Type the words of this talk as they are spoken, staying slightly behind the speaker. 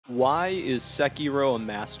Why is Sekiro a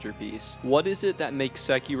masterpiece? What is it that makes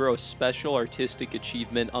Sekiro a special artistic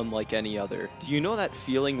achievement unlike any other? Do you know that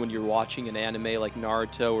feeling when you're watching an anime like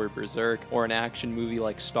Naruto or Berserk, or an action movie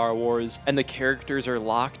like Star Wars, and the characters are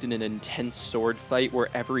locked in an intense sword fight where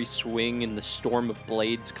every swing in the storm of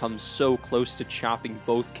blades comes so close to chopping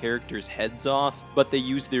both characters' heads off, but they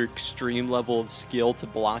use their extreme level of skill to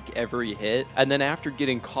block every hit, and then after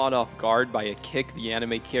getting caught off guard by a kick, the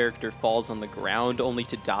anime character falls on the ground only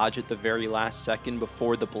to dodge at the very last second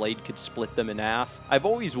before the blade could split them in half? I've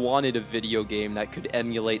always wanted a video game that could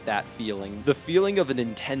emulate that feeling. The feeling of an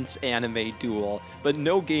intense anime duel, but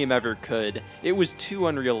no game ever could. It was too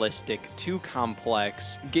unrealistic, too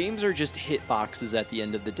complex. Games are just hitboxes at the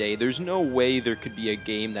end of the day. There's no way there could be a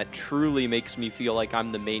game that truly makes me feel like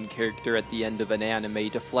I'm the main character at the end of an anime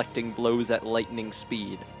deflecting blows at lightning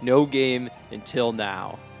speed. No game until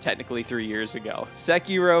now. Technically 3 years ago.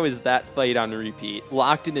 Sekiro is that fight on repeat,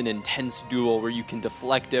 locked in an intense duel where you can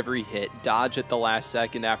deflect every hit, dodge at the last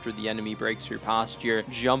second after the enemy breaks your posture,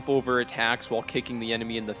 jump over attacks while kicking the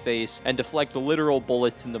enemy in the face, and deflect literal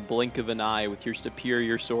bullets in the blink of an eye with your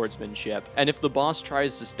superior swordsmanship. And if the boss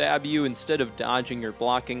tries to stab you, instead of dodging or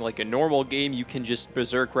blocking like a normal game, you can just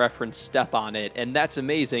Berserk reference step on it, and that's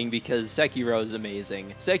amazing because Sekiro is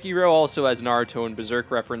amazing. Sekiro also has Naruto and Berserk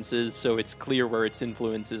references, so it's clear where its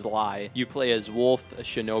influence lie. You play as Wolf, a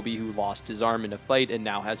shinobi who lost his arm in a fight and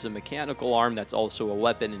now has a mechanical arm that's also a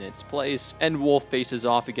weapon in its place, and Wolf faces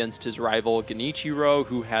off against his rival Genichiro,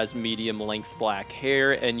 who has medium-length black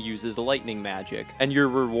hair and uses lightning magic. And your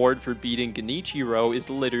reward for beating Genichiro is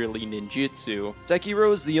literally ninjutsu.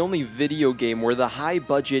 Sekiro is the only video game where the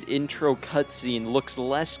high-budget intro cutscene looks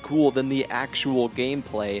less cool than the actual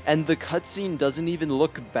gameplay, and the cutscene doesn't even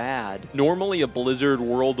look bad. Normally, a Blizzard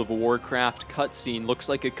World of Warcraft cutscene looks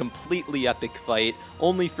like a completely epic fight,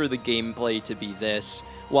 only for the gameplay to be this.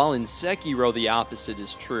 While in Sekiro, the opposite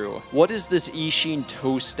is true. What is this Isshin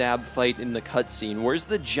toe stab fight in the cutscene? Where's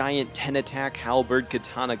the giant 10-attack halberd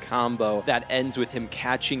katana combo that ends with him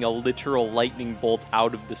catching a literal lightning bolt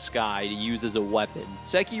out of the sky to use as a weapon?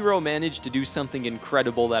 Sekiro managed to do something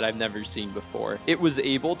incredible that I've never seen before. It was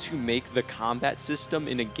able to make the combat system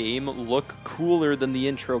in a game look cooler than the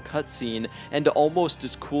intro cutscene, and almost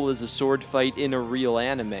as cool as a sword fight in a real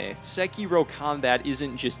anime. Sekiro combat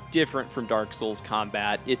isn't just different from Dark Souls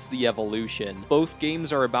combat, it's the evolution. Both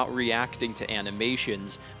games are about reacting to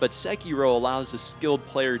animations, but Sekiro allows a skilled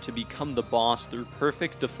player to become the boss through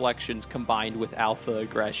perfect deflections combined with alpha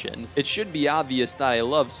aggression. It should be obvious that I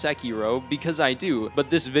love Sekiro, because I do,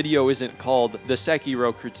 but this video isn't called The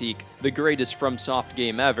Sekiro Critique, the greatest Fromsoft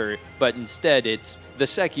game ever, but instead it's The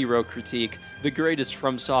Sekiro Critique, the greatest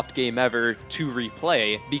Fromsoft game ever to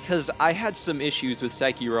replay, because I had some issues with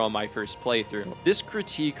Sekiro on my first playthrough. This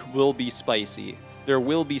critique will be spicy. There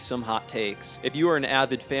will be some hot takes. If you are an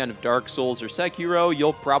avid fan of Dark Souls or Sekiro,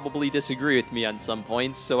 you'll probably disagree with me on some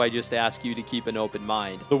points, so I just ask you to keep an open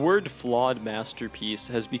mind. The word flawed masterpiece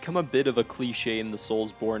has become a bit of a cliche in the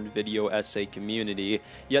Soulsborne video essay community,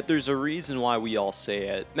 yet there's a reason why we all say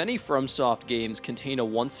it. Many FromSoft games contain a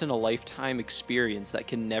once-in-a-lifetime experience that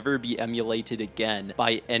can never be emulated again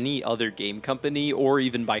by any other game company or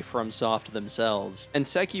even by FromSoft themselves, and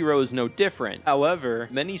Sekiro is no different. However,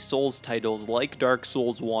 many Souls titles like Dark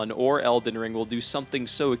Souls 1 or Elden Ring will do something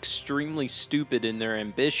so extremely stupid in their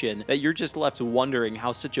ambition that you're just left wondering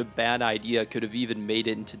how such a bad idea could have even made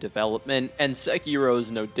it into development, and Sekiro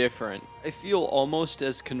is no different. I feel almost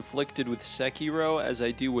as conflicted with Sekiro as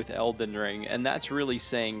I do with Elden Ring, and that's really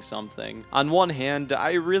saying something. On one hand,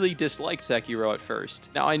 I really disliked Sekiro at first.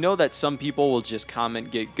 Now, I know that some people will just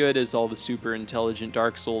comment get good, as all the super intelligent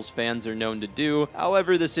Dark Souls fans are known to do.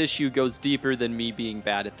 However, this issue goes deeper than me being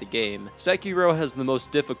bad at the game. Sekiro has the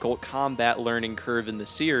most difficult combat learning curve in the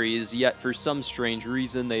series, yet for some strange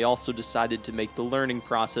reason they also decided to make the learning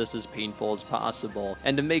process as painful as possible.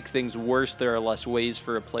 And to make things worse, there are less ways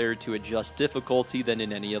for a player to adjust difficulty than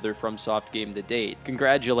in any other FromSoft game to date.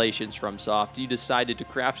 Congratulations, FromSoft, you decided to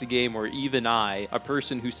craft a game where even I, a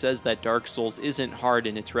person who says that Dark Souls isn't hard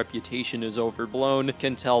and its reputation is overblown,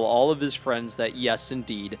 can tell all of his friends that yes,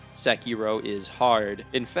 indeed, Sekiro is hard.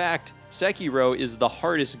 In fact, Sekiro is the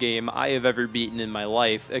hardest game I have ever beaten in my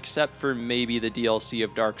life, except for maybe the DLC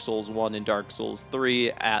of Dark Souls 1 and Dark Souls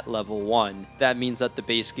 3 at level 1. That means that the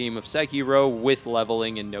base game of Sekiro, with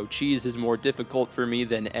leveling and no cheese, is more difficult for me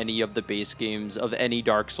than any of the base games of any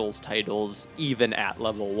Dark Souls titles, even at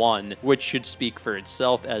level 1, which should speak for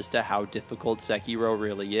itself as to how difficult Sekiro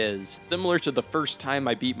really is. Similar to the first time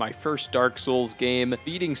I beat my first Dark Souls game,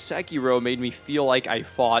 beating Sekiro made me feel like I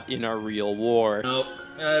fought in a real war. Nope,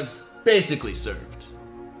 I've basically served.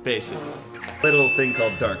 Basically. Little thing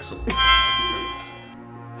called Dark Souls.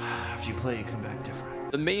 After you play, you come back different.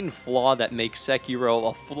 The main flaw that makes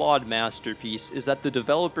Sekiro a flawed masterpiece is that the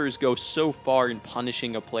developers go so far in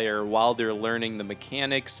punishing a player while they're learning the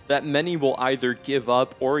mechanics that many will either give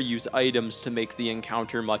up or use items to make the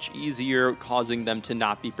encounter much easier, causing them to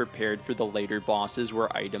not be prepared for the later bosses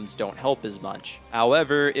where items don't help as much.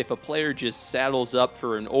 However, if a player just saddles up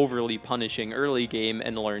for an overly punishing early game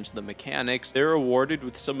and learns the mechanics, they're rewarded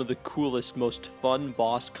with some of the coolest, most fun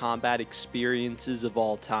boss combat experiences of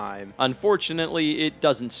all time. Unfortunately, it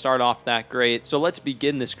doesn't start off that great, so let's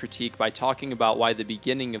begin this critique by talking about why the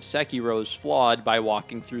beginning of Sekiro is flawed by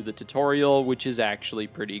walking through the tutorial, which is actually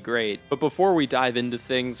pretty great. But before we dive into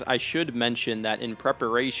things, I should mention that in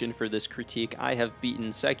preparation for this critique, I have beaten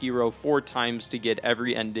Sekiro 4 times to get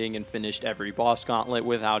every ending and finished every boss gauntlet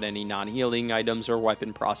without any non-healing items or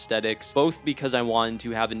weapon prosthetics, both because I wanted to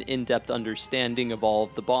have an in-depth understanding of all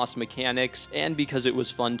of the boss mechanics, and because it was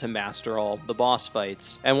fun to master all of the boss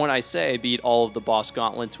fights. And when I say I beat all of the boss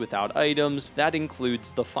gauntlets without items, that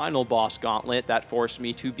includes the final boss gauntlet that forced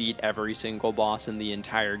me to beat every single boss in the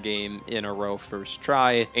entire game in a row first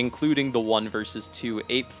try, including the 1 vs 2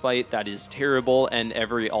 ape fight that is terrible, and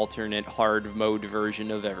every alternate hard mode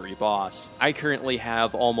version of every boss. I currently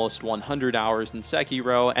have almost 100 hours in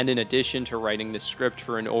Sekiro, and in addition to writing the script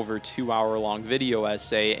for an over 2-hour long video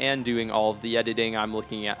essay and doing all of the editing, I'm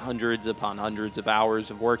looking at hundreds upon hundreds of hours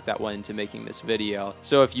of work that went into making this video.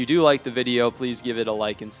 So if you do like the video, please give it a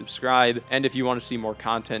like and subscribe, and if you want to see more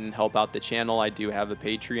content and help out the channel, I do have a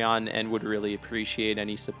Patreon and would really appreciate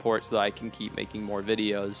any support so that I can keep making more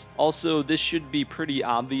videos. Also, this should be pretty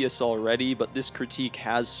obvious already, but this critique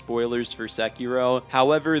has spoilers for Sekiro.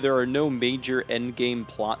 However, there are no major endgame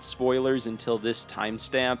plot spoilers until this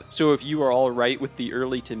timestamp, so if you are alright with the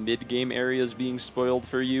early to mid-game areas being spoiled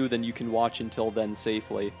for you, then you can watch until then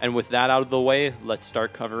safely. And with that out of the way, let's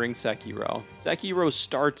start covering Sekiro. Sekiro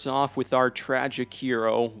starts off with our tragic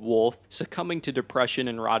hero, Wolf, succumbing to depression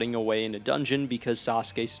and rotting away in a dungeon because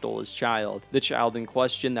Sasuke stole his child. The child in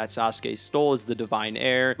question that Sasuke stole is the divine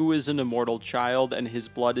heir, who is an immortal child, and his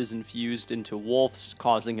blood is infused into Wolf's,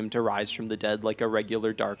 causing him to rise from the dead like a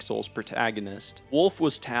regular Dark Souls protagonist. Wolf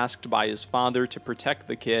was tasked by his father to protect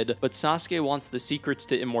the kid, but Sasuke wants the secrets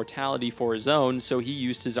to immortality for his own, so he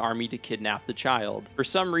used his army to kidnap the child. For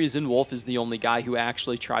some reason, Wolf is the only guy who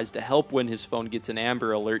actually tries to help when his phone gets an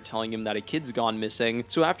Amber Alert telling him that a kid's gone missing,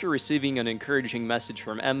 so after receiving an encouraging message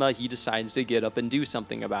from Emma, he decides to get up and do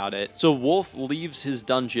something about it. So Wolf leaves his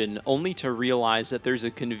dungeon, only to realize that there's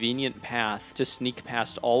a convenient path to sneak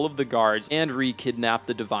past all of the guards and re-kidnap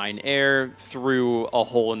the divine heir through a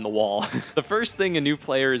hole in the wall. The first thing a new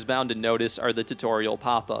player is bound to notice are the tutorial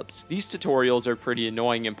pop-ups. These tutorials are pretty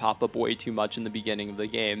annoying and pop up way too much in the beginning of the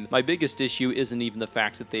game. My biggest issue isn't even the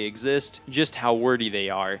fact that they exist, just how wordy they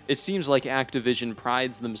are. It seems like Activision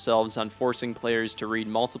prides themselves on forcing players to read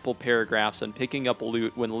multiple paragraphs on picking up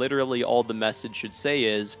loot when literally all the message should say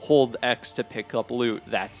is, hold X to pick up loot.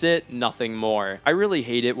 That's it, nothing more. I really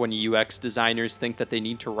hate it when UX designers think that they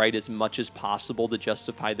need to write as much as possible to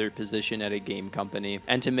justify their position at a game company.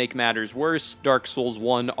 And to make matters worse, Dark Souls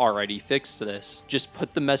 1 already fixed this. Just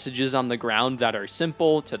put the messages on the ground that are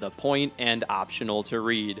simple, to the point, and optional to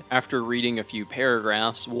read. After reading a few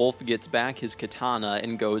paragraphs, Wolf gets back his katana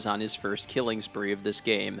and goes on his first killing spree of this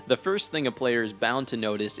game. The first thing a player is bound to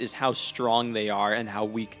notice is how strong they are and how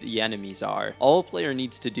weak the enemies are. All a player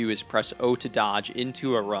needs to do is press O to dodge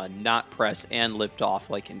into a run, not press and lift off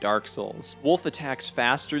like in Dark Souls. Wolf attacks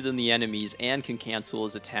faster than the enemies and can cancel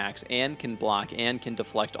his attacks and can block and can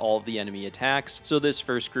deflect all of the enemy attacks, so this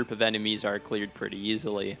first group of enemies are cleared pretty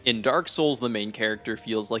easily. In Dark Souls, the main character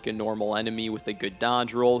feels like a normal enemy with a good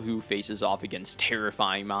dodge roll who faces off against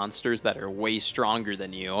terrifying monsters that are way stronger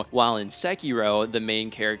than you, while in Sekiro, the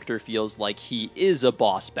main character feels like he is a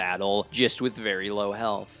boss battle, just with very low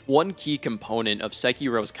health. One key component of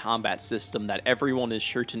Sekiro's combat system that everyone is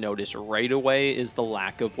sure to notice right away is the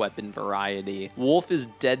lack of weapon variety. Wolf is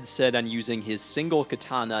dead set on using his single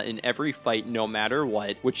katana in every fight no matter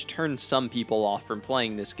what, which turns some people off from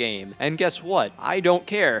playing this game. And guess what? I don't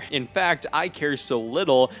care. In fact, I care so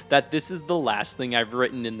little that this is the last thing I've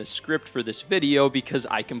written in the script for this video because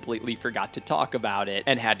I completely forgot to talk about it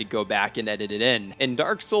and had to go back and edit it in. In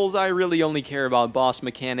Dark Souls, I really only only care about boss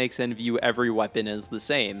mechanics and view every weapon as the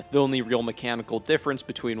same. The only real mechanical difference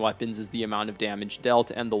between weapons is the amount of damage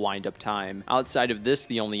dealt and the wind-up time. Outside of this,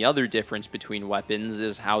 the only other difference between weapons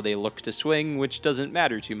is how they look to swing, which doesn't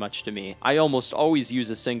matter too much to me. I almost always use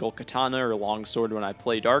a single katana or longsword when I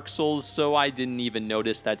play Dark Souls, so I didn't even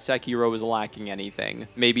notice that Sekiro was lacking anything.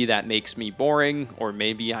 Maybe that makes me boring, or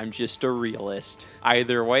maybe I'm just a realist.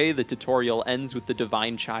 Either way, the tutorial ends with the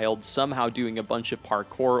Divine Child somehow doing a bunch of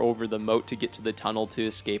parkour over the moat to get to the tunnel to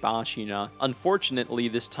escape Ashina. Unfortunately,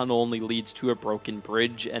 this tunnel only leads to a broken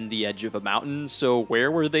bridge and the edge of a mountain, so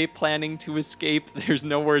where were they planning to escape? There's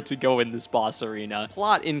nowhere to go in this boss arena.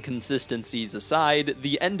 Plot inconsistencies aside,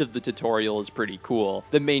 the end of the tutorial is pretty cool.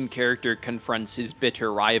 The main character confronts his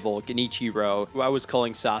bitter rival, Genichiro, who I was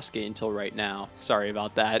calling Sasuke until right now. Sorry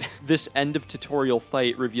about that. This end of tutorial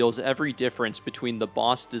fight reveals every difference between the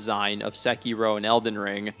boss design of Sekiro and Elden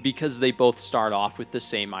Ring, because they both start off with the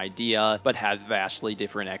same idea, but have vastly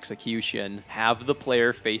different execution. Have the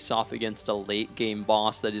player face off against a late game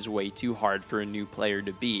boss that is way too hard for a new player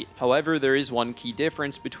to beat. However, there is one key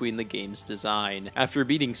difference between the game's design. After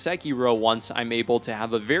beating Sekiro once, I'm able to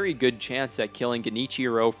have a very good chance at killing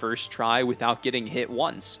Genichiro first try without getting hit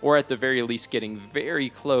once, or at the very least getting very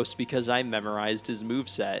close because I memorized his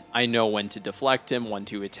moveset. I know when to deflect him, when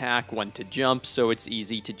to attack, when to jump, so it's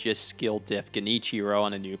easy to just skill diff Genichiro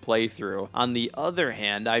on a new playthrough. On the other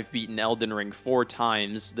hand, I've beaten Elden Ring 4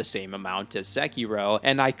 times, the same amount as Sekiro,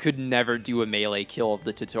 and I could never do a melee kill of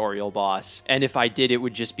the tutorial boss. And if I did, it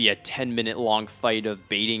would just be a 10-minute long fight of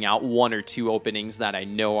baiting out 1 or 2 openings that I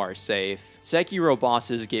know are safe. Sekiro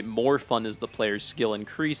bosses get more fun as the player's skill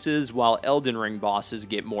increases, while Elden Ring bosses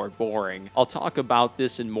get more boring. I'll talk about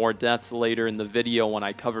this in more depth later in the video when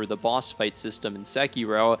I cover the boss fight system in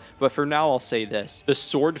Sekiro, but for now I'll say this. The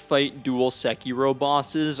sword fight dual Sekiro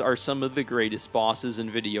bosses are some of the greatest bosses in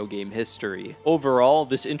video game history. Overall,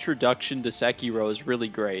 this introduction to Sekiro is really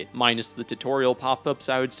great. Minus the tutorial pop-ups,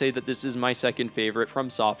 I would say that this is my second favorite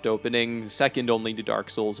Fromsoft opening, second only to Dark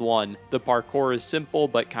Souls 1. The parkour is simple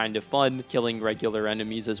but kind of fun, killing regular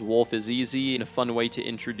enemies as Wolf is easy, and a fun way to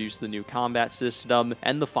introduce the new combat system,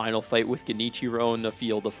 and the final fight with Genichiro in the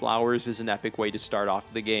Field of Flowers is an epic way to start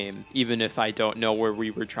off the game, even if I don't know where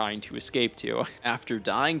we were trying to escape to. After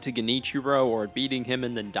dying to Genichiro or beating him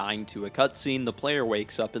and then dying to a cutscene, the player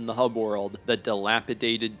wakes up in the hub world, the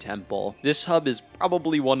Dilapidated Temple. This hub is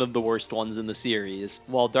probably one of the worst ones in the series.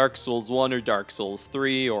 While Dark Souls 1 or Dark Souls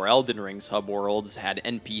 3 or Elden Ring's hub worlds had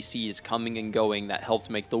NPCs coming and going that helped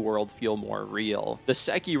make the world feel more real, the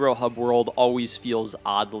Sekiro hub world always feels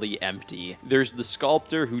oddly empty. There's the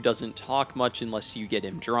sculptor who doesn't talk much unless you get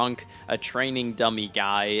him drunk, a training dummy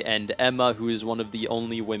guy, and Emma, who is one of the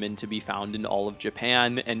only women to be found in all of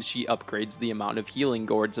Japan, and she upgrades the amount of healing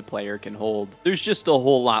gourds a player can hold. There's just a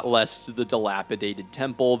whole lot less to the Dilapidated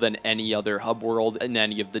Temple than any other hub world in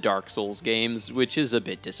any of the Dark Souls games, which is a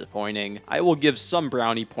bit disappointing. I will give some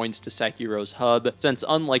brownie points to Sekiro's hub, since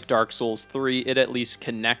unlike Dark Souls 3, it at least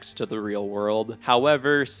connects to the real world.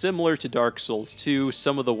 However, similar to Dark Souls 2,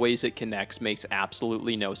 some of the ways it connects makes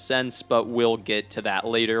absolutely no sense, but we'll get to that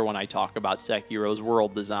later when I talk about Sekiro's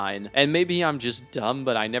world design. And maybe I'm just dumb,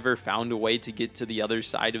 but I never found a way to get to the other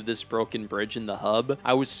side of this broken bridge in the hub.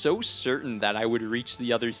 I was so certain that I would reach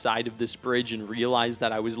the other side of this bridge and realize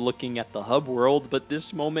that I was looking at the hub world, but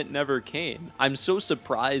this moment never came. I'm so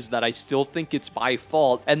surprised that I still think it's my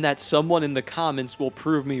fault, and that someone in the comments will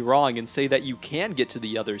prove me wrong and say that you can get to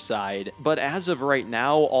the other side. But as of right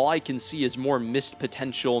now, all I can see is more missed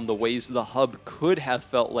potential in the ways the hub could have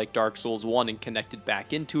felt like Dark Souls 1 and connected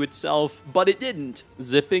back into itself, but it didn't.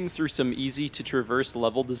 Zipping through some easy to traverse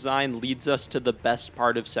level design leads us to the best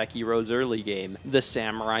part of Sekiro's early game, the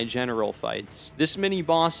samurai general fights. This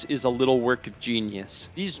mini-boss is a little work of genius.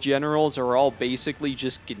 These generals are all basically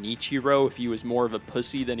just Genichiro if he was more of a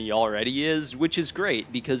pussy than he already is, which is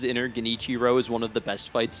great because inner Genichiro is one of the best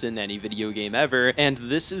fights in any video game ever, and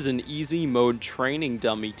this is an easy mode training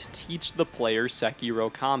dummy to teach the player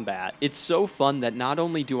Sekiro combat. It's so fun that not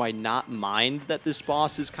only do I not mind that this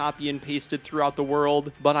boss is copy and pasted throughout the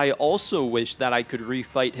world, but I also wish that I could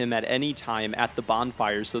refight him at any time at the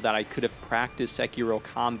bonfire so that I could have practiced Sekiro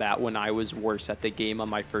combat when I was worse at the game on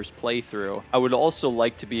my first playthrough. I would also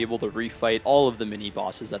like to be able to refight all of the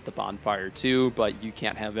mini-bosses at the bonfire too, but you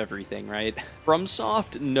can't have everything, right?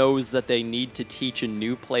 Fromsoft knows that they need to teach a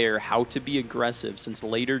new player how to be aggressive since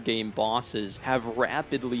later game bosses have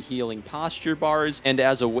rapidly healing posture bars, and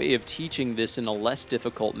as a way of teaching this in a less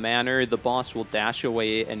difficult manner, the boss will dash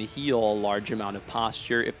away and heal a large amount of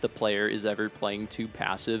posture if the player is ever playing too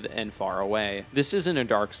passive and far away. This isn't a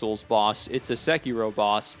Dark Souls boss, it's a Sekiro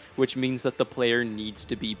boss, which means that the player needs needs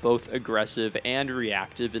to be both aggressive and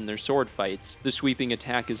reactive in their sword fights. The sweeping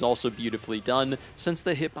attack is also beautifully done, since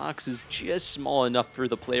the hitbox is just small enough for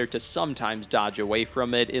the player to sometimes dodge away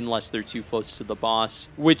from it unless they're too close to the boss,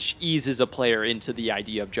 which eases a player into the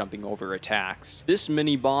idea of jumping over attacks. This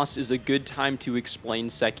mini-boss is a good time to explain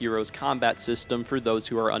Sekiro's combat system for those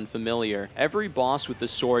who are unfamiliar. Every boss with a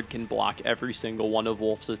sword can block every single one of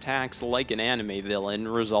Wolf's attacks like an anime villain,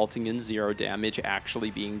 resulting in 0 damage actually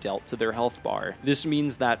being dealt to their health bar. This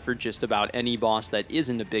means that for just about any boss that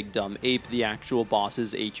isn't a big dumb ape, the actual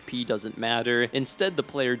boss's HP doesn't matter. Instead, the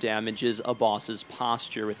player damages a boss's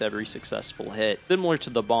posture with every successful hit. Similar to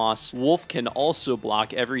the boss, Wolf can also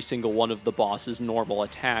block every single one of the boss's normal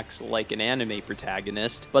attacks like an anime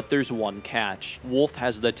protagonist, but there's one catch. Wolf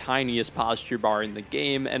has the tiniest posture bar in the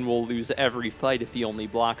game and will lose every fight if he only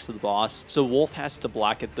blocks the boss, so Wolf has to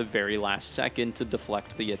block at the very last second to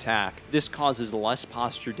deflect the attack. This causes less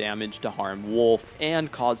posture damage to harm Wolf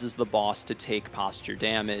and causes the boss to take posture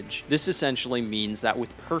damage. This essentially means that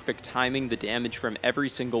with perfect timing, the damage from every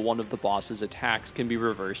single one of the boss's attacks can be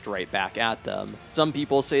reversed right back at them. Some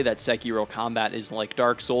people say that Sekiro combat is like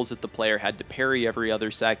Dark Souls, that the player had to parry every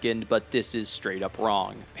other second, but this is straight up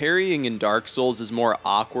wrong. Parrying in Dark Souls is more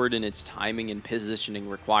awkward in its timing and positioning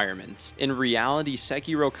requirements. In reality,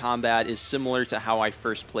 Sekiro combat is similar to how I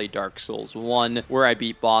first played Dark Souls 1, where I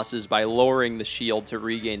beat bosses by lowering the shield to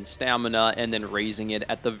regain stamina and then raising it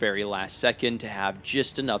at the very last second to have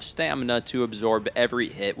just enough stamina to absorb every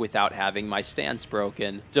hit without having my stance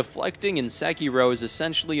broken. Deflecting in Sekiro is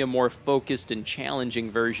essentially a more focused and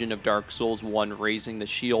challenging version of Dark Souls 1 raising the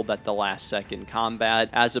shield at the last second combat,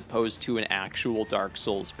 as opposed to an actual Dark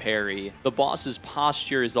Souls parry. The boss's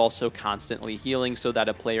posture is also constantly healing, so that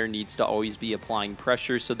a player needs to always be applying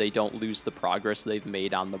pressure so they don't lose the progress they've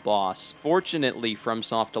made on the boss. Fortunately,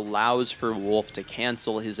 Fromsoft allows for Wolf to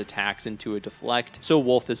cancel his attacks into a deflect, so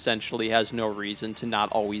Wolf essentially has no reason to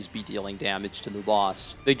not always be dealing damage to the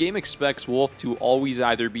boss. The game expects Wolf to always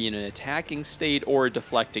either be in an attacking state or a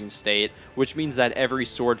deflecting state, which means that every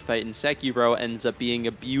sword fight in Sekiro ends up being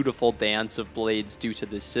a beautiful dance of blades due to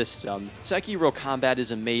this system. Sekiro combat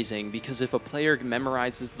is amazing because if a player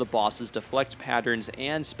memorizes the boss's deflect patterns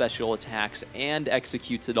and special attacks and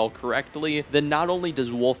executes it all correctly, then not only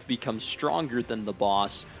does Wolf become stronger than the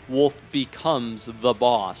boss, Wolf becomes the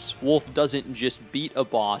boss. Wolf doesn't just beat a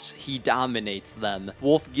boss, he dominates them.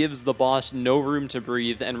 Wolf gives the boss no room to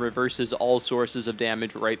breathe and reverses all sources of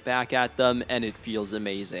damage right back at them, and it feels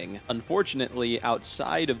amazing. Unfortunately,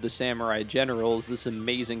 outside of the samurai generals, this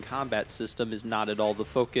amazing combat system is not at all the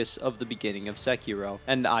focus of the beginning of Sekiro,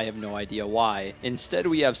 and I have no idea why. Instead,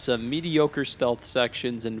 we have some mediocre stealth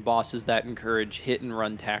sections and bosses that encourage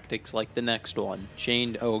hit-and-run tactics like the next one,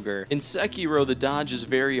 Chained Ogre. In Sekiro, the dodge is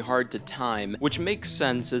very hard to time, which makes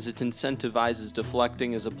sense as it incentivizes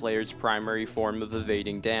deflecting as a player's primary form of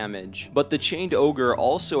evading damage. But the Chained Ogre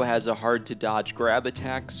also has a hard to dodge grab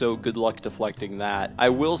attack, so good luck deflecting that. I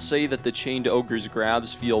will say that the Chained Ogre's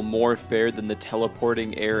grabs feel more fair than the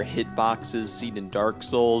teleporting air hitboxes seen in Dark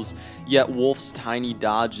Souls, yet Wolf's tiny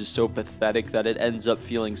dodge is so pathetic that it ends up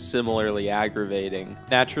feeling similarly aggravating.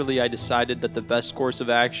 Naturally, I decided that the best course of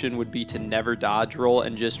action would be to never dodge roll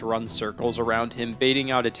and just run circles around him, baiting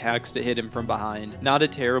out attacks to hit him from behind. Not a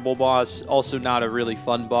terrible boss, also not a really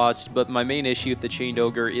fun boss, but my main issue with the Chained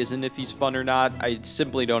Ogre isn't if he's fun or not, I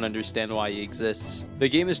simply don't understand why he exists. The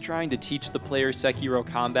game is trying to teach the player Sekiro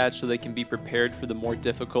combat so they can be prepared for the more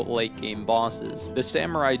difficult late game bosses. The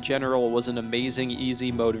Samurai General was an amazing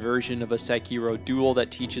easy mode version of a Sekiro duel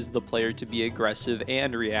that teaches the player to be aggressive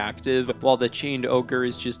and reactive, while the Chained Ogre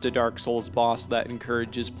is just a Dark Souls boss that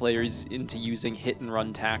encourages players into using hit and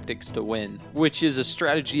run tactics to win, which is a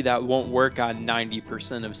strategy that won't work on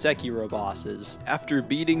 90% of Sekiro bosses. After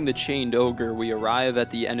beating the Chained Ogre, we arrive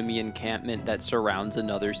at the enemy encampment that surrounds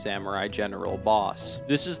another Samurai General boss.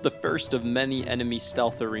 This is the first of many enemy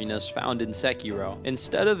stealth arenas found in Sekiro.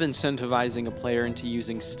 Instead of incentivizing a player into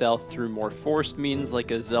using stealth through more forced means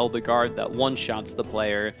like a Zelda guard that one-shots the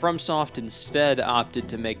player, Fromsoft instead opted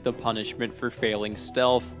to make the punishment for failing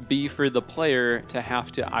stealth be for the player to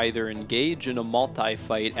have to either engage in a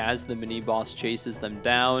multi-fight as the mini-boss chases them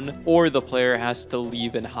down, or the player has to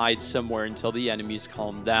leave and hide somewhere until the enemies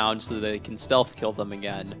calm down so that they can stealth kill them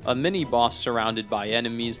again. A mini-boss surrounded by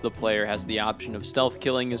enemies the player has the option of stealth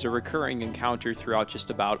killing is a recurring encounter throughout just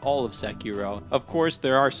about all of Sekiro. Of course,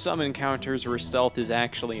 there are some encounters where stealth is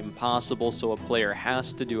actually impossible, so a player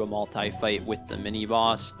has to do a multi-fight with the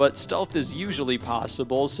mini-boss, but stealth is usually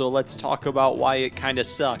possible, so let's talk about why it kinda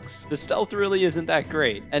sucks. The stealth really isn't that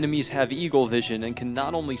great. Enemies have eagle vision and can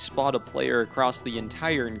not only spot a player across the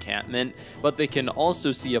entire encampment, but they can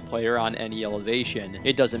also see a player on any elevation.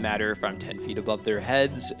 It doesn't matter if I'm 10 feet above their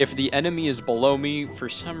heads. If the enemy is below me, for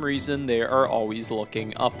some reason they are always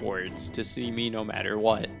looking upwards to see me no matter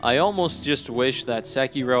what. I almost just wish that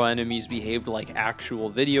Sekiro enemies behaved like actual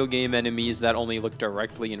video game enemies that only look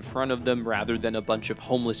directly in front of them rather than a bunch of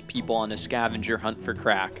homeless people on a scavenger hunt for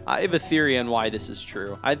crack. I have a theory on why this is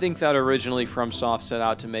true. I think that originally Fromsoft set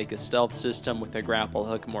out to make a stealth system with a grapple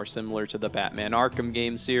hook more similar to the Batman Arkham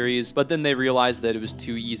game series, but then they realized that it was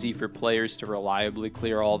too easy for players to reliably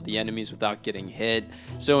clear all of the enemies without getting hit.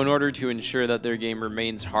 So in order to ensure that their game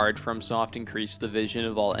remains hard, Fromsoft increased the vision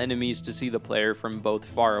of all enemies to see the player from both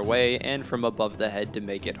far away and from above the head to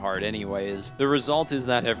make it hard anyways. The result is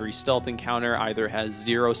that every stealth encounter either has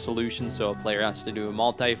 0 solutions, so a player has to do a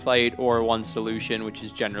multi-fight, or 1 solution, which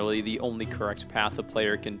is generally the only correct path a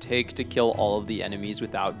player can take to kill all of the enemies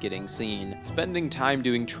without getting seen. Spending time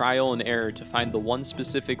doing trial and error to find the one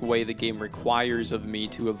specific way the game requires of me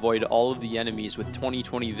to avoid all of the enemies with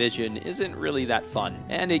 20/20 vision isn't really that fun,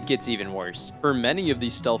 and it gets even worse. For many of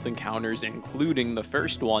these stealth encounters, including the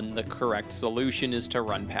first one, the correct solution is to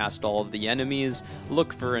run past all of the enemies,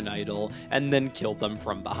 look for an idol, and then kill them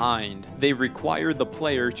from behind. They require the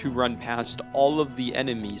player to run past all of the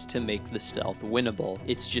enemies to make the stealth winnable.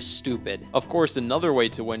 It's just stupid. Of course, another way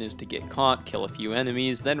to win is to get caught, kill a few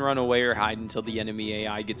enemies, then run away or hide until the enemy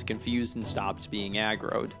AI gets confused and stops being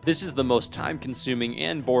aggroed. This is the most time-consuming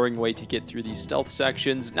and boring way to get through these stealth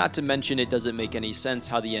sections, not to mention it doesn't make any sense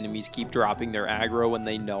how the enemies keep dropping their aggro when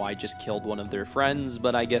they know I just killed one of their friends,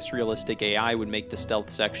 but I guess realistic AI would make the stealth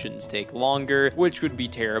sections take longer, which would be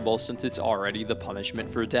terrible since it's already the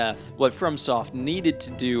punishment for death. What Fromsoft needed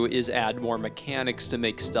to do is add more mechanics to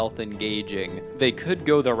make stealth engaging. They could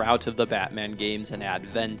go the route of the Batman games and add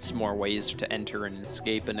vents, more ways to enter and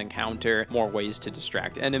escape an encounter, more ways to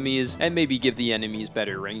distract enemies, and maybe give the enemies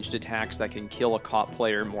better ranged attacks that can kill a caught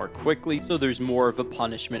player more quickly, so there's more of a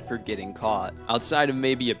punishment for getting caught. Outside of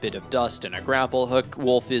maybe a bit of dust and a grapple hook,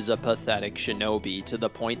 Wolf is a pathetic shinobi, to the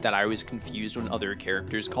point that I was confused when other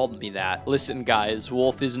characters called me that. Listen guys,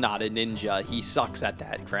 Wolf is not a ninja, he sucks at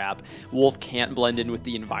that crap. Wolf can't blend in with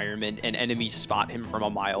the environment and enemies spot him from a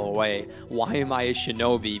mile away. Why am I a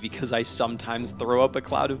shinobi? Because I sometimes throw up a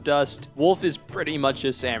cloud of dust? Wolf is pretty much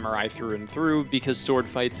a samurai through and through, because sword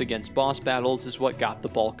fights against boss battles is what got the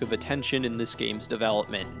bulk of attention in this game's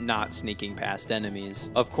development, not sneaking past enemies.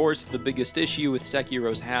 Of course, the biggest issue with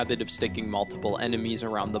Sekiro's habit of sticking multiple enemies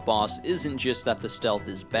around the boss isn't just that the stealth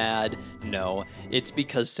is bad, no, it's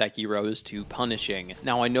because Sekiro is too punishing.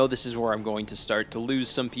 Now I know this is where I'm going to start to lose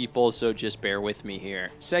some people, so just bear with me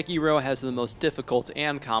here. Sekiro has the most difficult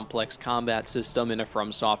and complex combat system in a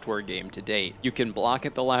From Software game to date. You can block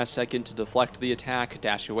at the last second to deflect the attack,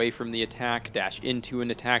 dash away from the attack, dash into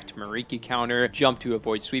an attack to Mariki counter, jump to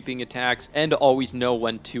avoid sweeping attacks, and always know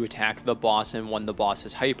when to attack the boss and when the boss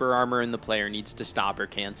has hyper armor and the player needs to stop or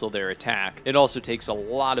cancel their attack. It also takes a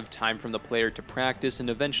lot of time from the player to practice and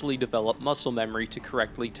eventually develop muscle memory to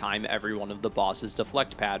correctly time every one of the boss's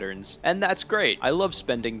deflect patterns. And that's great. I love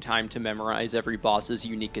spending time to memorize every boss's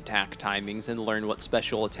unique attack timings and learn what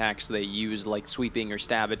special attacks they use, like sweeping or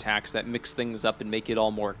stab attacks that mix things up and make it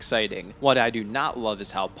all more exciting. What I do not love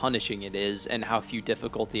is how punishing it is and how few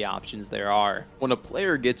difficulty options there are. When a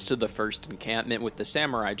player gets to the first encampment with the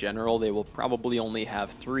samurai general, they will probably only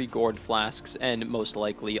have 3 gourd flasks and most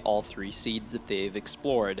likely all 3 seeds if they've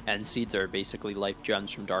explored, and seeds are basically life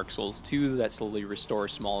gems from Dark Souls 2 that slowly restore a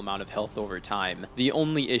small amount of health over time. The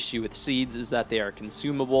only issue with seeds is that they are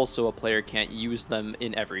consumable, so a player can't use them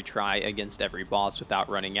in every try against every boss without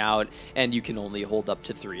running out, and you can only hold up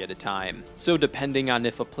to 3 at a time. So depending on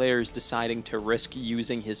if a player is deciding to risk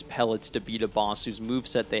using his pellets to beat a boss whose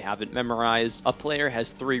moveset they haven't memorized, a player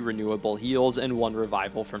has 3 renewable heals and 1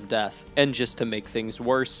 revival from death. And just to make things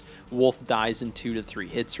worse, Wolf dies in 2 to 3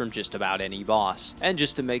 hits from just about any boss. And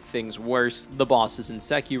just to make things worse, the bosses in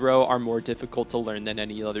Sekiro are more difficult to learn than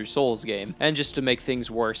any other Souls game. And just to make things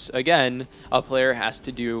worse again, a player has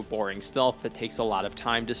to do boring stealth that takes a lot of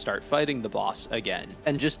time to start fighting the boss again.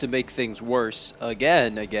 And just to make things worse again,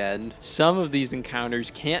 some of these encounters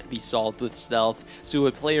can't be solved with stealth, so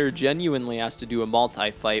a player genuinely has to do a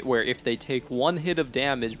multi-fight where if they take 1 hit of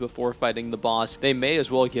damage before fighting the boss, they may as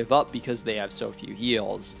well give up because they have so few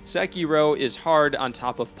heals. Sekiro is hard on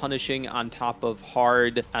top of punishing on top of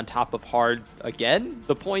hard on top of hard again?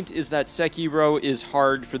 The point is that Sekiro is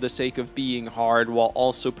hard for the sake of being hard while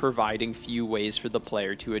also providing few ways for the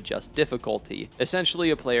player to adjust difficulty.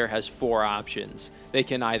 Essentially, a player has 4 options. They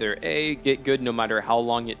can either A, get good no matter how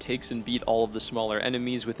long it takes and beat all of the smaller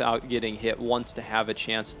enemies without getting hit once to have a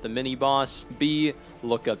chance with the mini-boss, B,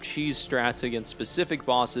 look up cheese strats against specific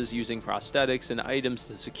bosses using prosthetics and items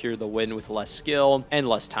to secure the win with less skill and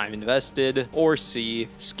less time invested. Or C,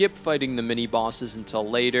 skip fighting the mini bosses until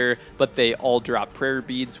later, but they all drop prayer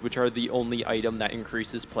beads, which are the only item that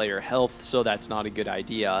increases player health, so that's not a good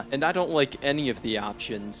idea. And I don't like any of the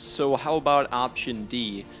options, so how about option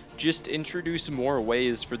D? Just introduce more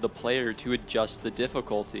ways for the player to adjust the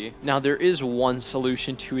difficulty. Now, there is one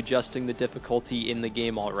solution to adjusting the difficulty in the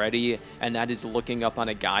game already, and that is looking up on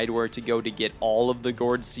a guide where to go to get all of the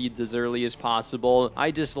gourd seeds as early as possible.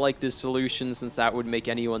 I dislike this solution since that would make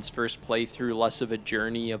anyone's first playthrough less of a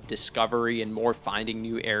journey of discovery and more finding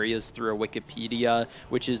new areas through a Wikipedia,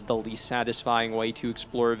 which is the least satisfying way to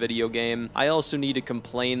explore a video game. I also need to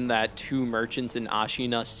complain that 2 merchants in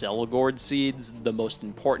Ashina sell gourd seeds, the most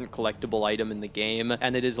important collectible item in the game,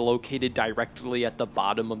 and it is located directly at the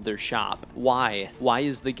bottom of their shop. Why? Why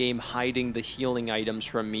is the game hiding the healing items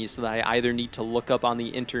from me so that I either need to look up on the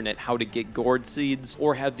internet how to get gourd seeds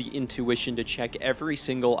or have the intuition to check every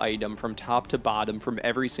single item from top to bottom from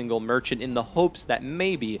every single merchant in the hopes that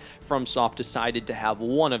maybe Fromsoft decided to have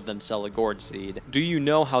one of them sell a gourd seed? Do you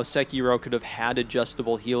know how Sekiro could have had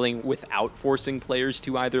adjustable healing without forcing players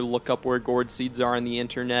to either look up where gourd seeds are on the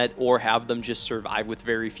internet or have them just survive with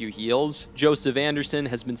very few heals? Joseph Anderson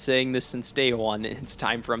has been saying this since day one, and it's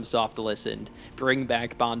time Fromsoft listened. Bring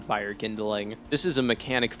back bonfire kindling. This is a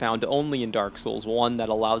mechanic found only in Dark Souls 1 that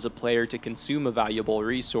allows a player to consume a valuable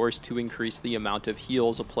resource to increase the amount of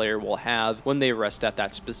heals a player will have when they rest at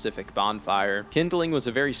that specific bonfire. Kindling was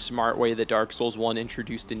a very smart way that Dark Souls 1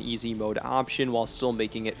 introduced an easy mode option while still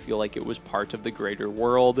making it feel like it was part of the greater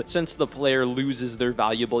world, since the player loses their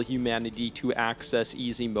valuable humanity to access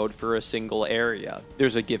easy mode for a single area.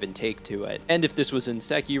 There's a give and take to it. And if this was in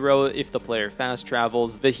Sekiro, if the player fast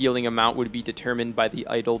travels, the healing amount would be determined by the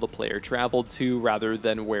idol the player traveled to rather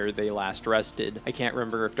than where they last rested. I can't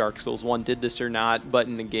remember if Dark Souls 1 did this or not, but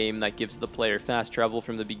in a game that gives the player fast travel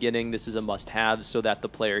from the beginning, this is a must-have so that the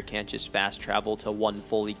player can't just fast travel to one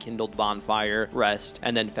fully kindled bonfire, rest,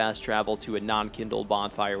 and then fast travel to a non-kindled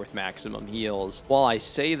bonfire with maximum heals. While I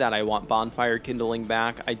say that I want bonfire kindling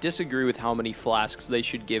back, I disagree with how many flasks they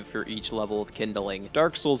should give for each level of kindling.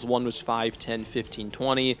 Dark Souls 1 was 5, 10, 15,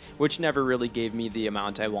 20, which never really gave me the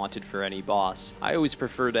amount I wanted for any boss. I always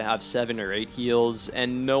prefer to have 7 or 8 heals,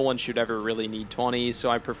 and no one should ever really need 20, so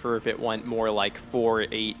I prefer if it went more like 4,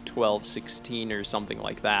 8, 12, 16, or something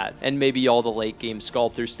like that. And maybe all the late game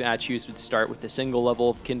sculptor statues would start with a single level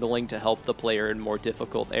of kindling to help the player in more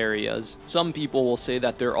difficult areas. Some people will say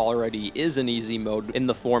that there already is an easy mode in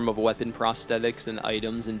the form of weapon prosthetics and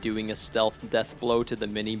items and doing a stealth death blow to the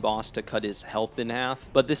mini boss to cut his health in half,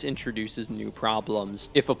 but this introduces new problems.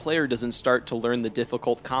 If a player doesn't start to learn the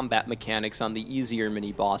difficult combat mechanics on the easier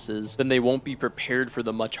mini bosses, then they won't be prepared for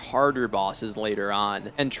the much harder bosses later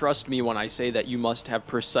on. And trust me when I say that you must have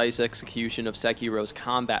precise execution of Sekiro's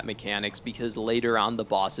combat mechanics, because later on the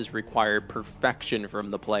bosses require perfection from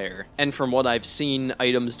the player. And from what I've seen,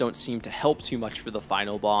 items don't seem to help too much for the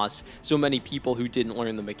final boss, so many people who didn't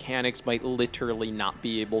learn the mechanics might literally not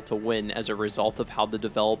be able to win as a result of how the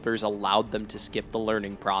developers allowed them to skip the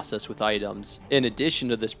learning process with items. In addition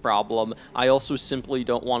to this problem, I also simply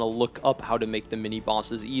don't want to look up how to make the mini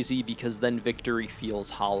bosses easy, because then victory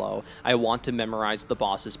feels hollow. I want to memorize the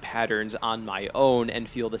boss's patterns on my own and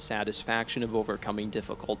feel the satisfaction of overcoming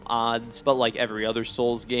difficult odds, but like every other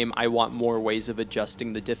Souls game, I want more ways of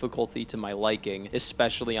adjusting the difficulty to my liking,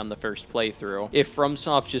 especially on the first playthrough. If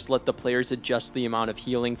Fromsoft just let the players adjust the amount of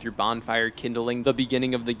healing through bonfire kindling, the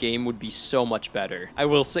beginning of the game would be so much better. I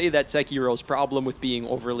will say that Sekiro's problem with being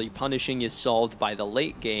overly punishing is solved by the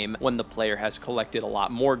late game, when the player has collected a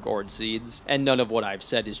lot more gourd seeds, and none of what I've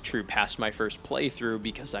said is true past my first playthrough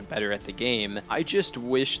because I'm better at the game. I just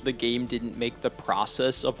wish the game didn't make the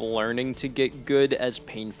process of learning to get good as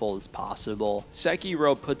painful as possible.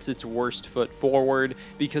 Sekiro puts its worst foot forward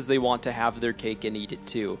because they want to have their cake and eat it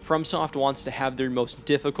too. Fromsoft wants to have their most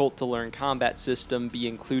difficult to learn combat system be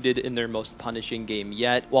included in their most punishing game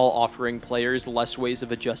yet, while offering players less ways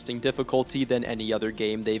of adjusting difficulty than any other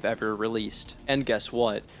game they've ever released. And guess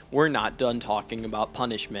what? We're not done talking about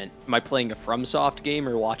punishment. Am I playing a Fromsoft game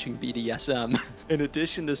or watching BDSM? In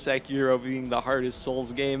addition to Sekiro being the hardest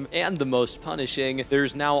Souls game and the most punishing,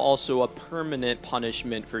 there's now also a permanent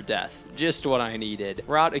punishment for death. Just what I needed.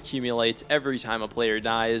 Rot accumulates every time a player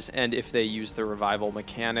dies, and if they use the revival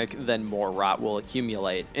mechanic, then more rot will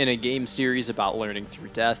accumulate. In a game series about learning through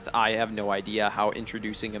death, I have no idea how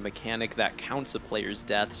introducing a mechanic that counts a player's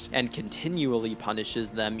deaths and continually punishes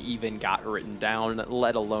them even got written down,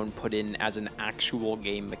 let alone put in as an actual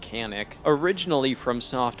game mechanic. Originally,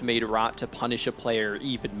 Fromsoft made rot to punish a player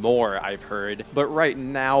even more, I've heard. But right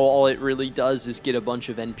now, all it really does is get a bunch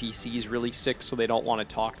of NPCs really sick so they don't want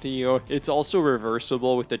to talk to you. It's also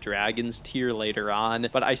reversible with the Dragons tier later on,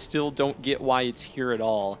 but I still don't get why it's here at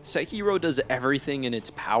all. Sekiro does everything in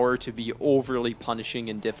its power to be overly punishing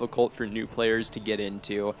and difficult for new players to get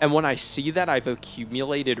into. And when I see that I've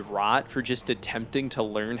accumulated rot for just attempting to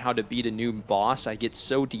learn how to beat a new boss, I get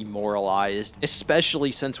so demoralized,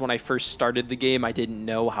 especially since when I first started the game, I didn't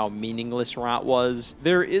know how meaningless rot was.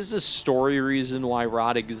 There is a story reason why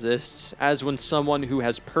rot exists, as when someone who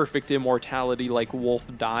has perfect immortality like Wolf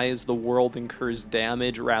dies, the world incurs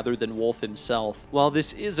damage rather than Wolf himself. While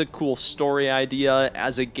this is a cool story idea,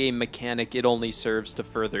 as a game mechanic, it only serves to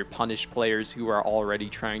further punish players who are already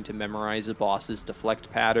trying to memorize a boss's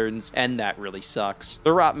deflect patterns, and that really sucks.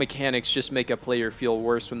 The rot mechanics just make a player feel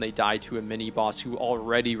worse when they die to a mini-boss who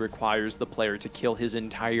already requires the player to kill his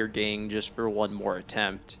entire gang just for one more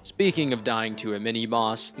attempt. Speaking of dying to a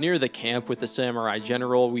mini-boss, near the camp with the samurai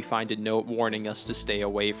general, we find a note warning us to stay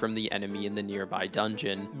away from the enemy in the nearby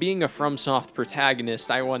dungeon. Being a Fromsoft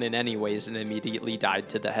protagonist, I went in anyways and immediately died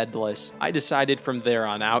to the Headless. I decided from there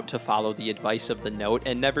on out to follow the advice of the note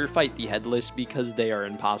and never fight the Headless because they are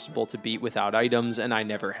impossible to beat without items, and I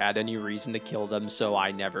never had any reason to kill them, so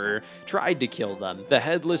I never tried to kill them. The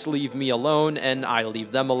Headless leave me alone, and I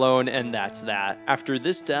leave them alone, and that's that. After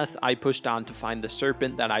this death, I pushed on to find the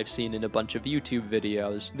serpent that I've seen in a bunch of YouTube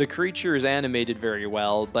videos. The creature is animated very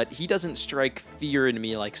well, but he doesn't strike fear in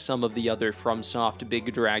me like some of the other Fromsoft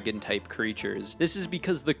big dragon type creatures. This is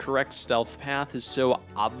because the correct stealth path is so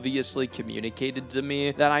obviously communicated to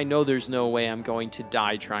me that I know there's no way I'm going to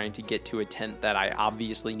die trying to get to a tent that I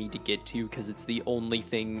obviously need to get to because it's the only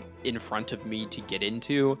thing in front of me to get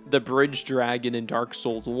into. The bridge dragon in Dark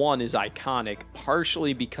Souls 1 is iconic,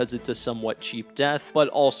 partially because it's a somewhat cheap death, but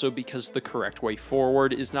also because the correct way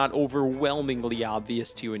forward is not overwhelmingly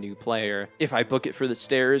obvious to a new player. If I book it for the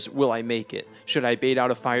stairs, will I make it? Should I bait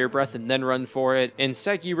out a fire breath and then run for it? In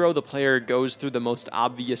Sekiro, the player goes through the most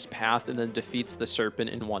obvious path and then defeats the serpent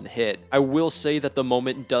in one hit. I will say that the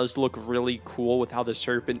moment does look really cool with how the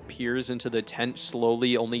serpent peers into the tent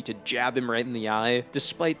slowly only to jab him right in the eye.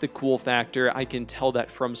 Despite the cool factor, I can tell that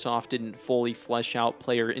Fromsoft didn't fully flesh out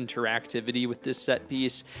player interactivity with this set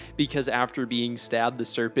piece, because after being stabbed, the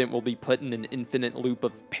serpent will be put in an infinite loop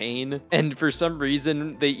of pain. And for some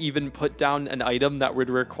reason, they even put down an item that would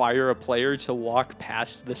require a player to walk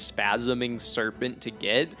past the spasming serpent to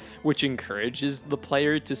get, which encourages the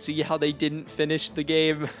player to see how they didn't finish the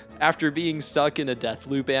game. After being stuck in a death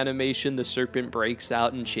loop animation, the serpent breaks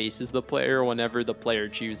out and chases the player whenever the player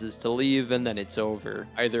chooses to leave, and then it's over.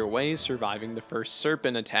 Either way, surviving the first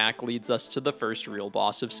serpent attack leads us to the first real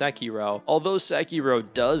boss of Sekiro. Although Sekiro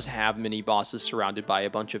does have mini bosses surrounded by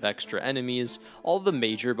a bunch of extra enemies, all the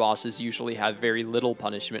major bosses usually have very little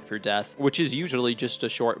punishment for death, which is usually just a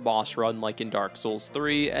short boss run like in Dark Souls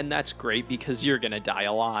 3, and that's great because you're gonna die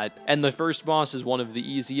a lot. And the first boss is one of the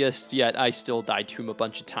easiest, yet I still died to him a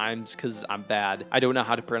bunch of times because I'm bad. I don't know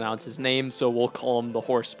how to pronounce his name, so we'll call him the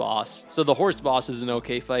horse boss. So the horse boss is an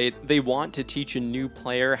okay fight. They want to teach a new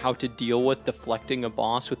player how to deal with deflecting a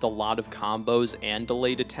boss with a lot of combos and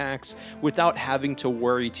delayed attacks without having to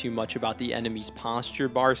worry too much about the enemy's posture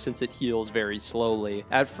bar since it heals very slowly.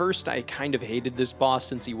 At first, I kind of hated this boss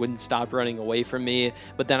since he wouldn't stop running away from me,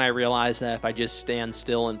 but then I realized that if I just stand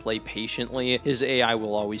still and play patiently, his AI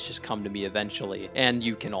will always just come to me eventually. And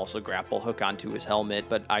you can also grapple hook onto his helmet,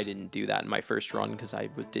 but I didn't do that in my first run because I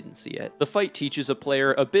didn't see it. The fight teaches a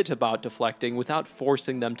player a bit about deflecting without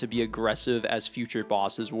forcing them to be aggressive as future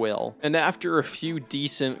bosses will. And after a few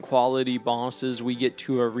decent quality bosses, we get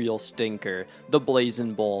to a real stinker, the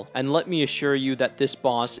Blazing Bull. And let me assure you that this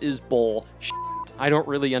boss is bull shit. I don't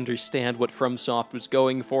really understand what Fromsoft was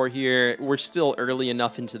going for here. We're still early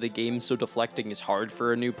enough into the game, so deflecting is hard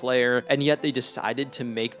for a new player, and yet they decided to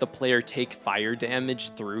make the player take fire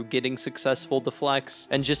damage through getting successful deflects.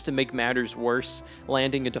 And just to make matters worse,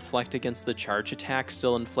 landing a deflect against the charge attack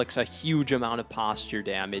still inflicts a huge amount of posture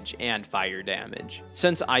damage and fire damage.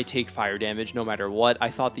 Since I take fire damage no matter what, I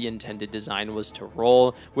thought the intended design was to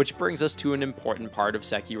roll, which brings us to an important part of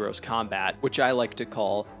Sekiro's combat, which I like to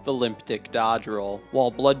call the limp dick dodge roll.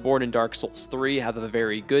 While Bloodborne and Dark Souls 3 have a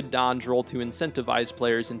very good dodge roll to incentivize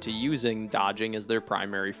players into using dodging as their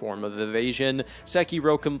primary form of evasion,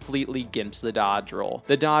 Sekiro completely gimps the dodge roll.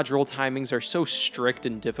 The dodge roll timings are so strict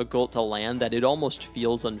and difficult to land that it almost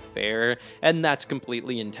feels unfair, and that's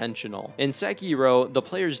completely intentional. In Sekiro, the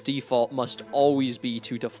player's default must always be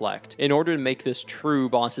to deflect. In order to make this true,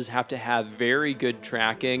 bosses have to have very good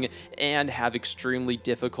tracking and have extremely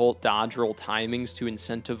difficult dodge roll timings to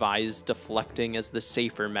incentivize deflecting deflecting as the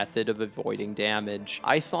safer method of avoiding damage.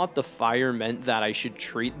 I thought the fire meant that I should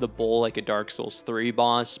treat the bull like a Dark Souls 3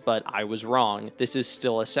 boss, but I was wrong. This is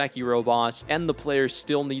still a Sekiro boss, and the player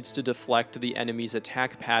still needs to deflect the enemy's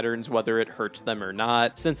attack patterns whether it hurts them or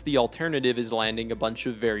not, since the alternative is landing a bunch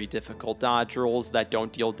of very difficult dodge rolls that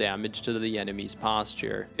don't deal damage to the enemy's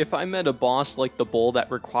posture. If I met a boss like the bull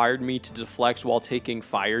that required me to deflect while taking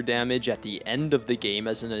fire damage at the end of the game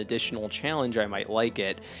as an additional challenge, I might like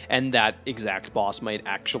it, and that exact boss might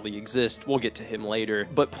actually exist. We'll get to him later,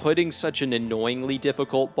 but putting such an annoyingly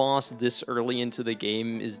difficult boss this early into the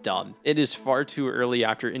game is dumb. It is far too early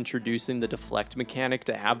after introducing the deflect mechanic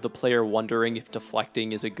to have the player wondering if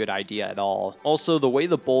deflecting is a good idea at all. Also, the way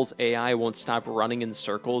the bull's AI won't stop running in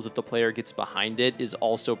circles if the player gets behind it is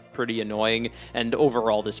also pretty annoying, and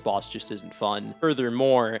overall this boss just isn't fun.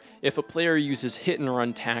 Furthermore, if a player uses hit and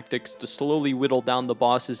run tactics to slowly whittle down the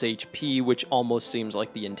boss's HP, which almost seems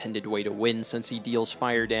like the intended way to win since he deals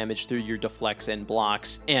fire damage through your deflects and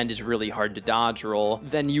blocks, and is really hard to dodge roll,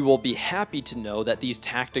 then you will be happy to know that these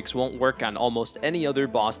tactics won't work on almost any other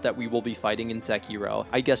boss that we will be fighting in Sekiro.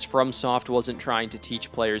 I guess Fromsoft wasn't trying to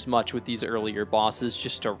teach players much with these earlier bosses,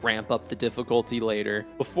 just to ramp up the difficulty later.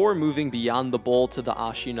 Before moving beyond the bull to the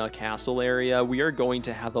Ashina Castle area, we are going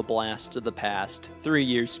to have a blast to the past, 3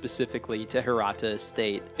 years specifically to Hirata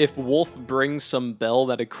Estate. If Wolf brings some bell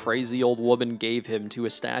that a crazy old woman gave him to a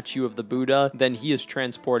statue of the Buddha, then he is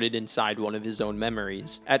transported inside one of his own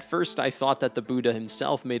memories. At first I thought that the Buddha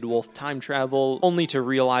himself made Wolf time travel, only to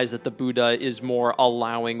realize that the Buddha is more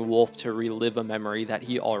allowing Wolf to relive a memory that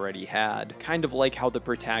he already had. Kind of like how the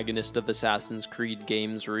protagonist of Assassin's Creed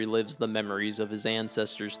games relives the memories of his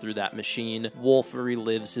ancestors through that machine, Wolf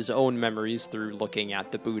relives his own memories through looking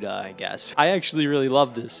at the Buddha, I guess. I actually really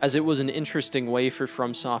love this, as it was an interesting way for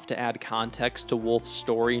Fromsoft to add context to Wolf's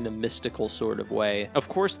story in a mystical sort of way. Of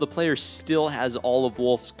course, the player still has all of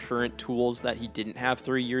Wolf's current tools that he didn't have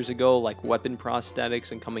 3 years ago, like weapon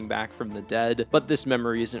prosthetics and coming back from the dead, but this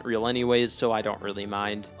memory isn't real anyways, so I don't really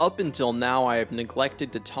mind. Up until now, I have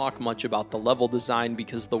neglected to talk much about the level design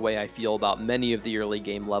because the way I feel about many of the early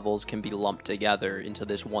game levels can be lumped together into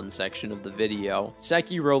this one section of the video.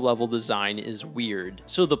 Sekiro level design is weird.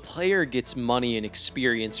 So the player gets money and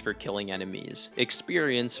experience for killing enemies.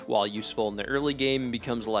 Experience, while useful in the early game,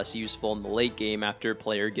 becomes less useful in the late game after a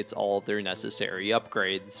player gets all of their necessary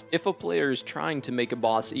upgrades. If a player is trying to make a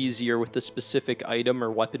boss easier with a specific item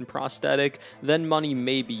or weapon prosthetic, then money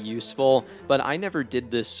may be useful, but I never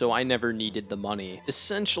did this, so I never needed the money.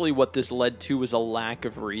 Essentially what this led to was a lack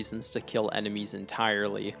of reasons to kill enemies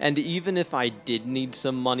entirely, and even if I did need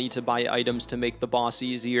some money to buy items to make the boss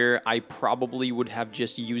easier, I probably would have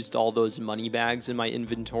just used all those money bags in my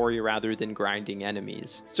inventory rather than grinding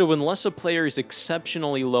enemies. So unless a player is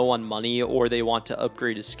exceptionally low on money or they want to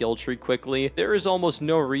upgrade a skill tree quickly, there is almost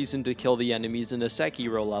no reason to kill the enemies in a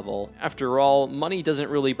Sekiro level. After all, money doesn't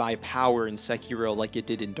really buy power in Sekiro like it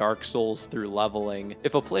did in Dark Souls through leveling.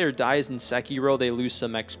 If a player dies in Sekiro, they lose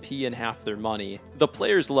some XP and half their money. The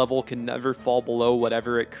player's level can never fall below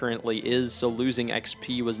whatever it currently is, so losing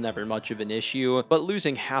XP was never much of an issue, but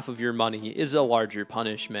losing half of your money is a larger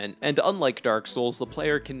punishment, and unlike Dark Souls, the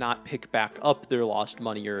player cannot pick back up their lost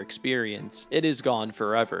money or experience. It is gone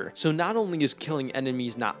forever. So not only is killing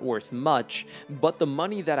enemies not worth much, but the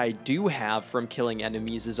money that I do have from killing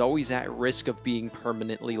enemies is always at risk of being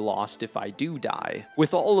permanently lost if I do die.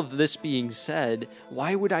 With all of this being said,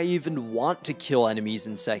 why would I even want to kill enemies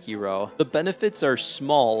in Sekiro? The benefits are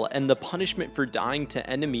small, and the punishment for dying to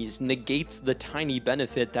enemies negates the tiny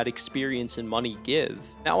benefit that experience and money give.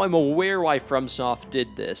 Now I'm aware why Fromsoft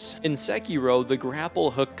did this. In Sekiro, the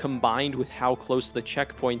grapple hook combined with how close the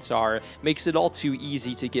checkpoints are makes it all too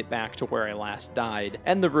easy to get back to where I last died,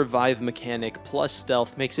 and the revive mechanic plus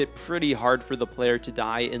stealth makes it pretty hard for the player to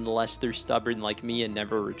die unless they're stubborn like me and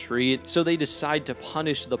never retreat, so they decide to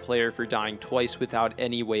punish the player for dying twice without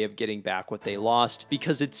any way of getting back what they lost,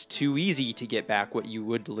 because it's too easy to get back what you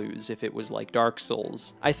would lose if it was like Dark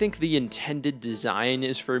Souls. I think the intended design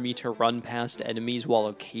is for me to run past enemies while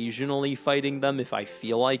occasionally fighting them if I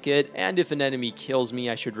feel like it, and if an enemy kills me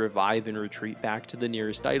I should revive and retreat back to the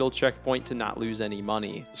nearest idle checkpoint to not lose any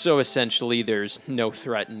money. So essentially there's no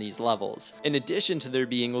threat in these levels. In addition to there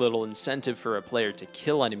being little incentive for a player to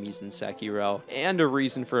kill enemies in Sekiro, and a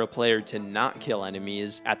reason for a player to not kill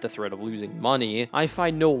enemies at the threat of losing money, I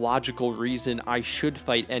find no logical reason I should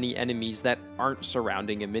fight any enemies that aren't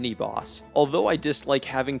surrounding a mini-boss. Although I dislike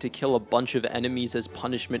having to kill a bunch of enemies as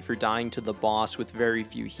punishment for dying to the boss with very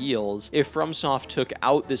few heals, if Fromsoft took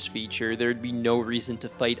out this feature, there'd be no reason to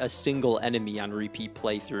fight a single enemy on repeat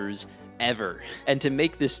playthroughs ever. And to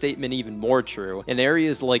make this statement even more true, in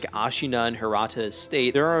areas like Ashina and Hirata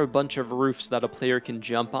Estate, there are a bunch of roofs that a player can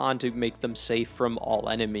jump on to make them safe from all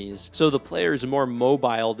enemies. So the player is more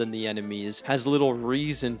mobile than the enemies, has little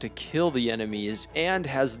reason to kill the enemies, and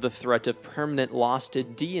has the threat of permanent loss to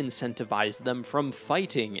de-incentivize them from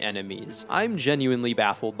fighting enemies. I'm genuinely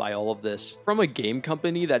baffled by all of this. From a game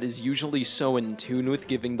company that is usually so in tune with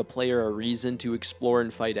giving the player a reason to explore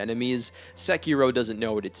and fight enemies, Sekiro doesn't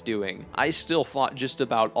know what it's doing. I still fought just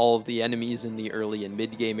about all of the enemies in the early and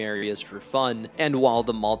mid-game areas for fun, and while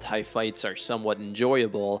the multi-fights are somewhat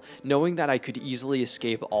enjoyable, knowing that I could easily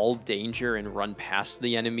escape all danger and run past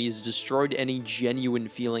the enemies destroyed any genuine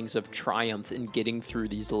feelings of triumph in getting through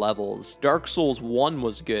these levels. Dark Souls 1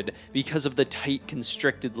 was good because of the tight,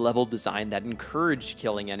 constricted level design that encouraged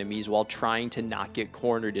killing enemies while trying to not get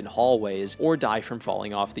cornered in hallways or die from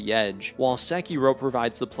falling off the edge, while Sekiro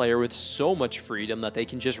provides the player with so much freedom that they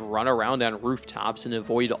can just run around on rooftops and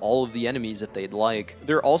avoid all of the enemies if they'd like.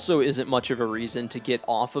 There also isn't much of a reason to get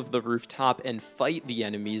off of the rooftop and fight the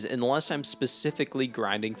enemies unless I'm specifically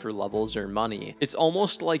grinding for levels or money. It's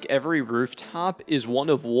almost like every rooftop is one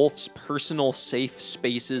of Wolf's personal safe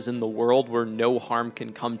spaces in the world where no harm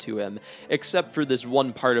can come to him, except for this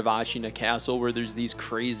one part of Ashina Castle where there's these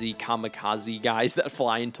crazy kamikaze guys that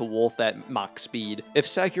fly into Wolf at Mach speed. If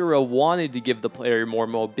Sekiro wanted to give the player more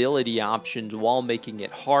mobility options while making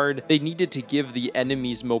it hard, they needed to give the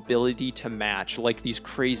enemies mobility to match, like these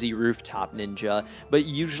crazy rooftop ninja, but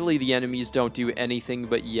usually the enemies don't do anything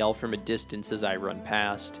but yell from a distance as I run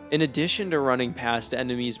past. In addition to running past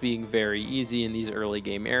enemies being very easy in these early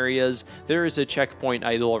game areas, there is a checkpoint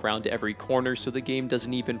idol around every corner, so the game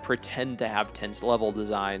doesn't even pretend to have tense level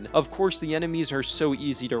design. Of course, the enemies are so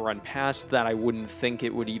easy to run past that I wouldn't think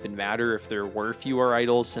it would even matter if there were fewer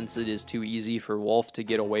idols, since it is too easy for Wolf to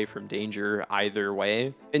get away from danger either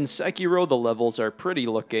way. In Sekiro, the levels are pretty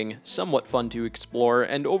looking, somewhat fun to explore,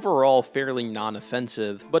 and overall fairly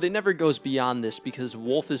non-offensive, but it never goes beyond this because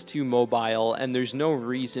Wolf is too mobile and there's no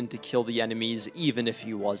reason to kill the enemies even if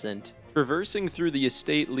he wasn't. Traversing through the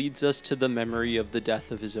estate leads us to the memory of the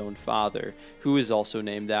death of his own father, who is also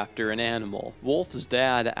named after an animal. Wolf's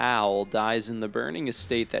dad, Owl, dies in the burning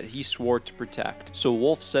estate that he swore to protect, so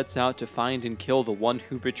Wolf sets out to find and kill the one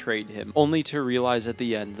who betrayed him, only to realize at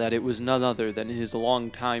the end that it was none other than his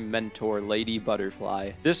longtime mentor, Lady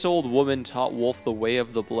Butterfly. This old woman taught Wolf the way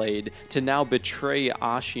of the blade, to now betray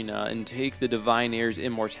Ashina and take the divine heir's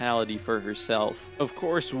immortality for herself. Of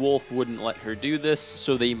course, Wolf wouldn't let her do this,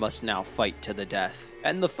 so they must now fight to the death.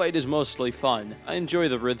 And the fight is mostly fun. I enjoy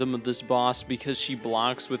the rhythm of this boss because she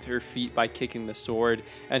blocks with her feet by kicking the sword,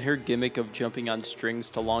 and her gimmick of jumping on strings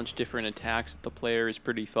to launch different attacks at the player is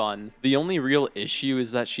pretty fun. The only real issue is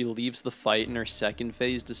that she leaves the fight in her second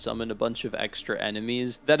phase to summon a bunch of extra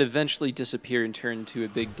enemies that eventually disappear and turn into a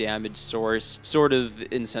big damage source, sort of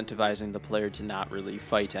incentivizing the player to not really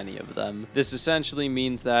fight any of them. This essentially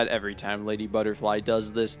means that every time Lady Butterfly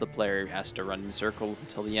does this, the player has to run in circles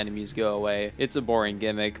until the enemies go away. It's a boring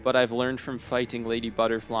gimmick, but I've learned from fighting Lady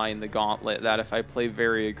Butterfly in the Gauntlet that if I play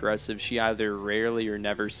very aggressive, she either rarely or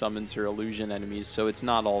never summons her illusion enemies, so it's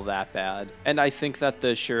not all that bad. And I think that the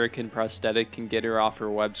shuriken prosthetic can get her off her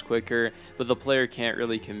webs quicker, but the player can't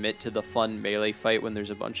really commit to the fun melee fight when there's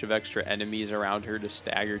a bunch of extra enemies around her to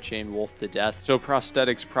stagger chain Wolf to death, so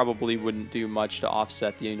prosthetics probably wouldn't do much to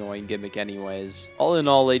offset the annoying gimmick anyways. All in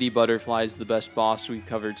all, Lady Butterfly is the best boss we've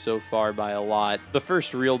covered so far by a lot. The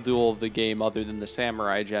first real duel of the game other than the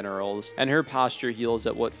samurai generals, and her posture heals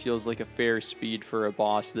at what feels like a fair speed for a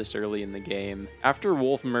boss this early in the game. After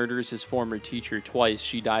Wolf murders his former teacher twice,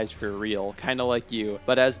 she dies for real, kinda like you,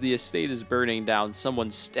 but as the estate is burning down,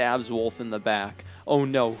 someone stabs Wolf in the back. Oh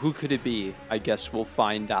no, who could it be? I guess we'll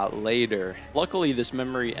find out later. Luckily, this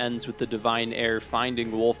memory ends with the divine heir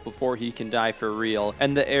finding Wolf before he can die for real,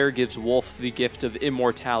 and the heir gives Wolf the gift of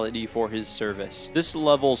immortality for his service. This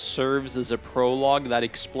level serves as a prologue that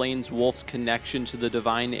explains Wolf's connection to the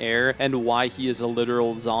divine heir and why he is a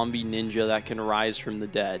literal zombie ninja that can rise from the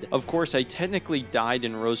dead. Of course, I technically died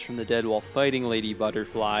and rose from the dead while fighting Lady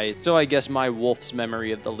Butterfly, so I guess my Wolf's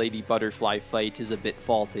memory of the Lady Butterfly fight is a bit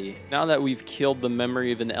faulty. Now that we've killed the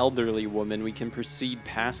memory of an elderly woman, we can proceed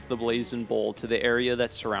past the Blazing Bowl to the area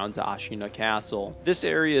that surrounds Ashina Castle. This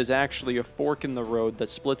area is actually a fork in the road that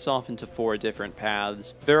splits off into 4 different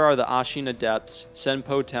paths. There are the Ashina Depths,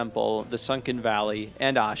 Senpou Temple, the Sunken Valley,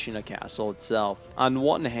 and Ashina Castle itself. On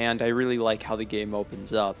one hand, I really like how the game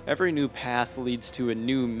opens up. Every new path leads to a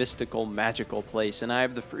new mystical, magical place, and I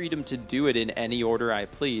have the freedom to do it in any order I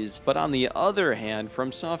please. But on the other hand,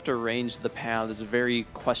 Fromsoft arranged the paths very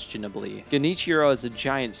questionably. Genichiro Sekiro has a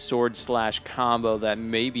giant sword/combo that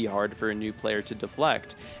may be hard for a new player to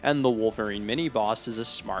deflect, and the Wolverine mini-boss is a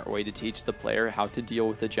smart way to teach the player how to deal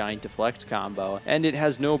with a giant deflect combo, and it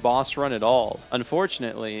has no boss run at all.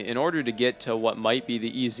 Unfortunately, in order to get to what might be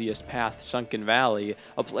the easiest path, Sunken Valley,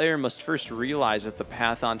 a player must first realize that the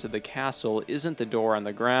path onto the castle isn't the door on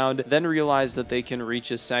the ground, then realize that they can reach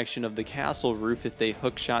a section of the castle roof if they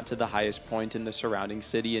hookshot to the highest point in the surrounding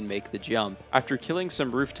city and make the jump. After killing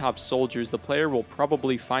some rooftop soldiers, the player will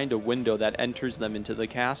probably find a window that enters them into the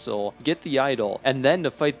castle, get the idol, and then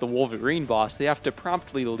to fight the Wolverine boss, they have to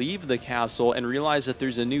promptly leave the castle and realize that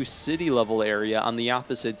there's a new city level area on the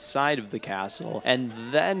opposite side of the castle, and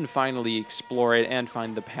then finally explore it and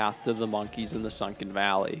find the path to the monkeys in the Sunken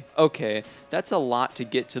Valley. Okay, that's a lot to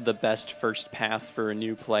get to the best first path for a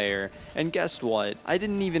new player, and guess what? I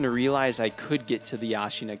didn't even realize I could get to the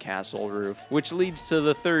Ashina Castle roof, which leads to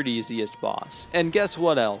the third easiest boss. And guess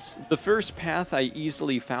what else? The first path I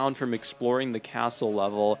easily found from exploring the castle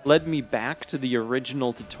level led me back to the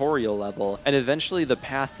original tutorial level, and eventually the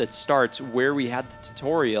path that starts where we had the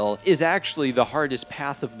tutorial is actually the hardest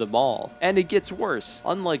path of them all. And it gets worse.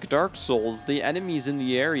 Unlike Dark Souls, the enemies in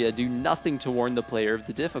the area do nothing to warn the player of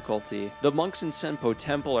the difficulty. The monks in Senpou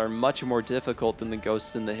Temple are much more difficult than the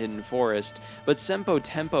ghosts in the Hidden Forest, but Senpou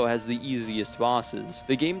Temple has the easiest bosses.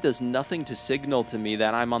 The game does nothing to signal to me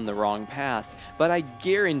that I'm on the wrong path, but I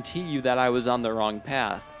guarantee you that I was on the wrong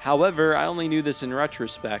path. However, I only knew this in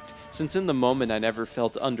retrospect, since in the moment I never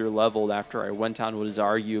felt underleveled after I went on what is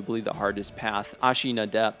arguably the hardest path, Ashina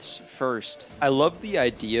Depths, first. I love the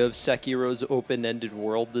idea of Sekiro's open-ended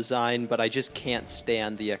world design, but I just can't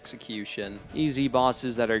stand the execution. Easy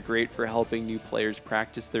bosses that are great for helping new players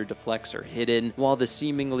practice their deflects are hidden, while the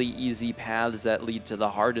seemingly easy paths that lead to the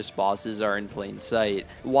hardest bosses are in plain sight.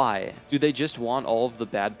 Why? Do they just want all of the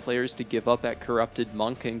bad players to give up at Corrupted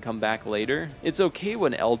Monk and come back later? It's okay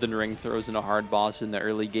when Elden Ring throws in a hard boss in the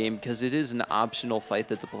early game because it is an optional fight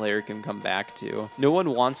that the player can come back to. No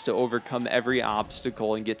one wants to overcome every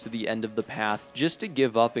obstacle and get to the end of the path just to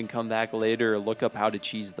give up and come back later or look up how to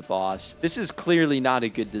cheese the boss. This is clearly not a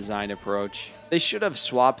good design approach. They should have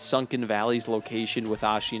swapped Sunken Valley's location with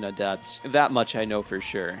Ashina Depths, that much I know for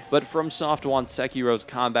sure. But Fromsoft wants Sekiro's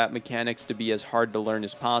combat mechanics to be as hard to learn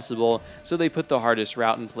as possible, so they put the hardest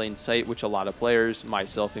route in plain sight, which a lot of players,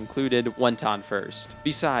 myself included, went on first.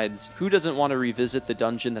 Besides, who doesn't want to revisit the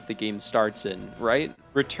dungeon that the game starts in, right?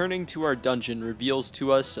 Returning to our dungeon reveals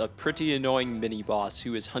to us a pretty annoying mini-boss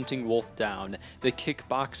who is hunting Wolf down, the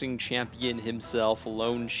kickboxing champion himself,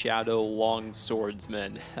 Lone Shadow Long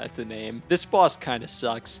Swordsman. That's a name. This boss kinda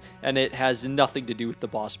sucks, and it has nothing to do with the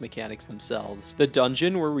boss mechanics themselves. The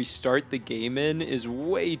dungeon where we start the game in is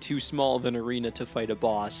way too small of an arena to fight a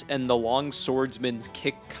boss, and the Long Swordsman's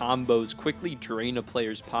kick combos quickly drain a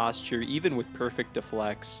player's posture even with perfect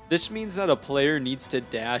deflects. This means that a player needs to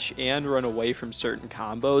dash and run away from certain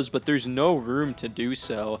combos, but there's no room to do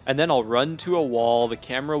so. And then I'll run to a wall, the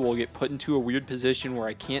camera will get put into a weird position where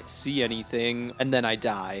I can't see anything, and then I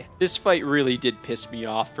die. This fight really did piss me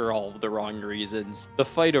off for all of the wrong reasons. The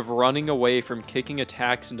fight of running away from kicking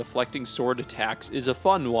attacks and deflecting sword attacks is a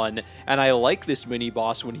fun one, and I like this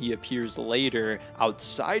mini-boss when he appears later,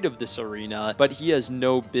 outside of this arena, but he has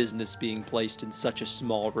no business being placed in such a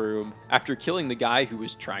small room. After killing the guy who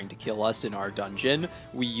was trying to kill us in our dungeon,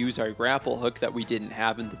 we use our grapple hook that we didn't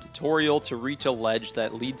have in the tutorial to reach a ledge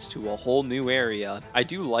that leads to a whole new area. I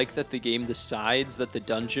do like that the game decides that the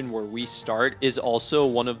dungeon where we start is also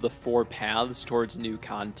one of the 4 paths towards new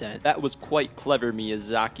content. That was quite clever,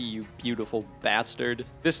 Miyazaki, you beautiful bastard.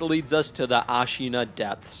 This leads us to the Ashina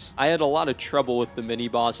Depths. I had a lot of trouble with the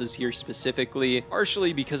mini-bosses here specifically,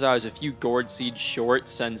 partially because I was a few gourd seeds short,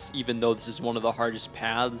 since even though this is one of the hardest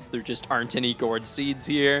paths, there just aren't any gourd seeds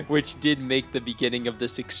here, which did make the beginning of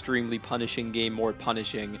this extremely punishing game more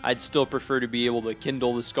punishing. I'd still prefer to be able to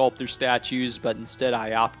kindle the sculptor statues, but instead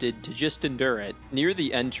I opted to just endure it. Near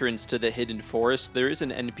the entrance to the Hidden Forest, there is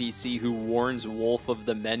an NPC who warns Wolf of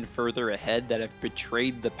the men further ahead that have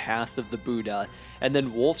betrayed the path of the Buddha, and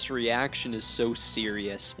then Wolf's reaction is so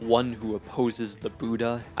serious. One who opposes the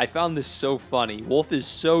Buddha? I found this so funny. Wolf is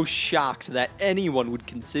so shocked that anyone would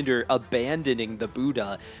consider abandoning the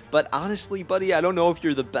Buddha, but honestly, buddy, I don't know if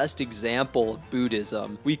you're the best example of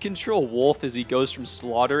Buddhism. We control Wolf as he goes from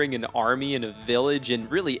slaughtering an army in a village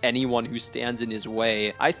and really anyone who stands in his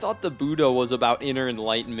way. I thought the Buddha was about inner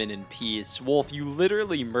enlightenment and peace. Wolf, you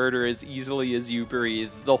literally murder as easily as you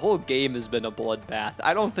breathe. The whole game game has been a bloodbath.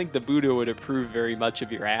 I don't think the Buddha would approve very much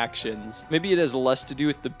of your actions. Maybe it has less to do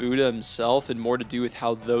with the Buddha himself and more to do with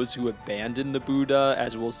how those who abandon the Buddha,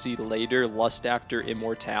 as we'll see later, lust after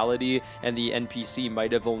immortality, and the NPC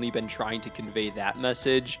might have only been trying to convey that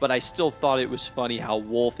message. But I still thought it was funny how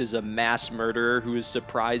Wolf is a mass murderer who is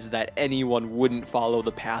surprised that anyone wouldn't follow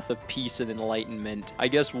the path of peace and enlightenment. I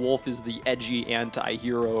guess Wolf is the edgy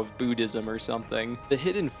anti-hero of Buddhism or something. The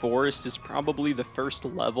Hidden Forest is probably the first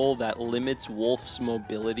level that limits Wolf's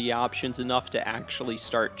mobility options enough to actually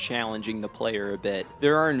start challenging the player a bit.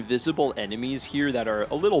 There are invisible enemies here that are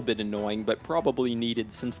a little bit annoying, but probably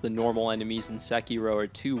needed since the normal enemies in Sekiro are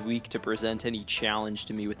too weak to present any challenge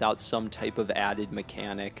to me without some type of added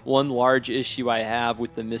mechanic. One large issue I have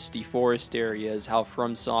with the Misty Forest area is how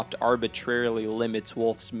Fromsoft arbitrarily limits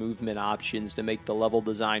Wolf's movement options to make the level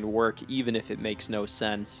design work even if it makes no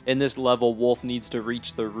sense. In this level, Wolf needs to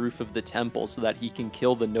reach the roof of the temple so that he can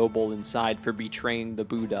kill the noble inside for betraying the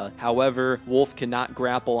Buddha. However, Wolf cannot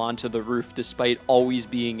grapple onto the roof despite always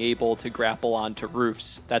being able to grapple onto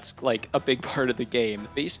roofs. That's like a big part of the game.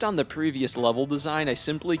 Based on the previous level design, I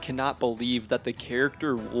simply cannot believe that the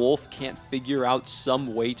character Wolf can't figure out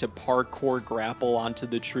some way to parkour grapple onto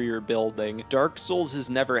the tree or building. Dark Souls has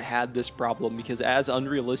never had this problem because as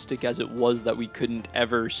unrealistic as it was that we couldn't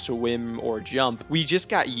ever swim or jump, we just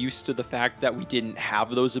got used to the fact that we didn't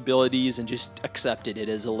have those abilities and just accepted it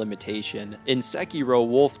as a limitation. In Sekiro,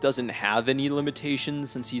 Wolf doesn't have any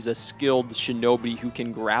limitations since he's a skilled shinobi who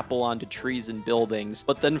can grapple onto trees and buildings,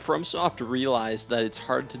 but then Fromsoft realized that it's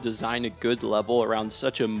hard to design a good level around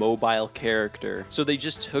such a mobile character, so they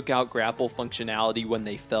just took out grapple functionality when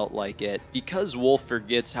they felt like it. Because Wolf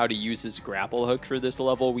forgets how to use his grapple hook for this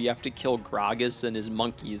level, we have to kill Gragas and his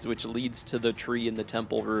monkeys, which leads to the tree in the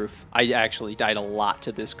temple roof. I actually died a lot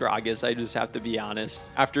to this Gragas, I just have to be honest.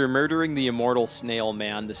 After murdering the immortal snail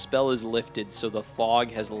man, the spell is lifted so the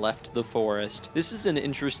fog has left the forest. This is an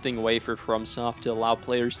interesting way for Fromsoft to allow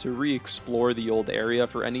players to re-explore the old area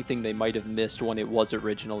for anything they might have missed when it was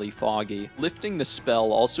originally foggy. Lifting the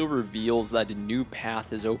spell also reveals that a new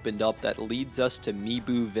path has opened up that leads us to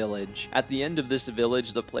Mibu Village. At the end of this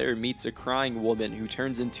village, the player meets a crying woman who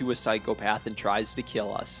turns into a psychopath and tries to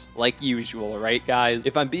kill us. Like usual, right guys?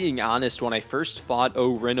 If I'm being honest, when I first fought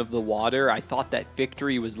Ogre of the Water, I thought that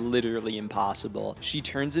victory was literally impossible. She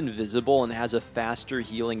turns invisible and has a faster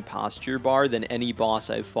healing posture bar than any boss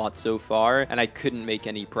I've fought so far, and I couldn't make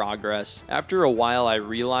any progress. After a while, I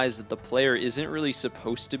realized that the player isn't really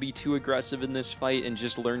supposed to be too aggressive in this fight and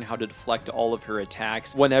just learn how to deflect all of her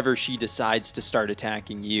attacks whenever she decides to start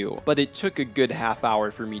attacking you. But it took a good half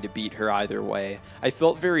hour for me to beat her either way. I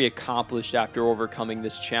felt very accomplished after overcoming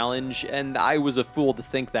this challenge, and I was a fool to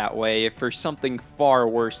think that way, for something far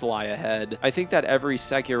worse lie ahead. I think that every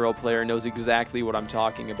Sekiro player knows exactly what I'm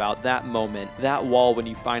talking about. That moment, that wall when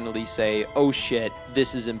you finally say, oh shit,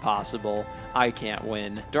 this is impossible. I can't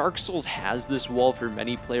win. Dark Souls has this wall for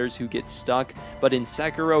many players who get stuck, but in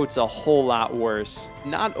Sekiro it's a whole lot worse.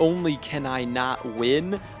 Not only can I not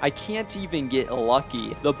win, I can't even get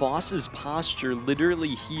lucky. The boss's posture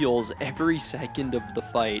literally heals every second of the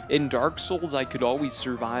fight. In Dark Souls, I could always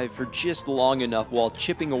survive for just long enough while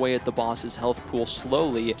chipping away at the boss's health pool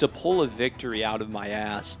slowly to pull a victory out of my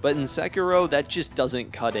ass. But in Sekiro, that just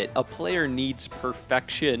doesn't cut it. A player needs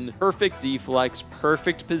perfection. Perfect deflex,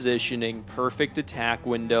 perfect positioning, perfect attack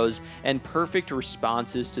windows, and perfect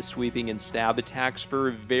responses to sweeping and stab attacks for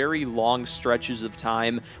very long stretches of time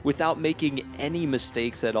without making any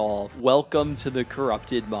mistakes at all. Welcome to the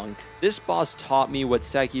Corrupted Monk. This boss taught me what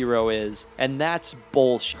Sekiro is, and that's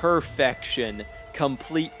bullshit. Perfection.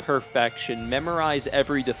 Complete perfection. Memorize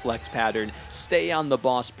every deflect pattern. Stay on the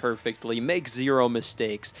boss perfectly. Make zero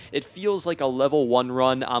mistakes. It feels like a level 1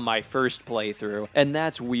 run on my first playthrough. And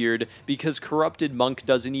that's weird, because Corrupted Monk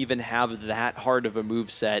doesn't even have that hard of a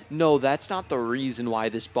moveset. No, that's not the reason why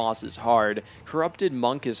this boss is hard. Corrupted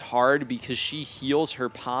Monk is hard because she heals her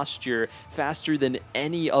posture faster than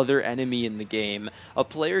any other enemy in the game. A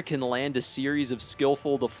player can land a series of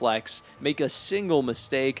skillful deflects, make a single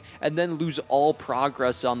mistake, and then lose all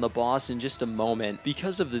progress on the boss in just a moment.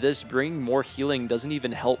 Because of this, bringing more healing doesn't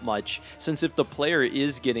even help much, since if the player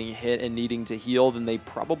is getting hit and needing to heal, then they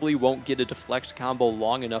probably won't get a deflect combo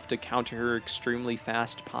long enough to counter her extremely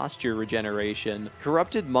fast posture regeneration.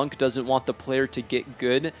 Corrupted Monk doesn't want the player to get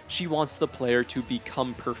good, she wants the player to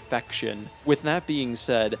become perfection. With that being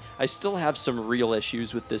said, I still have some real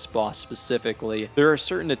issues with this boss specifically. There are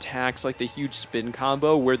certain attacks like the huge spin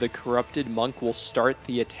combo where the Corrupted Monk will start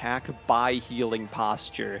the attack by healing healing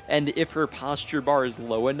posture. And if her posture bar is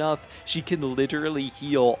low enough, she can literally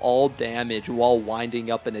heal all damage while winding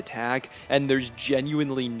up an attack, and there's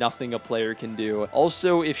genuinely nothing a player can do.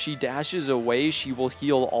 Also, if she dashes away, she will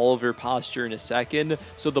heal all of her posture in a second,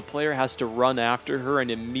 so the player has to run after her and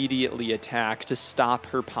immediately attack to stop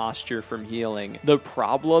her posture from healing. The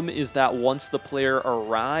problem is that once the player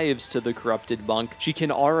arrives to the Corrupted Monk, she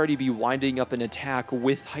can already be winding up an attack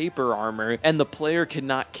with hyper armor, and the player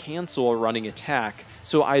cannot cancel a running attack.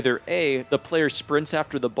 So either A, the player sprints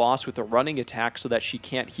after the boss with a running attack so that she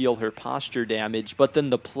can't heal her posture damage, but then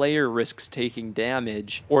the player risks taking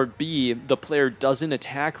damage, or B, the player doesn't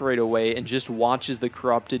attack right away and just watches the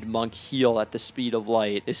Corrupted Monk heal at the speed of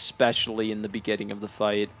light, especially in the beginning of the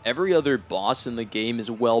fight. Every other boss in the game is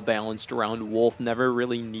well balanced around Wolf never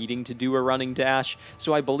really needing to do a running dash,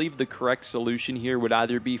 so I believe the correct solution here would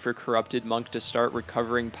either be for Corrupted Monk to start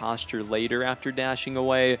recovering posture later after dashing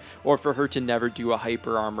away, or for her to never do a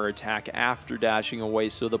hyper armor attack after dashing away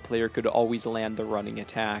so the player could always land the running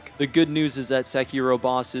attack. The good news is that Sekiro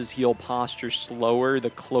bosses heal posture slower the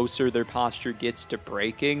closer their posture gets to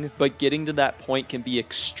breaking, but getting to that point can be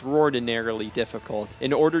extraordinarily difficult.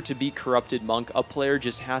 In order to beat Corrupted Monk, a player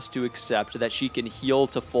just has to accept that she can heal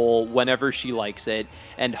to full whenever she likes it,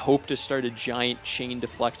 and hope to start a giant chain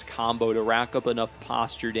deflect combo to rack up enough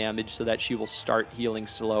posture damage so that she will start healing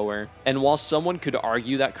slower. And while someone could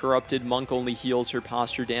argue that Corrupted Monk only heals her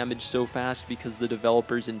posture damage so fast because the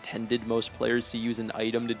developers intended most players to use an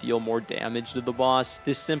item to deal more damage to the boss,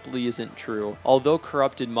 this simply isn't true. Although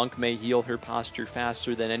Corrupted Monk may heal her posture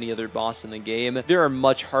faster than any other boss in the game, there are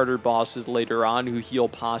much harder bosses later on who heal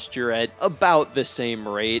posture at about the same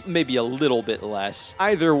rate, maybe a little bit less.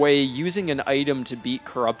 Either way, using an item to beat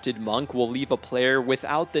Corrupted Monk will leave a player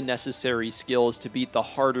without the necessary skills to beat the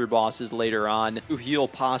harder bosses later on, who heal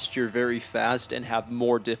posture very fast and have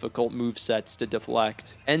more difficult movesets to deflect.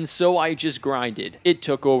 And so I just grinded. It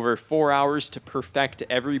took over 4 hours to perfect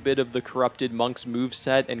every bit of the Corrupted Monk's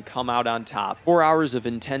moveset and come out on top. 4 hours of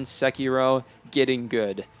intense Sekiro, getting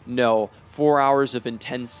good. No, 4 hours of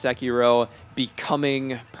intense Sekiro,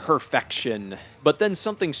 becoming perfection. But then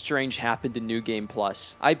something strange happened in New Game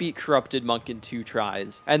Plus. I beat Corrupted Monk in 2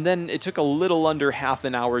 tries, and then it took a little under half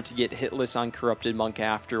an hour to get hitless on Corrupted Monk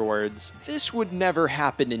afterwards. This would never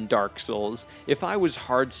happen in Dark Souls. If I was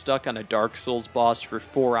hard stuck on a Dark Souls boss for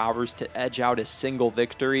 4 hours to edge out a single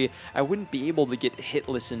victory, I wouldn't be able to get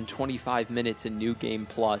hitless in 25 minutes in New Game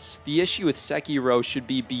Plus. The issue with Sekiro should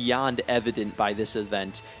be beyond evident by this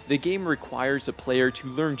event. The game requires a player to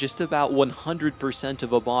learn just about 100%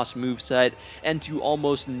 of a boss moveset, and to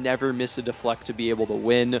almost never miss a deflect to be able to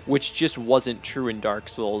win, which just wasn't true in Dark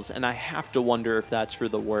Souls, and I have to wonder if that's for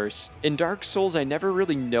the worse. In Dark Souls, I never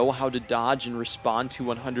really know how to dodge and respond to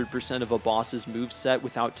 100% of a boss's moveset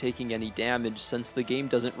without taking any damage, since the game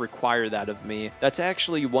doesn't require that of me. That's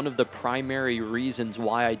actually one of the primary reasons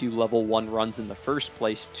why I do level 1 runs in the first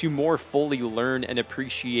place, to more fully learn and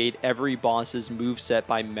appreciate every boss's moveset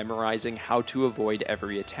by memorizing how to avoid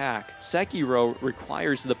every attack. Sekiro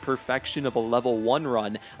requires the perfection of a level 1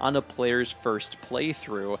 run on a player's first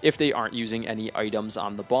playthrough, if they aren't using any items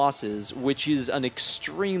on the bosses, which is an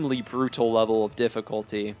extremely brutal level of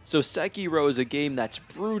difficulty. So Sekiro is a game that's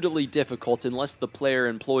brutally difficult unless the player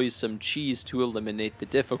employs some cheese to eliminate the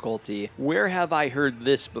difficulty. Where have I heard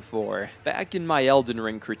this before? Back in my Elden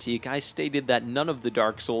Ring critique, I stated that none of the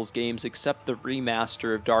Dark Souls games except the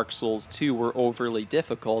remaster of Dark Souls 2 were overly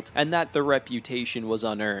difficult, and that the reputation was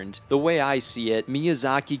unearned. The way I see it,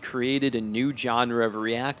 Miyazaki created a new genre of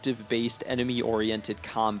reactive-based enemy-oriented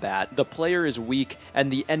combat. The player is weak,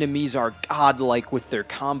 and the enemies are godlike with their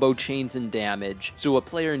combo chains and damage, so a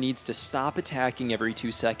player needs to stop attacking every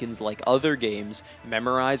 2 seconds like other games,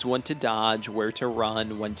 memorize when to dodge, where to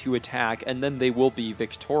run, when to attack, and then they will be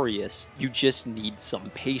victorious. You just need some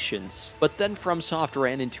patience. But then Fromsoft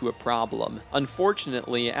ran into a problem.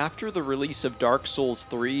 Unfortunately, after the release of Dark Souls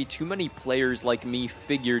 3, too many players like me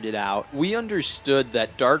figured it out. We understood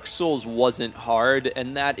that Dark Souls wasn't hard,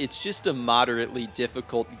 and that it's just a moderately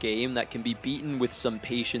difficult game that can be beaten with some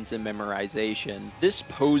patience and memorization. This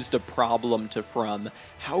posed a problem to From.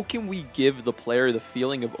 How can we give the player the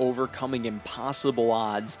feeling of overcoming impossible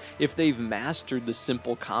odds if they've mastered the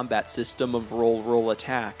simple combat system of roll,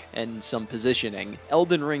 attack, and some positioning?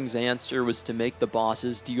 Elden Ring's answer was to make the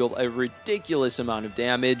bosses deal a ridiculous amount of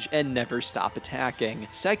damage and never stop attacking.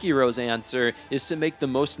 Sekiro's answer is to make the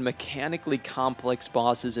most mechanically complex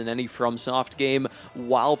bosses in any FromSoft FromSoft game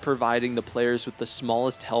while providing the players with the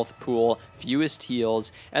smallest health pool, fewest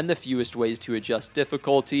heals, and the fewest ways to adjust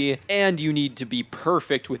difficulty, and you need to be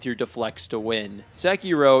perfect with your deflects to win.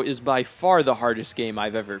 Sekiro is by far the hardest game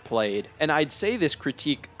I've ever played, and I'd say this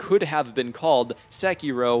critique could have been called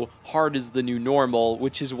Sekiro hard is the new normal,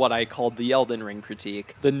 which is what I called the Elden Ring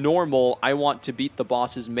critique. The normal, I want to beat the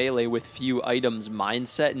boss's melee with few items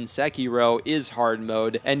mindset in Sekiro is hard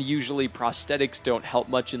mode, and usually prosthetics don't help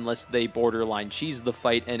much unless they borderline cheese the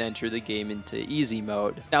fight and enter the game into easy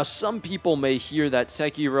mode. Now, some people may hear that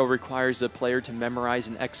Sekiro requires a player to memorize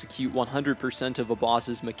and execute 100% of a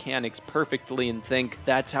boss's mechanics perfectly and think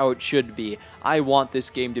that's how it should be. I want this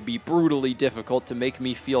game to be brutally difficult to make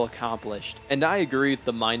me feel accomplished. And I agree with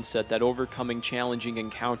the mindset that overcoming challenging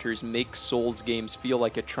encounters makes Souls games feel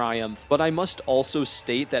like a triumph, but I must also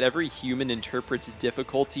state that every human interprets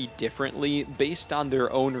difficulty differently based on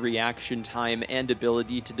their own reaction time and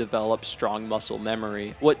ability to develop strong muscle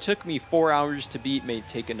memory. What took me 4 hours to beat may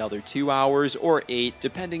take another 2 hours or 8,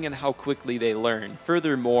 depending on how quickly they learn.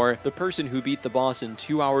 Furthermore, the person who beat the boss in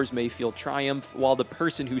 2 hours may feel triumph, while the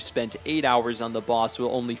person who spent 8 hours on the boss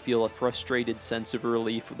will only feel a frustrated sense of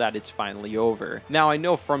relief that it's finally over. Now, I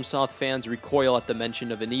know FromSoft fans recoil at the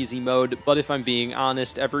mention of an easy mode, but if I'm being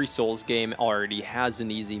honest, every Souls game already has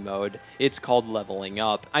an easy mode. It's called leveling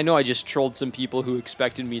up. I know I just trolled some people who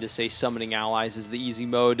expected me to say summoning allies is the easy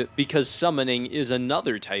mode, because summoning is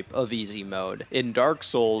another type of easy mode. In Dark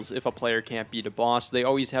Souls, if a player can't beat a boss, they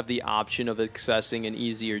always have the option of accessing an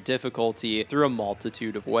easier difficulty through a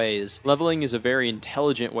multitude of ways. Leveling is a very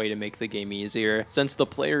intelligent way to make the game easier, since the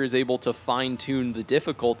player is able to fine-tune the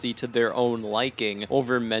difficulty to their own liking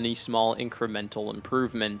over many small incremental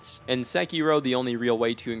improvements. In Sekiro, the only real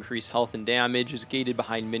way to increase health and damage is gated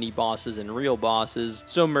behind mini-bosses and real bosses,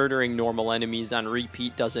 so murdering normal enemies on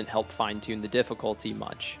repeat doesn't help fine-tune the difficulty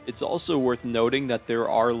much. It's also worth noting that there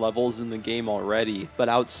are levels in the game already, but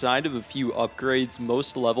outside of a few upgrades,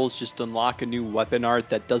 most levels just unlock a new weapon art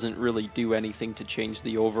that doesn't really do anything to change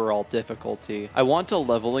the overall difficulty. I want a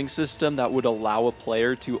leveling system that would allow a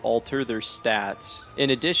player to alter their stats. In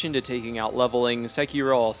addition to taking out leveling,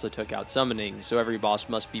 Sekiro also took out summoning, so every boss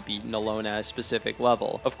must be beaten alone at a specific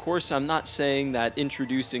level. Of course, I'm not saying that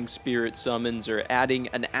introducing spirit summons or adding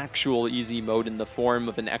an actual easy mode in the form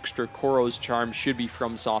of an extra Kuro's charm should be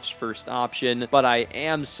FromSoft's first option, but I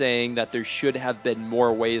am saying that there should have been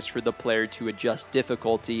more ways for the player to adjust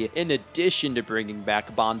difficulty, in addition to bringing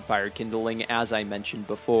back bonfire kindling as I mentioned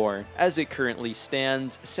before. As it currently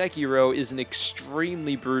stands, Sekiro is an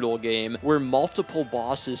extremely brutal game where multiple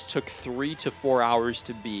bosses took 3 to 4 hours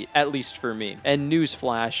to beat, at least for me. And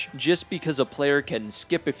newsflash, just because a player can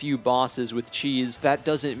skip a few bosses with cheese, that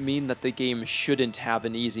doesn't mean that the game shouldn't have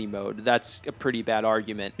an easy mode. That's a pretty bad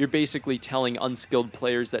argument. You're basically telling unskilled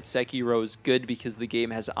players that Sekiro is good because the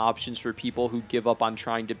game has options for people who give up on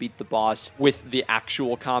trying to beat the boss with the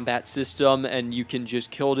actual combat system, and you can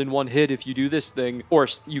just kill it in one hit if you do this thing, or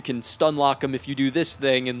you can stun lock them if you do this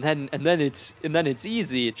thing, and then it's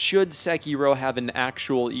easy. Should Sekiro have an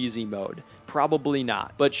actual easy mode? Probably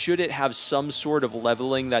not. But should it have some sort of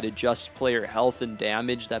leveling that adjusts player health and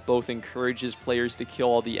damage that both encourages players to kill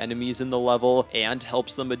all the enemies in the level and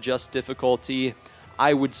helps them adjust difficulty?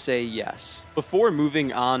 I would say yes. Before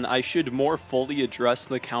moving on, I should more fully address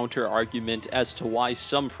the counter-argument as to why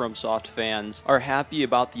some FromSoft fans are happy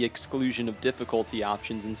about the exclusion of difficulty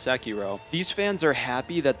options in Sekiro. These fans are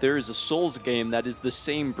happy that there is a Souls game that is the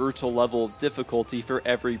same brutal level of difficulty for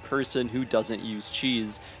every person who doesn't use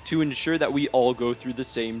cheese, to ensure that we all go through the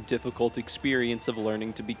same difficult experience of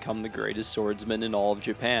learning to become the greatest swordsman in all of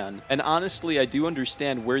Japan. And honestly, I do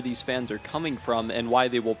understand where these fans are coming from and why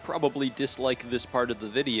they will probably dislike this part of the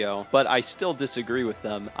video, but I still disagree with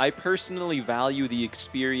them. I personally value the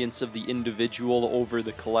experience of the individual over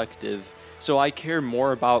the collective. So I care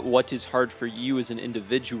more about what is hard for you as an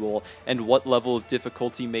individual and what level of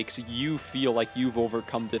difficulty makes you feel like you've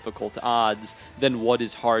overcome difficult odds than what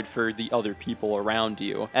is hard for the other people around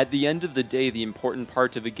you. At the end of the day, the important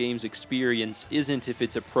part of a game's experience isn't if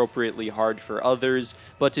it's appropriately hard for others,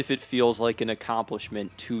 but if it feels like an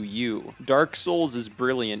accomplishment to you. Dark Souls is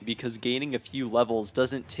brilliant because gaining a few levels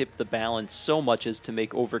doesn't tip the balance so much as to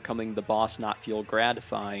make overcoming the boss not feel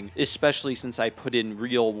gratifying, especially since I put in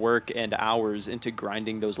real work and hours into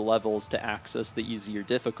grinding those levels to access the easier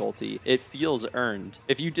difficulty. It feels earned.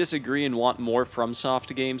 If you disagree and want more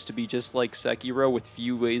Fromsoft games to be just like Sekiro with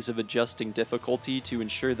few ways of adjusting difficulty to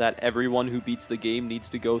ensure that everyone who beats the game needs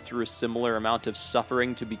to go through a similar amount of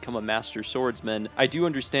suffering to become a master swordsman, I do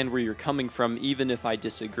understand where you're coming from even if I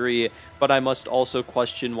disagree, but I must also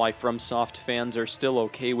question why Fromsoft fans are still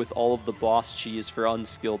okay with all of the boss cheese for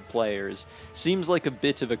unskilled players. Seems like a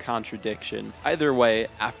bit of a contradiction. Either way,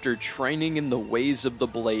 after training in the ways of the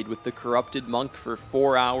blade with the corrupted monk for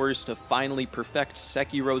 4 hours to finally perfect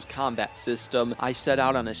Sekiro's combat system, I set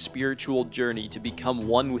out on a spiritual journey to become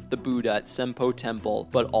one with the Buddha at Senpou Temple,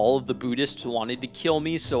 but all of the Buddhists wanted to kill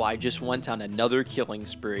me, so I just went on another killing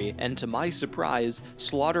spree, and to my surprise,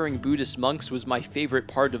 slaughtering Buddhist monks was my favorite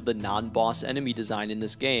part of the non-boss enemy design in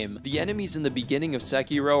this game. The enemies in the beginning of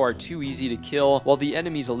Sekiro are too easy to kill, while the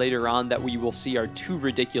enemies later on that we will see are too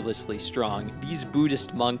ridiculously strong. These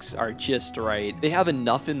Buddhist monks are just right. They have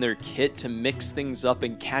enough in their kit to mix things up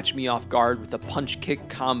and catch me off guard with a punch-kick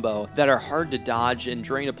combo that are hard to dodge and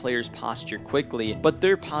drain a player's posture quickly, but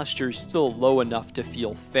their posture is still low enough to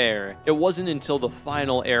feel fair. It wasn't until the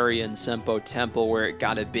final area in Senpou Temple where it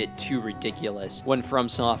got a bit too ridiculous, when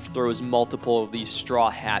Fromsoft throws multiple of these straw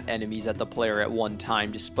hat enemies at the player at one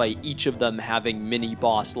time, despite each of them having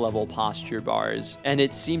mini-boss level posture bars. And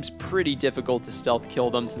it seems pretty difficult to stealth kill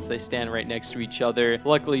them since they stand right next to each other.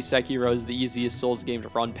 Luckily, Sekiro is the easiest Souls game to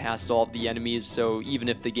run past all of the enemies, so even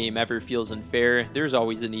if the game ever feels unfair, there's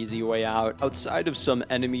always an easy way out. Outside of some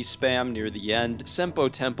enemy spam near the end,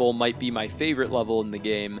 Senpou Temple might be my favorite level in the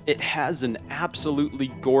game. It has an absolutely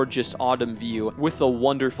gorgeous autumn view with a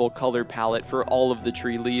wonderful color palette for all of the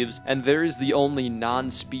tree leaves, and there is the only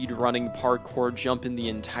non-speed running parkour jump in the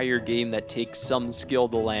entire game that takes some skill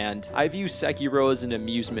to land. I view Sekiro as an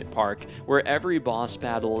amusement park, where every boss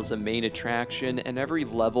battle is a main attraction and every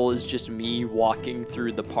level is just me walking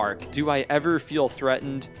through the park. Do I ever feel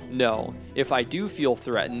threatened? No. If I do feel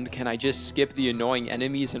threatened, can I just skip the annoying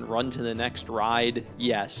enemies and run to the next ride?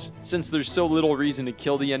 Yes. Since there's so little reason to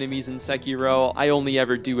kill the enemies in Sekiro, I only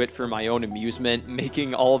ever do it for my own amusement,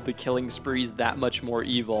 making all of the killing sprees that much more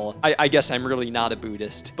evil. I guess I'm really not a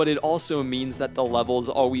Buddhist, but it also means that the levels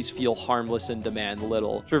always feel harmless and demand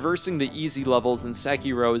little. Traversing the easy levels in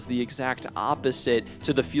Sekiro is the exact opposite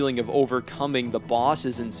to the feeling of overcoming the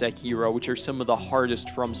bosses in Sekiro, which are some of the hardest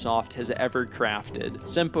Fromsoft has ever crafted.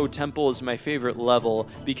 Senpou Temple is my favorite level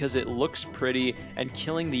because it looks pretty and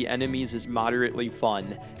killing the enemies is moderately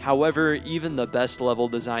fun. However, even the best level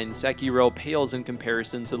design in Sekiro pales in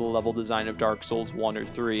comparison to the level design of Dark Souls 1 or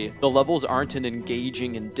 3. The levels aren't an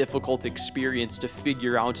engaging and difficult experience to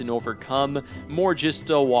figure out and overcome, more just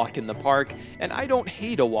a walk in the park, and I don't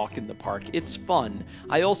hate a walk in the park, it's fun.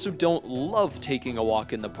 I also don't love taking a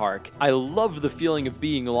walk in the park. I love the feeling of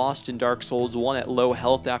being lost in Dark Souls 1 at low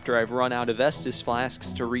health after I've run out of Estus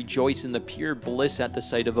flasks to rejoice in the pure bliss at the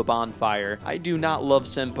sight of a bonfire. I do not love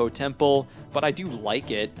Senpou Temple, but I do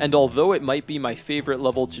like it, and although it might be my favorite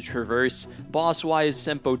level to traverse, boss-wise,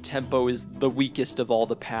 Senpou Temple is the weakest of all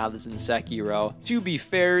the paths in Sekiro. To be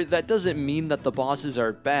fair, that doesn't mean that the bosses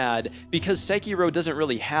are bad, because Sekiro doesn't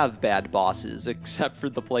really have bad bosses, except for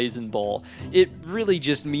the Blazing Bull. It really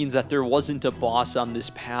just means that there wasn't a boss on this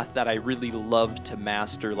path that I really loved to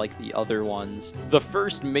master like the other ones. The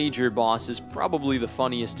first major boss is probably the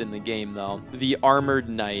funniest in the game, though. The Armored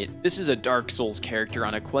Knight. This is a Dark Souls character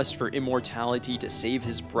on a quest for immortality to save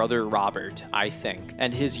his brother Robert, I think,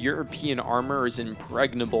 and his European armor is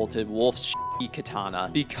impregnable to Wolf's katana.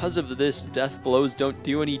 Because of this, death blows don't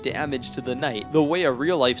do any damage to the knight. The way a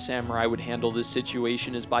real-life samurai would handle this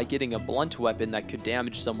situation is by getting a blunt weapon that could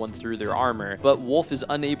damage someone through their armor, but Wolf is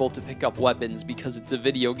unable to pick up weapons because it's a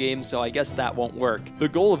video game, so I guess that won't work. The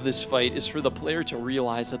goal of this fight is for the player to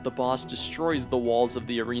realize that the boss destroys the walls of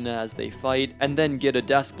the arena as they fight, and then get a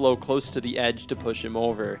death blow close to the edge to push him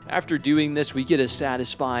over. After doing this, we get a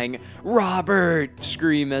satisfying "Robert!"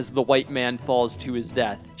 scream as the white man falls to his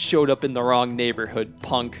death. Showed up in the wrong neighborhood,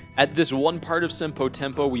 punk. At this one part of Senpou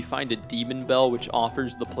Temple, we find a demon bell which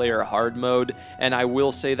offers the player a hard mode, and I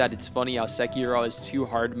will say that it's funny how Sekiro has 2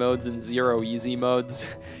 hard modes and 0 easy modes.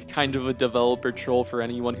 Kind of a developer troll for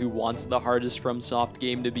anyone who wants the hardest Fromsoft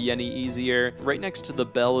game to be any easier. Right next to the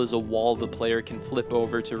bell is a wall the player can flip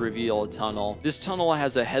over to reveal a tunnel. This tunnel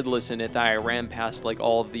has a headless in it that I ran past like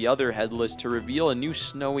all of the other headless to reveal a new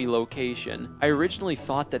snowy location. I originally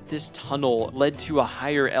thought that this tunnel led to a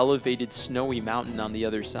higher elevated snow snowy mountain on the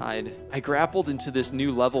other side. I grappled into this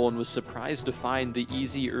new level and was surprised to find the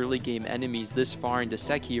easy early game enemies this far into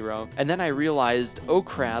Sekiro, and then I realized, oh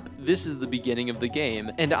crap, this is the beginning of the game,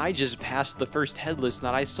 and I just passed the first Headless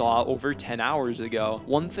that I saw over 10 hours ago.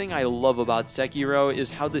 One thing I love about Sekiro is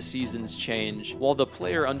how the seasons change. While the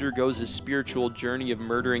player undergoes a spiritual journey of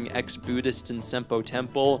murdering ex-Buddhists in Senpou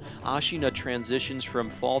Temple, Ashina transitions from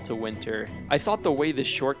fall to winter. I thought the way this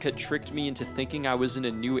shortcut tricked me into thinking I was in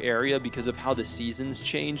a new area because of how the seasons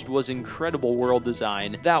changed was incredible world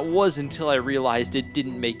design. That was until I realized it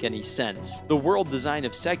didn't make any sense. The world design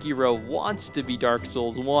of Sekiro wants to be Dark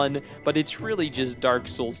Souls 1, but it's really just Dark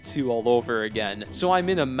Souls 2 all over again. So I'm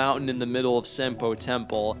in a mountain in the middle of Senpou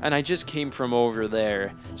Temple, and I just came from over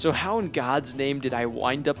there. So how in God's name did I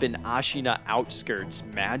wind up in Ashina outskirts?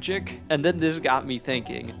 Magic? And then this got me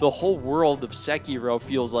thinking. The whole world of Sekiro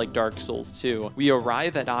feels like Dark Souls 2. We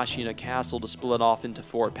arrive at Ashina Castle to split off into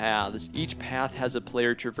 4 paths. Each path has a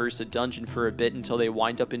player traverse a dungeon for a bit until they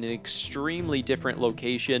wind up in an extremely different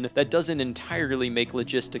location that doesn't entirely make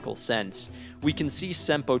logistical sense. We can see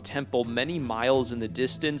Senpou Temple many miles in the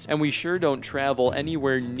distance, and we sure don't travel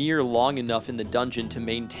anywhere near long enough in the dungeon to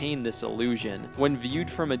maintain this illusion. When viewed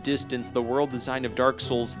from a distance, the world design of Dark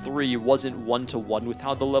Souls 3 wasn't one-to-one with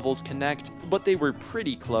how the levels connect, but they were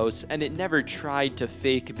pretty close, and it never tried to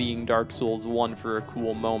fake being Dark Souls 1 for a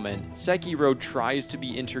cool moment. Sekiro tries to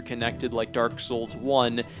be interconnected like Dark Souls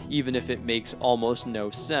 1, even if it makes almost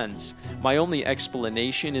no sense. My only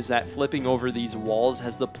explanation is that flipping over these walls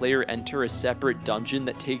has the player enter a separate dungeon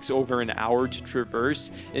that takes over an hour to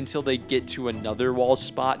traverse until they get to another wall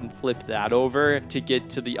spot and flip that over to get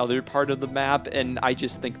to the other part of the map, and I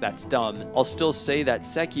just think that's dumb. I'll still say that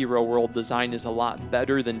Sekiro world design is a lot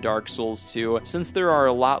better than Dark Souls 2, since there are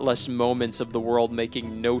a lot less moments of the world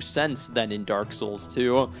making no sense than in Dark Souls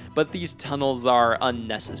 2, but these tunnels are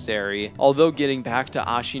unnecessary. Although getting back to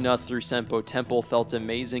Ashina through Senpou Temple felt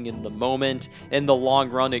amazing in the moment, in the long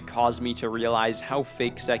run it caused me to realize how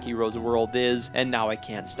fake Sekiro's world is, and now I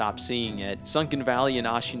can't stop seeing it. Sunken Valley and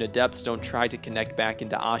Ashina Depths don't try to connect back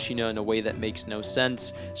into Ashina in a way that makes no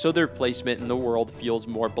sense, so their placement in the world feels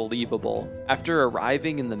more believable. After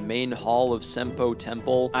arriving in the main hall of Senpou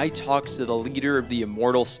Temple, I talked to the leader of the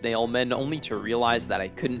Immortal Snailmen only to realize that I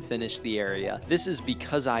couldn't finish the area. This is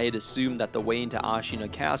because I had assumed that the way into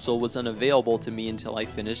Ashina Castle was unavailable to me until I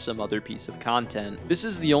finished some other piece of content. This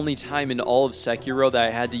is the only time in all of Sekiro that I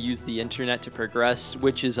had to use the internet to progress,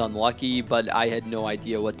 which is unlucky, but I had no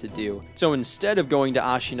idea what to do. So instead of going to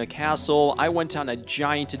Ashina Castle, I went on a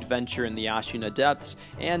giant adventure in the Ashina Depths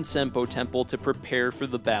and Senpou Temple to prepare for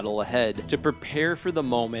the battle ahead, to prepare for the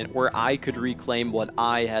moment where I could reclaim what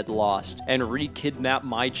I had lost, and re-kidnap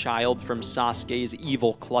my child from Sasuke's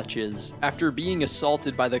evil clutches. After being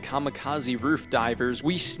assaulted by the kamikaze roof divers,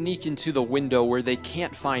 we sneak into the window where they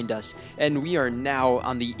can't find us, and we are now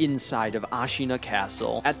on the inside of Ashina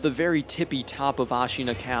Castle. At the very tippy top of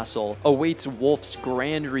Ashina Castle awaits Wolf's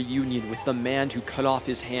grand reunion with the man who cut off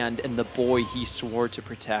his hand and the boy he swore to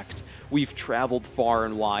protect. We've traveled far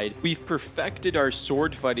and wide. We've perfected our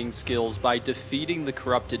sword fighting skills by defeating the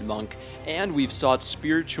corrupted monk, and we've sought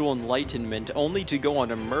spiritual enlightenment only to go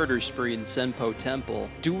on a murder spree in Senpou Temple.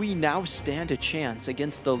 Do we now stand a chance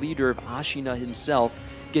against the leader of Ashina himself,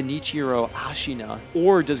 Genichiro Ashina?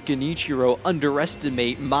 Or does Genichiro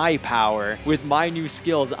underestimate my power? With my new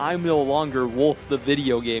skills, I'm no longer Wolf the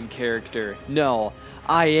video game character. No,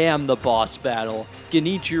 I am the boss battle.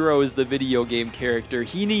 Genichiro is the video game character.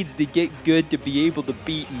 He needs to get good to be able to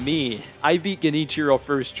beat me. I beat Genichiro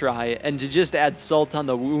first try, and to just add salt on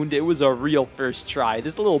the wound, it was a real first try.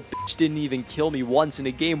 This little bitch didn't even kill me once in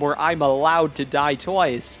a game where I'm allowed to die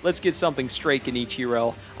twice. Let's get something straight,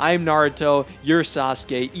 Genichiro. I'm Naruto, you're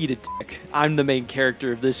Sasuke, eat a dick. I'm the main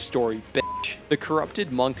character of this story, bitch. The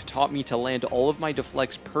corrupted monk taught me to land all of my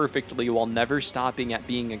deflects perfectly while never stopping at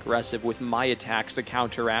being aggressive with my attacks to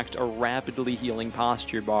counteract a rapidly healing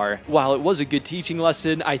posture bar. While it was a good teaching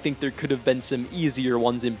lesson, I think there could have been some easier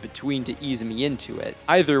ones in between to ease me into it.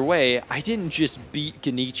 Either way, I didn't just beat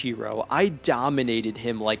Genichiro, I dominated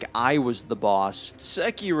him like I was the boss.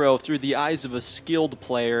 Sekiro, through the eyes of a skilled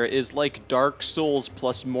player, is like Dark Souls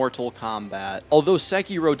plus Mortal Kombat. Although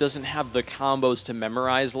Sekiro doesn't have the combos to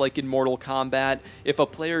memorize like in Mortal Kombat, if a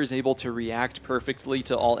player is able to react perfectly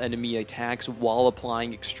to all enemy attacks while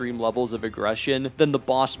applying extreme levels of aggression, then the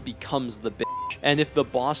boss becomes the bitch. And if the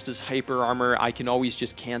boss does hyper armor, I can always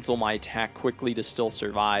just cancel my attack quickly to still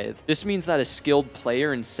survive. This means that a skilled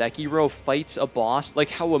player in Sekiro fights a boss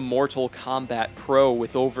like how a Mortal Kombat pro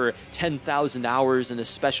with over 10,000 hours and a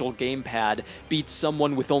special gamepad beats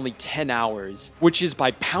someone with only 10 hours, which is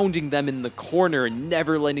by pounding them in the corner and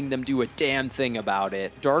never letting them do a damn thing about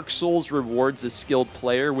it. Dark Souls rewards a skilled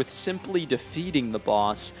player with simply defeating the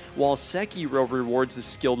boss, while Sekiro rewards a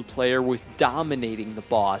skilled player with dominating the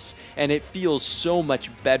boss, and it feels so much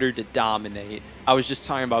better to dominate. I was just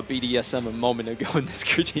talking about BDSM a moment ago in this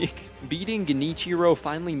critique. Beating Genichiro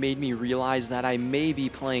finally made me realize that I may be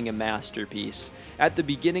playing a masterpiece. At the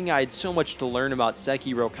beginning, I had so much to learn about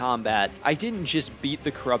Sekiro combat. I didn't just beat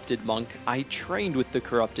the Corrupted Monk, I trained with the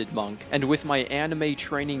Corrupted Monk. And with my anime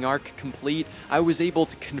training arc complete, I was able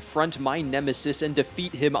to confront my nemesis and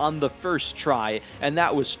defeat him on the first try, and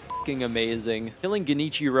that was fucking amazing. Killing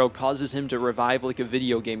Genichiro causes him to revive like a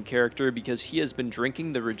video game character because he has been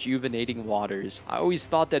drinking the rejuvenating waters. I always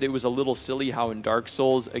thought that it was a little silly how in Dark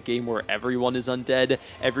Souls, a game where everyone is undead,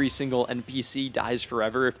 every single NPC dies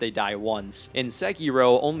forever if they die once. In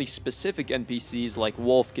Sekiro, only specific NPCs like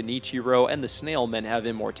Wolf, Genichiro, and the Snailmen have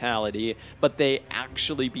immortality, but they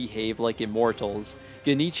actually behave like immortals.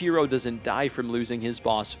 Genichiro doesn't die from losing his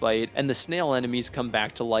boss fight, and the snail enemies come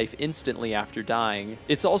back to life instantly after dying.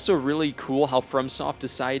 It's also really cool how Fromsoft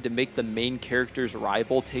decided to make the main character's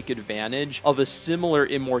rival take advantage of a similar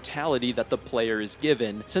immortality that the player is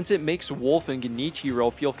given, since it makes Wolf and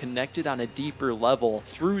Genichiro feel connected on a deeper level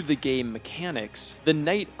through the game mechanics. The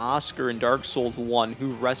knight Oscar in Dark Souls 1,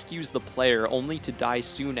 who rescues the player only to die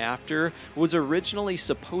soon after, was originally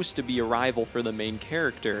supposed to be a rival for the main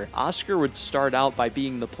character. Oscar would start out by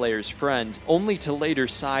being the player's friend, only to later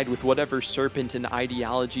side with whatever serpent and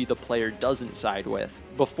ideology the player doesn't side with.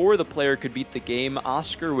 Before the player could beat the game,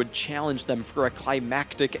 Oscar would challenge them for a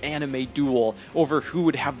climactic anime duel over who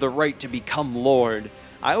would have the right to become Lord.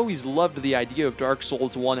 I always loved the idea of Dark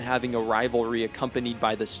Souls 1 having a rivalry accompanied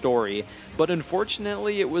by the story, but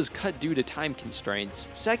unfortunately it was cut due to time constraints.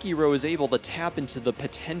 Sekiro is able to tap into the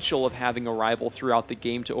potential of having a rival throughout the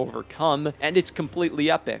game to overcome, and it's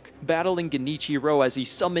completely epic. Battling Genichiro as he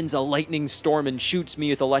summons a lightning storm and shoots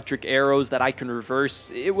me with electric arrows that I can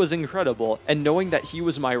reverse, it was incredible, and knowing that he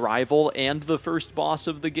was my rival and the first boss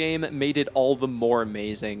of the game made it all the more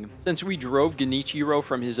amazing. Since we drove Genichiro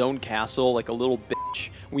from his own castle like a little bitch,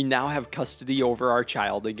 we now have custody over our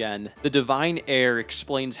child again. The Divine Heir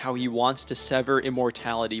explains how he wants to sever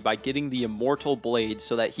immortality by getting the immortal blade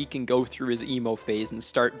so that he can go through his emo phase and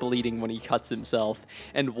start bleeding when he cuts himself.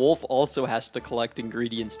 And Wolf also has to collect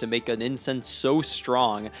ingredients to make an incense so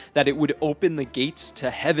strong that it would open the gates to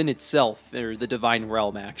heaven itself, or the Divine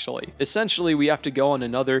Realm actually. Essentially, we have to go on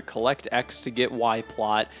another collect X to get Y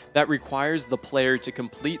plot that requires the player to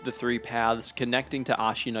complete the 3 paths connecting to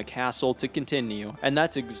Ashina Castle to continue. And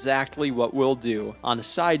that's exactly what we'll do. On a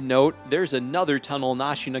side note, there's another tunnel in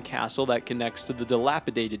Ashina Castle that connects to the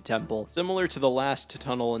Dilapidated Temple. Similar to the last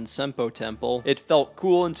tunnel in Senpou Temple, it felt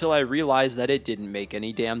cool until I realized that it didn't make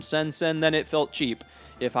any damn sense, and then it felt cheap.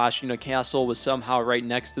 If Ashina Castle was somehow right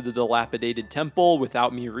next to the Dilapidated Temple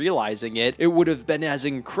without me realizing it, it would have been as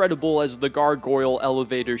incredible as the Gargoyle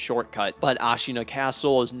elevator shortcut. But Ashina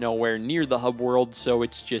Castle is nowhere near the hub world, so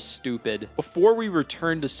it's just stupid. Before we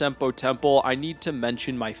return to Senpou Temple, I need to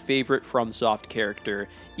mention my favorite Fromsoft character,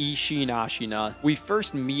 Isshin Ashina. We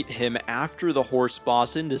first meet him after the horse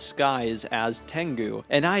boss in disguise as Tengu,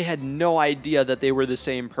 and I had no idea that they were the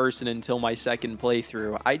same person until my second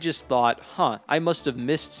playthrough. I just thought, I must have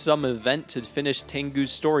missed some event to finish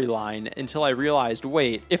Tengu's storyline, until I realized,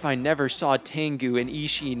 wait, if I never saw Tengu and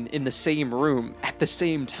Isshin in the same room at the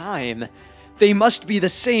same time, they must be the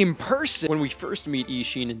same person! When we first meet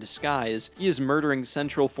Isshin in disguise, he is murdering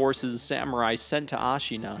Central Forces samurai sent to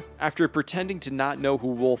Ashina. After pretending to not know who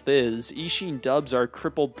Wolf is, Isshin dubs our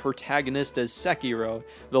crippled protagonist as Sekiro,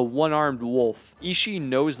 the one-armed wolf. Isshin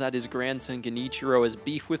knows that his grandson Genichiro has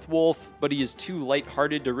beef with Wolf, but he is too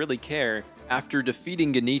lighthearted to really care. After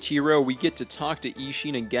defeating Genichiro, we get to talk to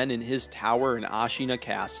Isshin again in his tower in Ashina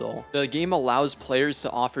Castle. The game allows players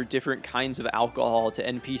to offer different kinds of alcohol to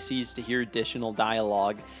NPCs to hear additional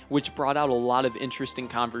dialogue, which brought out a lot of interesting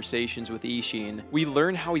conversations with Isshin. We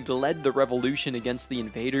learn how he led the revolution against the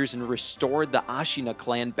invaders and restored the Ashina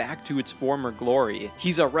clan back to its former glory.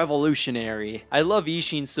 He's a revolutionary. I love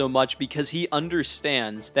Isshin so much because he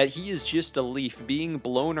understands that he is just a leaf being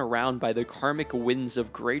blown around by the karmic winds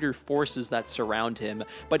of greater forces that surround him,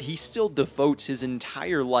 but he still devotes his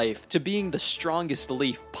entire life to being the strongest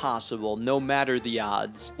leaf possible, no matter the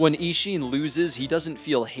odds. When Isshin loses, he doesn't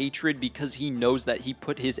feel hatred because he he knows that he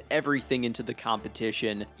put his everything into the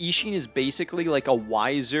competition. Isshin is basically like a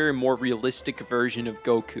wiser, more realistic version of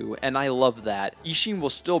Goku, and I love that. Isshin will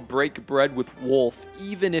still break bread with Wolf,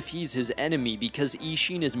 even if he's his enemy, because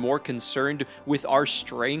Isshin is more concerned with our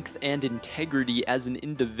strength and integrity as an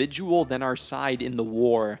individual than our side in the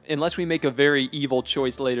war. Unless we make a very evil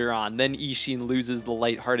choice later on, then Isshin loses the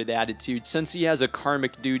lighthearted attitude, since he has a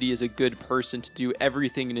karmic duty as a good person to do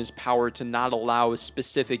everything in his power to not allow a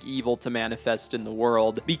specific evil to manifest in the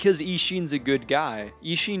world, because Isshin's a good guy.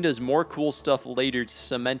 Isshin does more cool stuff later to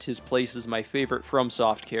cement his place as my favorite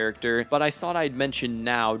Fromsoft character, but I thought I'd mention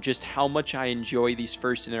now just how much I enjoy these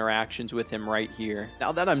first interactions with him right here.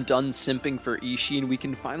 Now that I'm done simping for Isshin, we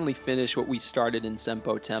can finally finish what we started in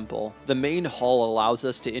Senpou Temple. The main hall allows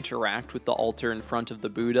us to interact with the altar in front of the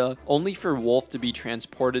Buddha, only for Wolf to be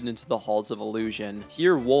transported into the Halls of Illusion.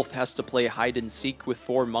 Here, Wolf has to play hide and seek with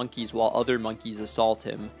 4 monkeys while other monkeys assault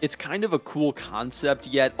him. It's kind of a cool concept,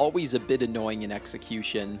 yet always a bit annoying in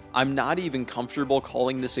execution. I'm not even comfortable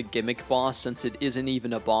calling this a gimmick boss, since it isn't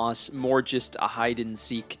even a boss, more just a hide and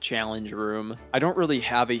seek challenge room. I don't really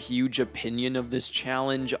have a huge opinion of this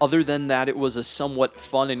challenge, other than that it was a somewhat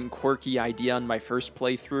fun and quirky idea on my first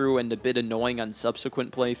playthrough and a bit annoying on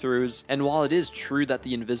subsequent playthroughs. And while it is true that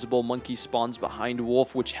the invisible monkey spawns behind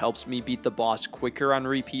Wolf, which helps me beat the boss quicker on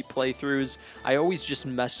repeat playthroughs, I always just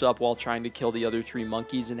mess up while trying to kill the other 3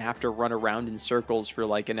 monkeys and have to run around in circles for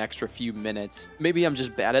like an extra few minutes. Maybe I'm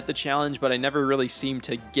just bad at the challenge, but I never really seem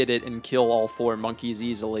to get it and kill all 4 monkeys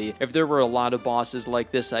easily. If there were a lot of bosses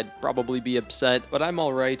like this, I'd probably be upset, but I'm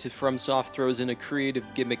alright if FromSoft throws in a creative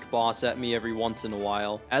gimmick boss at me every once in a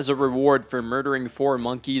while. As a reward for murdering 4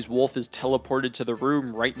 monkeys, Wolf is teleported to the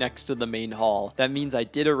room right next to the main hall. That means I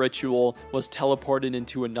did a ritual, was teleported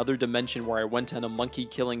into another dimension where I went on a monkey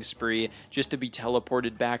killing spree, just to be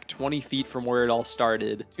teleported back 20 feet from where it all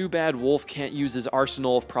started. Too bad Wolf can't use his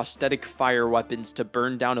arsenal of prosthetic fire weapons to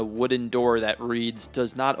burn down a wooden door that reads,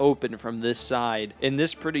 "Does not open from this side." In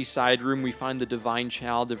this pretty side room, we find the divine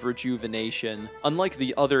child of rejuvenation. Unlike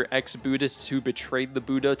the other ex-Buddhists who betrayed the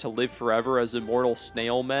Buddha to live forever as immortal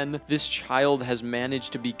snail men, this child has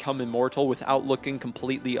managed to become immortal without looking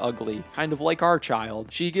completely ugly, kind of like our child.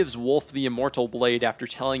 She gives Wolf the immortal blade after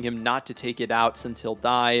telling him not to take it out since he'll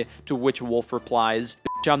die, to which Wolf replies,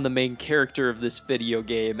 "Bitch, I'm the main character of this video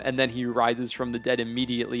game," and then he rises from the dead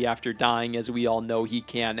immediately after dying, as we all know he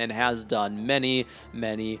can and has done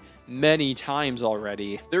many times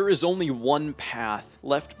already. There is only one path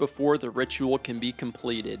left before the ritual can be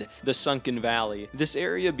completed, the Sunken Valley. This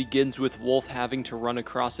area begins with Wolf having to run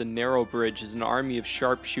across a narrow bridge as an army of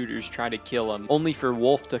sharpshooters try to kill him, only for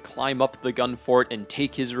Wolf to climb up the gun fort and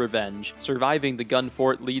take his revenge. Surviving the gun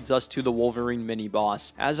fort leads us to the Wolverine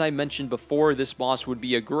mini-boss. As I mentioned before, this boss would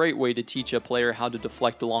be a great way to teach a player how to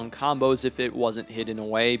deflect long combos if it wasn't hidden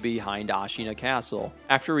away behind Ashina Castle.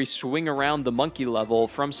 After we swing around the monkey level,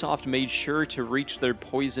 FromSoft made sure to reach their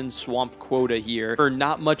poison swamp quota here, for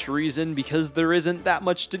not much reason, because there isn't that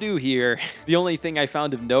much to do here. The only thing I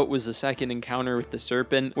found of note was the second encounter with the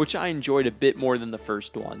serpent, which I enjoyed a bit more than the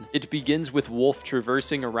first one. It begins with Wolf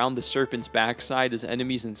traversing around the serpent's backside as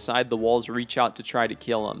enemies inside the walls reach out to try to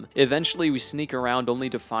kill him. Eventually we sneak around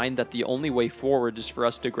only to find that the only way forward is for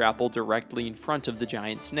us to grapple directly in front of the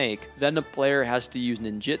giant snake. Then a player has to use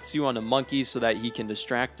ninjutsu on a monkey so that he can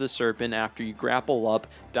distract the serpent after you grapple up,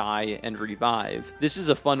 die, and revive. This is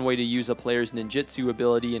a fun way to use a player's ninjutsu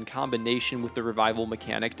ability in combination with the revival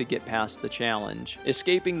mechanic to get past the challenge.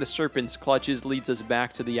 Escaping the serpent's clutches leads us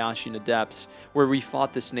back to the Ashina Depths, where we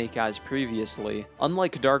fought the Snake Eyes previously.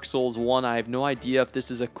 Unlike Dark Souls 1, I have no idea if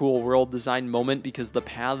this is a cool world design moment because the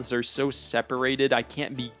paths are so separated I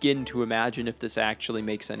can't begin to imagine if this actually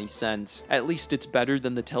makes any sense. At least it's better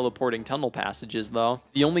than the teleporting tunnel passages though.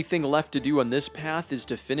 The only thing left to do on this path is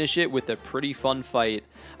to finish it with a pretty fun fight.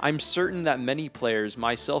 I'm certain that many players,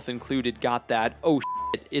 myself included, got that, "Oh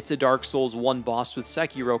shit, it's a Dark Souls 1 boss with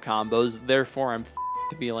Sekiro combos, therefore I'm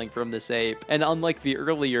feeling from this ape." And unlike the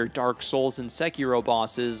earlier Dark Souls and Sekiro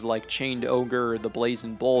bosses like Chained Ogre or the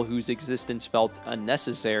Blazing Bull, whose existence felt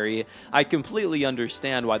unnecessary, I completely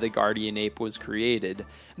understand why the Guardian Ape was created.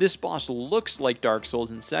 This boss looks like Dark Souls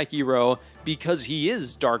and Sekiro because he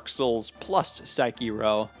is Dark Souls plus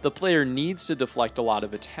Sekiro. The player needs to deflect a lot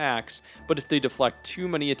of attacks, but if they deflect too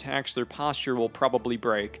many attacks, their posture will probably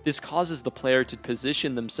break. This causes the player to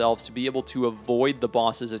position themselves to be able to avoid the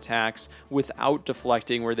boss's attacks without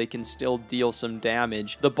deflecting, where they can still deal some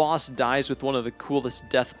damage. The boss dies with one of the coolest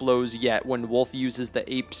death blows yet when Wolf uses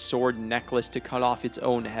the ape's sword necklace to cut off its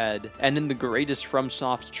own head. And in the greatest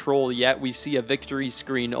FromSoft troll yet, we see a victory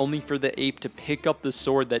screen only for the ape to pick up the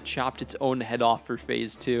sword that chopped its own own head off for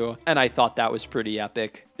phase 2, and I thought that was pretty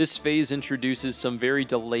epic. This phase introduces some very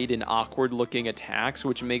delayed and awkward looking attacks,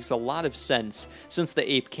 which makes a lot of sense since the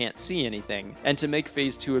ape can't see anything. And to make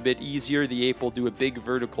phase 2 a bit easier, the ape will do a big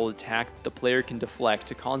vertical attack that the player can deflect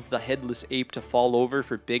to cause the headless ape to fall over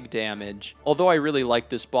for big damage. Although I really like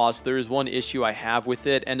this boss, there is one issue I have with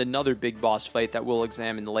it and another big boss fight that we'll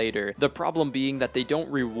examine later. The problem being that they don't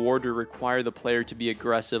reward or require the player to be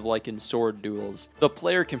aggressive like in sword duels. The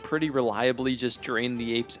player can pretty reliably just drain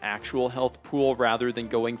the ape's actual health pool rather than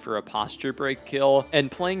going for a posture break kill, and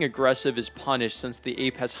playing aggressive is punished since the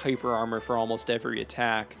ape has hyper armor for almost every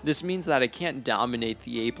attack. This means that I can't dominate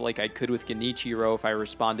the ape like I could with Genichiro if I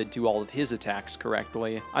responded to all of his attacks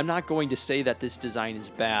correctly. I'm not going to say that this design is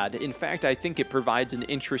bad. In fact, I think it provides an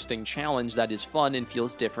interesting challenge that is fun and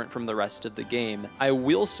feels different from the rest of the game. I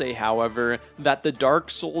will say, however, that the Dark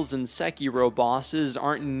Souls and Sekiro bosses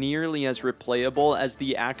aren't nearly as replayable as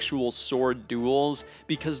the actual sword duels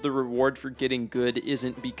because the reward for getting good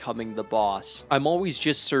isn't becoming the boss. I'm always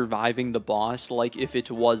just surviving the boss like if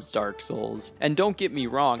it was Dark Souls. And don't get me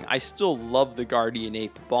wrong, I still love the Guardian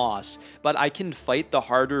Ape boss, but I can fight the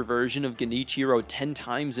harder version of Genichiro 10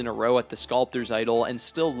 times in a row at the Sculptor's Idol and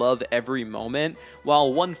still love every moment,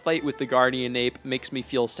 while one fight with the Guardian Ape makes me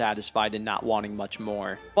feel satisfied and not wanting much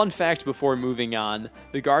more. Fun fact before moving on,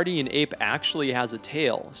 the Guardian Ape actually has a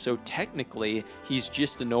tail, so technically he's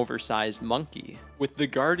just an oversized monkey. With the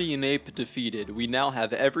Guardian Ape defeated, we now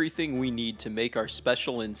have everything we need to make our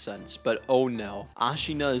special incense, but oh no,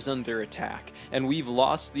 Ashina is under attack, and we've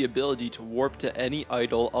lost the ability to warp to any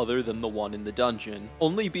idol other than the one in the dungeon.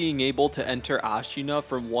 Only being able to enter Ashina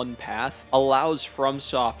from one path allows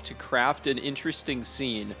Fromsoft to craft an interesting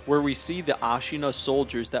scene where we see the Ashina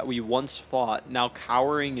soldiers that we once fought now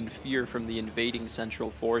cowering in fear from the invading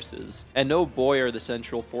Central Forces. And oh boy are the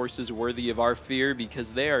Central Forces worthy of our fear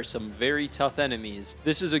because they are some very tough enemies.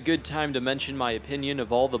 This is a good time to mention my opinion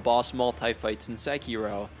of all the boss multi-fights in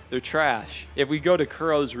Sekiro. They're trash. If we go to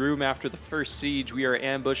Kuro's room after the first siege, we are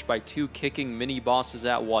ambushed by 2 kicking mini-bosses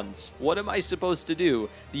at once. What am I supposed to do?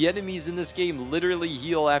 The enemies in this game literally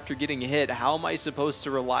heal after getting hit. How am I supposed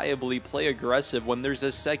to reliably play aggressive when there's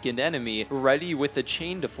a second enemy ready with a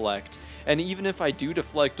chain deflect? And even if I do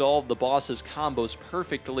deflect all of the boss's combos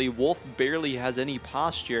perfectly, Wolf barely has any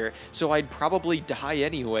posture, so I'd probably die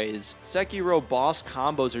anyways. Sekiro boss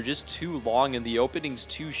combos are just too long and the opening's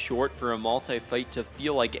too short for a multi-fight to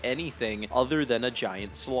feel like anything other than a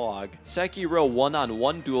giant slog. Sekiro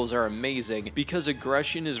one-on-one duels are amazing because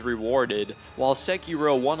aggression is rewarded, while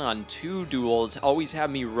Sekiro one-on-two duels always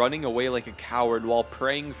have me running away like a coward while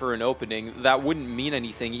praying for an opening that wouldn't mean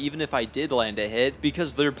anything even if I did land a hit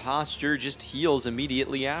because their posture just heals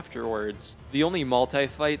immediately afterwards. The only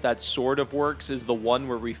multi-fight that sort of works is the one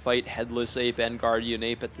where we fight Headless Ape and Guardian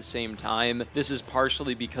Ape at the same time. This is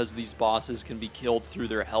partially because these bosses can be killed through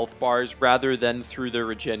their health bars rather than through their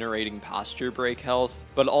regenerating posture break health,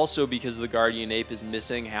 but also because the Guardian Ape is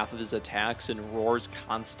missing half of his attacks and roars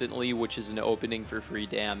constantly, which is an opening for free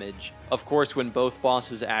damage. Of course, when both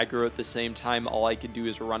bosses aggro at the same time, all I can do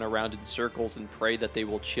is run around in circles and pray that they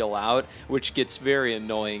will chill out, which gets very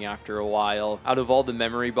annoying after a while. Out of all the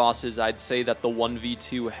memory bosses, I'd say that the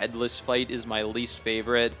 1v2 Headless fight is my least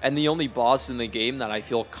favorite, and the only boss in the game that I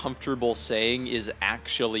feel comfortable saying is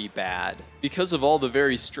actually bad. Because of all the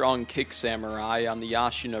very strong kick samurai on the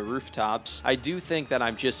Ashina rooftops, I do think that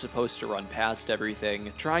I'm just supposed to run past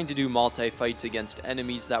everything. Trying to do multi-fights against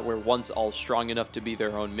enemies that were once all strong enough to be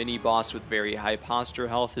their own mini-boss with very high posture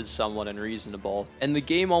health is somewhat unreasonable. And the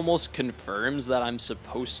game almost confirms that I'm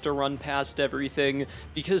supposed to run past everything,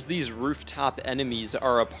 because these rooftop enemies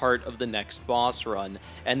are a part of the next boss run,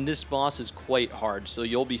 and this boss is quite hard, so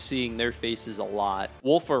you'll be seeing their faces a lot.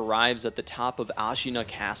 Wolf arrives at the top of Ashina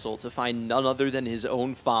Castle to find none other than his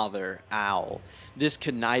own father, Owl. This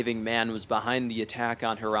conniving man was behind the attack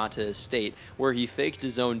on Hirata Estate, where he faked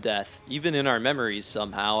his own death, even in our memories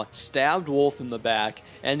somehow, stabbed Wolf in the back,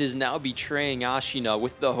 and is now betraying Ashina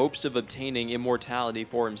with the hopes of obtaining immortality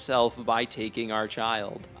for himself by taking our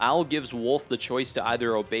child. Owl gives Wolf the choice to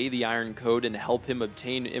either obey the Iron Code and help him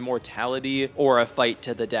obtain immortality, or a fight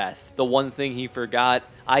to the death. The one thing he forgot: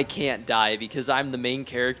 I can't die because I'm the main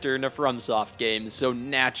character in a Fromsoft game, so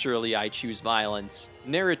naturally I choose violence.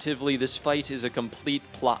 Narratively, this fight is a complete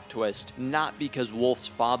plot twist, not because Wolf's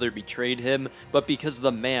father betrayed him, but because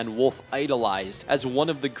the man Wolf idolized as one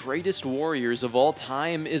of the greatest warriors of all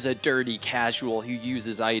time is a dirty casual who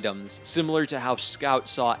uses items, similar to how Scout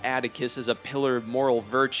saw Atticus as a pillar of moral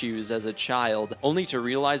virtues as a child, only to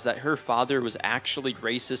realize that her father was actually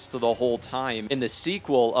racist the whole time. In the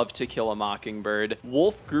sequel of To Kill a Mockingbird,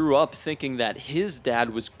 Wolf Wolf grew up thinking that his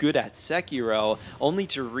dad was good at Sekiro, only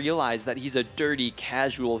to realize that he's a dirty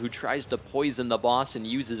casual who tries to poison the boss and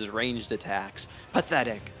uses ranged attacks.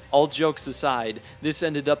 Pathetic. All jokes aside, this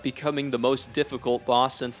ended up becoming the most difficult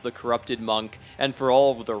boss since the Corrupted Monk, and for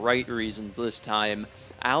all of the right reasons this time.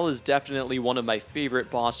 Al is definitely one of my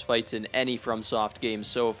favorite boss fights in any Fromsoft game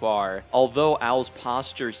so far. Although Al's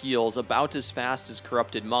posture heals about as fast as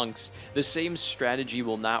Corrupted Monk's, the same strategy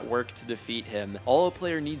will not work to defeat him. All a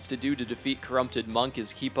player needs to do to defeat Corrupted Monk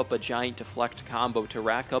is keep up a giant deflect combo to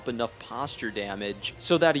rack up enough posture damage,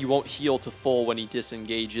 so that he won't heal to full when he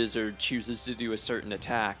disengages or chooses to do a certain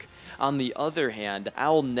attack. On the other hand,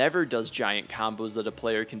 Al never does giant combos that a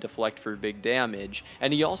player can deflect for big damage,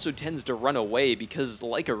 and he also tends to run away because,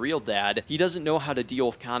 like a real dad, he doesn't know how to deal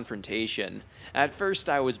with confrontation. At first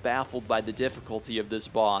I was baffled by the difficulty of this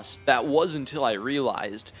boss. That was until I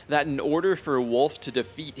realized that in order for Wolf to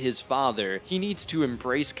defeat his father, he needs to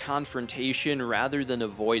embrace confrontation rather than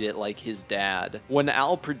avoid it like his dad. When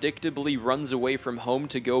Al predictably runs away from home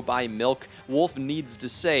to go buy milk, Wolf needs to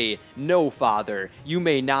say, "No, father, you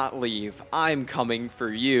may not leave. I'm coming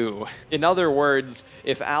for you." In other words,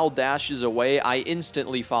 if Al dashes away, I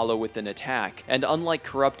instantly follow with an attack. And unlike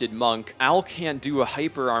Corrupted Monk, Al can't do a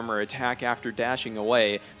hyper armor attack after dashing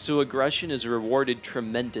away, so aggression is rewarded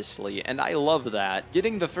tremendously, and I love that.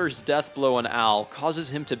 Getting the first death blow on Al causes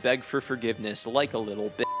him to beg for forgiveness like a little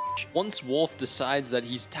bitch. Once Wolf decides that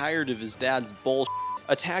he's tired of his dad's bullshit,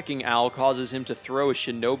 attacking Al causes him to throw a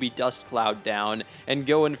shinobi dust cloud down and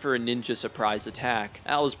go in for a ninja surprise attack.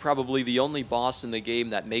 Al is probably the only boss in the game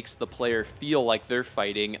that makes the player feel like they're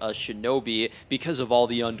fighting a shinobi because of all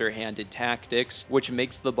the underhanded tactics, which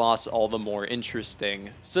makes the boss all the more interesting.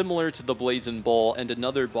 Similar to the Blazing Bull and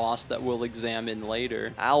another boss that we'll examine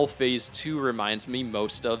later, Al Phase 2 reminds me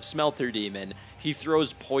most of Smelter Demon. He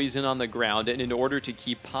throws poison on the ground, and in order to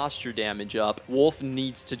keep posture damage up, Wolf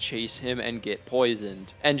needs to chase him and get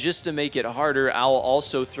poisoned. And just to make it harder, Al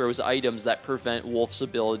also throws items that prevent Wolf's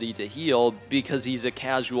ability to heal, because he's a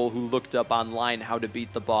casual who looked up online how to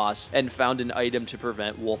beat the boss and found an item to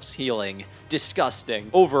prevent Wolf's healing. Disgusting.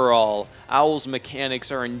 Overall, Owl's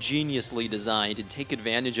mechanics are ingeniously designed and take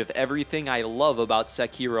advantage of everything I love about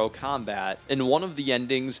Sekiro combat. In one of the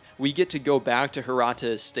endings, we get to go back to Hirata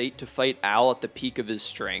Estate to fight Owl at the peak of his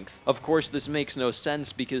strength. Of course, this makes no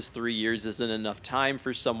sense because 3 years isn't enough time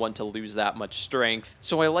for someone to lose that much strength,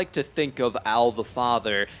 so I like to think of Owl the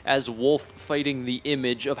father as Wolf fighting the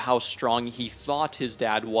image of how strong he thought his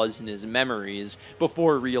dad was in his memories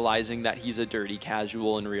before realizing that he's a dirty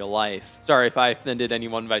casual in real life. Sorry if I offended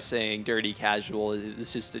anyone by saying dirty casual,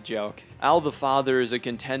 it's just a joke. Owl the father is a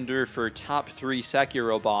contender for top 3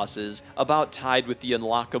 Sekiro bosses, about tied with the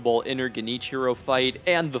unlockable inner Genichiro fight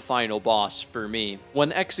and the final boss for me.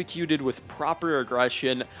 When executed with proper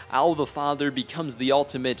aggression, Owl the father becomes the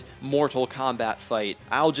ultimate Mortal Kombat fight.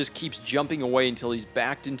 Owl just keeps jumping away until he's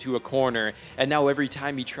backed into a corner, and now every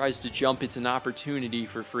time he tries to jump, it's an opportunity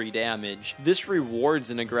for free damage. This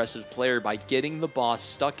rewards an aggressive player by getting the boss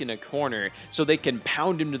stuck in a corner so they can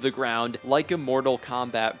pound him to the ground like a Mortal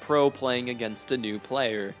Kombat pro playing against a new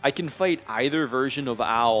player. I can fight either version of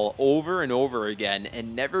Owl over and over again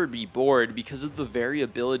and never be bored because of the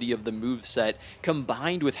variability of the moveset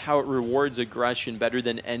combined with how it rewards aggression better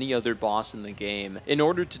than any other boss in the game. In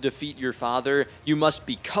order to defeat your father, you must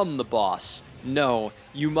become the boss. No,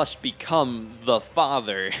 you must become the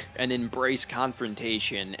father and embrace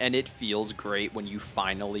confrontation, and it feels great when you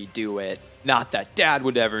finally do it. Not that Dad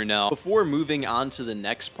would ever know. Before moving on to the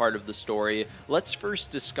next part of the story, let's first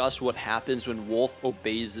discuss what happens when Wolf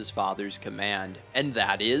obeys his father's command. And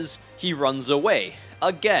that is, he runs away.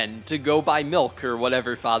 Again, to go buy milk or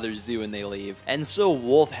whatever fathers do when they leave. And so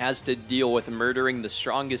Wolf has to deal with murdering the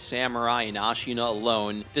strongest samurai in Ashina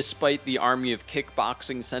alone, despite the army of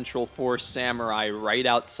kickboxing Central Force samurai right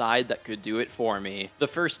outside that could do it for me. The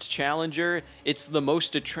first challenger, it's the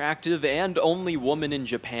most attractive and only woman in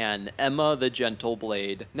Japan, Emma the Gentle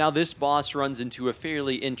Blade. Now this boss runs into a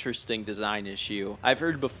fairly interesting design issue. I've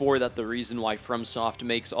heard before that the reason why Fromsoft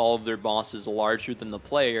makes all of their bosses larger than the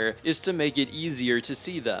player is to make it easier to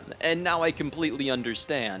see them, and now I completely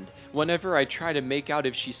understand. Whenever I try to make out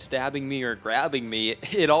if she's stabbing me or grabbing me,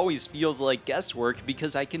 it always feels like guesswork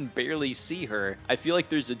because I can barely see her. I feel like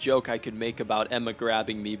there's a joke I could make about Emma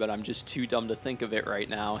grabbing me, but I'm just too dumb to think of it right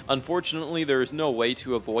now. Unfortunately, there is no way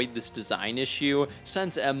to avoid this design issue,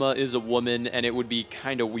 since Emma is a woman and it would be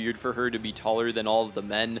kinda weird for her to be taller than all of the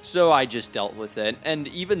men, so I just dealt with it. And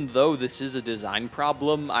even though this is a design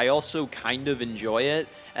problem, I also kind of enjoy it.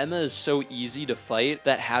 Emma is so easy to fight fight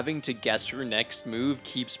that having to guess her next move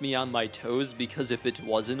keeps me on my toes, because if it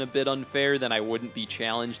wasn't a bit unfair, then I wouldn't be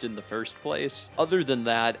challenged in the first place. Other than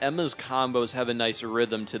that, Emma's combos have a nice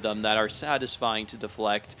rhythm to them that are satisfying to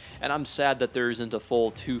deflect, and I'm sad that there isn't a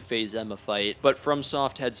full 2-phase Emma fight, but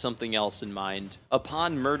Fromsoft had something else in mind.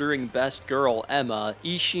 Upon murdering best girl Emma,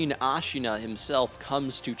 Isshin Ashina himself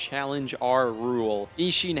comes to challenge our rule.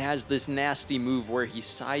 Isshin has this nasty move where he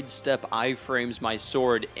sidestep iframes my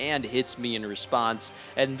sword and hits me in response,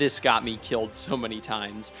 and this got me killed so many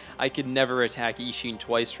times. I could never attack Isshin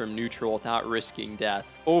twice from neutral without risking death.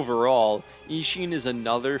 Overall, Isshin is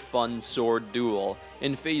another fun sword duel.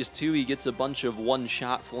 In Phase 2, he gets a bunch of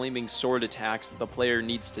one-shot flaming sword attacks that the player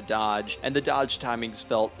needs to dodge, and the dodge timings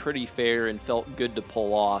felt pretty fair and felt good to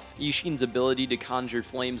pull off. Isshin's ability to conjure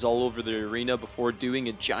flames all over the arena before doing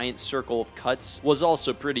a giant circle of cuts was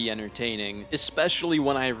also pretty entertaining, especially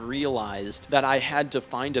when I realized that I had to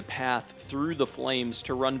find a path through the flames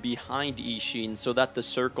to run behind Isshin so that the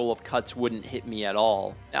circle of cuts wouldn't hit me at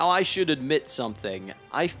all. Now I should admit something.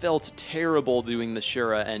 I felt terrible doing the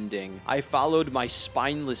Shura ending. I followed my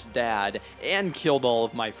spineless dad and killed all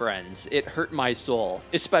of my friends. It hurt my soul,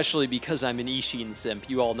 especially because I'm an Isshin simp,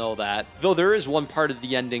 you all know that. Though there is one part of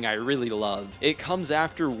the ending I really love. It comes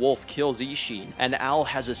after Wolf kills Isshin, and Al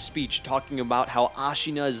has a speech talking about how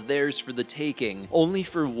Ashina is theirs for the taking, only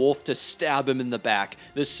for Wolf to stab him in the back,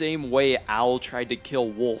 the same way Al tried to kill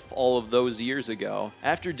Wolf all of those years ago.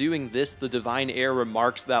 After doing this, the Divine Heir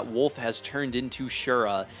remarks that Wolf has turned into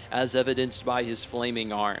Shura, as evidenced by his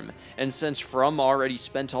flaming arm. And since From already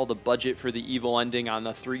spent all the budget for the evil ending on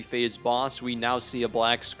the 3-phase boss, we now see a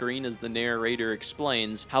black screen as the narrator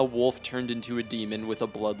explains how Wolf turned into a demon with a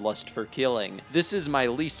bloodlust for killing. This is my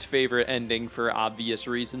least favorite ending for obvious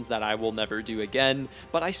reasons that I will never do again,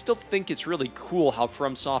 but I still think it's really cool how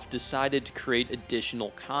Fromsoft decided to create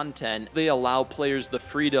additional content. They allow players the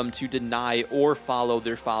freedom to deny or follow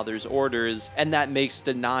their father's orders, and that makes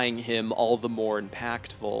denying him all the more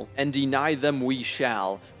impactful. And deny them we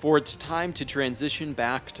shall, for it's time to transition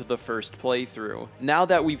back to the first playthrough. Now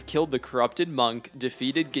that we've killed the corrupted monk,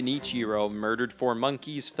 defeated Genichiro, murdered 4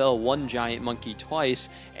 monkeys, fell 1 giant monkey twice,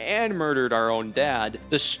 and murdered our own dad,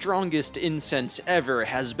 the strongest incense ever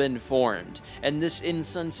has been formed. And this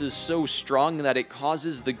incense is so strong that it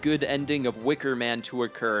causes the good ending of Wicker Man to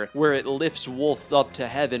occur, where it lifts Wolf up to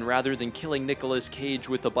heaven rather than killing Nicolas Cage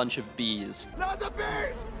with a bunch of bees. Not the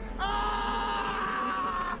bees! My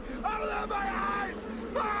eyes!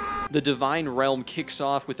 The Divine Realm kicks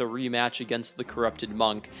off with a rematch against the corrupted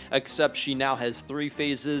monk, except she now has 3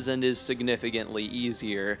 phases and is significantly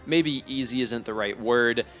easier. Maybe easy isn't the right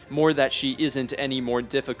word, more that she isn't any more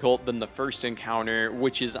difficult than the first encounter,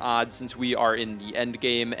 which is odd since we are in the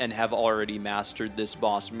endgame and have already mastered this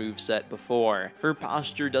boss moveset before. Her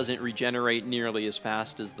posture doesn't regenerate nearly as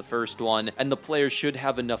fast as the first one, and the player should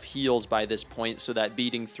have enough heals by this point so that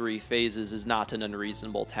beating 3 phases is not an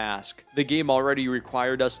unreasonable task. The game already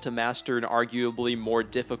required us to master an arguably more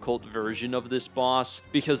difficult version of this boss,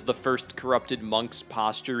 because the first corrupted monk's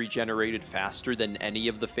posture regenerated faster than any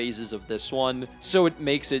of the phases of this one, so it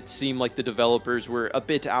makes it seem like the developers were a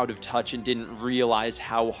bit out of touch and didn't realize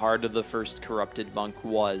how hard the first corrupted monk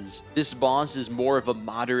was. This boss is more of a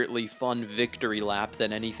moderately fun victory lap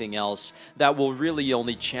than anything else that will really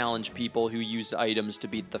only challenge people who use items to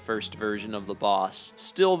beat the first version of the boss.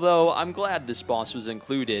 Still though, I'm glad this boss was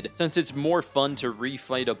included, since it's more fun to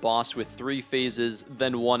refight a boss with 3 phases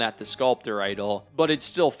than 1 at the Sculptor Idol, but it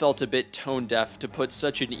still felt a bit tone-deaf to put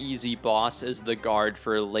such an easy boss as the guard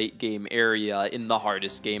for a late game area in the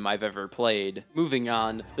hardest game I've ever played. Moving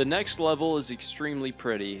on, the next level is extremely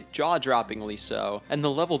pretty, jaw-droppingly so, and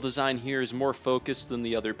the level design here is more focused than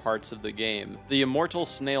the other parts of the game. The immortal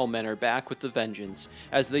snail men are back with the vengeance,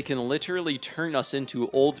 as they can literally turn us into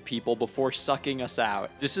old people before sucking us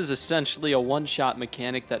out. This is essentially a one-shot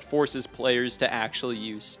mechanic that forces players to actually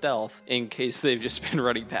use stealth, in case they've just been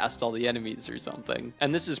running past all the enemies or something.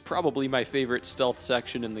 And this is probably my favorite stealth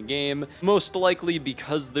section in the game, most likely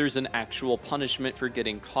because there's an actual punishment for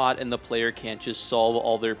getting caught and the player can't just solve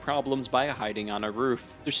all their problems by hiding on a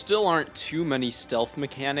roof. There still aren't too many stealth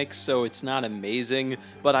mechanics, so it's not amazing,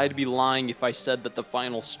 but I'd be lying if I said that the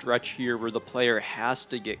final stretch here where the player has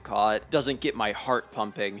to get caught doesn't get my heart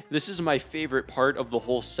pumping. This is my favorite part of the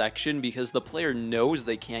whole section because the player knows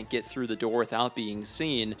they can't get through the door without being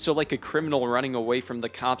seen, scene, so like a criminal running away from the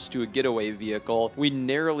cops to a getaway vehicle, we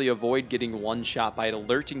narrowly avoid getting one-shot by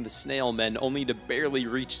alerting the snailmen only to barely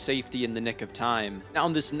reach safety in the nick of time. Now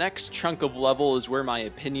this next chunk of level is where my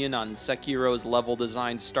opinion on Sekiro's level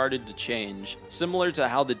design started to change. Similar to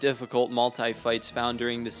how the difficult multi-fights found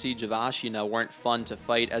during the Siege of Ashina weren't fun to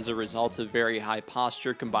fight as a result of very high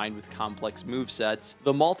posture combined with complex movesets,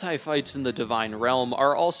 the multi-fights in the Divine Realm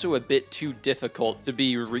are also a bit too difficult to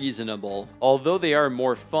be reasonable. Although they are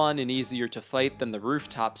more fun and easier to fight than the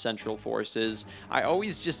rooftop central forces, I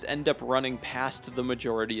always just end up running past the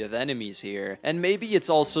majority of enemies here. And maybe it's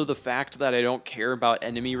also the fact that I don't care about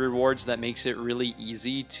enemy rewards that makes it really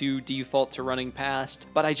easy to default to running past,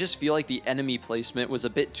 but I just feel like the enemy placement was a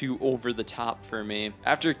bit too over the top for me.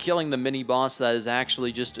 After killing the mini-boss that is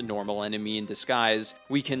actually just a normal enemy in disguise,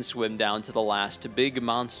 we can swim down to the last big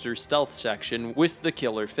monster stealth section with the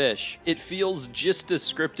killer fish. It feels just as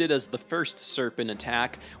scripted as the first serpent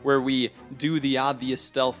attack, where we do the obvious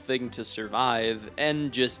stealth thing to survive,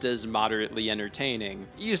 and just as moderately entertaining.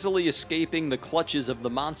 Easily escaping the clutches of the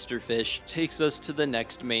monster fish takes us to the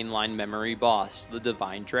next mainline memory boss, the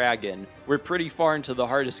Divine Dragon. We're pretty far into the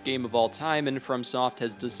hardest game of all time, and Fromsoft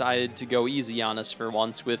has decided to go easy on us for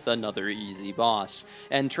once with another easy boss.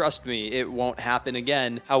 And trust me, it won't happen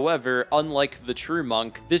again. However, unlike the True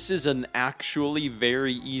Monk, this is an actually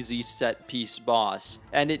very easy set-piece boss,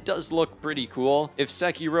 and it does look pretty cool. If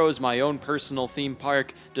Sekiro is my own personal theme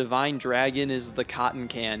park, Divine Dragon is the cotton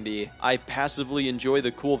candy. I passively enjoy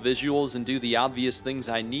the cool visuals and do the obvious things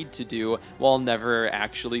I need to do while never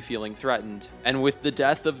actually feeling threatened. And with the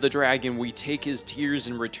death of the dragon, we take his tears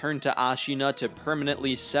and return to Ashina to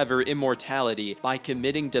permanently sever immortality by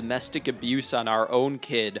committing domestic abuse on our own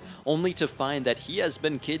kid, only to find that he has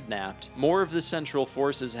been kidnapped. More of the central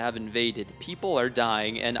forces have invaded, people are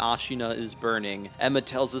dying, and Ashina is burning. Emma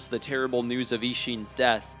tells us the terrible news of Isshin's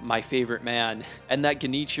death, my favorite man, and that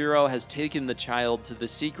Genichiro has taken the child to the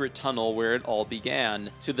secret tunnel where it all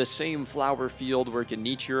began, to the same flower field where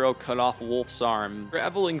Genichiro cut off Wolf's arm.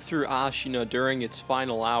 Traveling through Ashina during its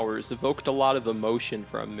final hours evoked a lot of emotion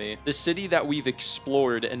from me. The city that we've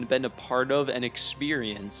explored and been a part of and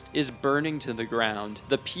experienced is burning to the ground.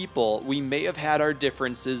 The people, we may have had our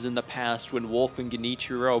differences in the past when Wolf and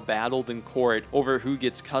Genichiro battled in court over who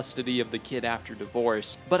gets custody of the kid after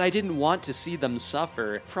divorce, but I didn't want to see them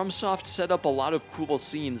suffer. Fromsoft set up a lot of cool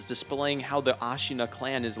scenes displaying how the Ashina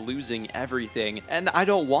clan is losing everything, and I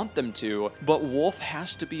don't want them to, but Wolf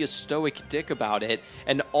has to be a stoic dick about it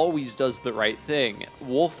and always does the right thing.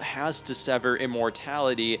 Wolf has to sever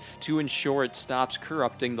immortality to ensure it stops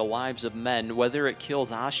corrupting the lives of men, whether it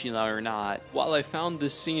kills Ashina or not. While I found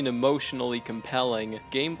this scene emotionally compelling,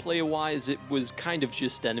 gameplay-wise it was kind of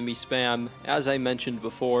just enemy spam. As I mentioned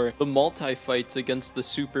before, the multi-fights against the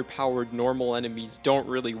super-powered normal enemies don't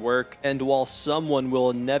really work, and while someone will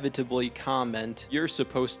inevitably comment, "You're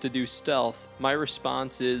supposed to do stealth," my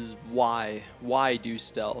response is, why? Why do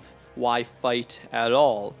stealth? Why fight at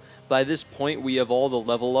all? By this point, we have all the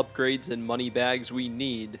level upgrades and money bags we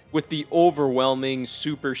need. With the overwhelming,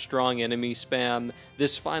 super strong enemy spam,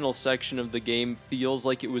 this final section of the game feels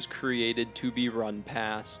like it was created to be run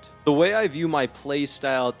past. The way I view my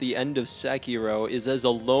playstyle at the end of Sekiro is as a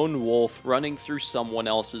lone wolf running through someone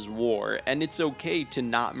else's war, and it's okay to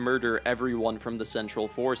not murder everyone from the central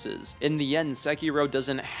forces. In the end, Sekiro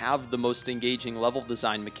doesn't have the most engaging level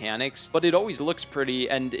design mechanics, but it always looks pretty,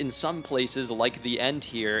 and in some places, like the end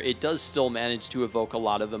here, it does still manage to evoke a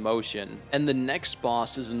lot of emotion. And the next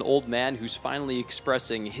boss is an old man who's finally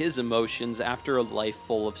expressing his emotions after a life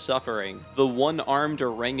full of suffering. The one-armed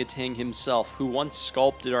orangutan himself, who once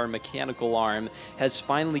sculpted our mechanical arm, has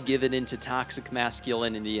finally given into toxic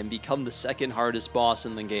masculinity and become the second hardest boss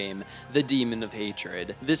in the game, the Demon of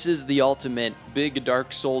Hatred. This is the ultimate big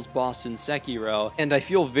Dark Souls boss in Sekiro, and I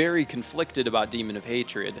feel very conflicted about Demon of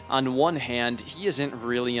Hatred. On one hand, he isn't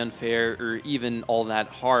really unfair or even all that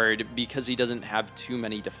hard because he doesn't have too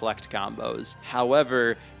many deflect combos.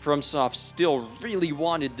 However, Fromsoft still really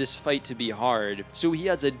wanted this fight to be hard, so he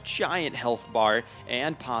has a giant health bar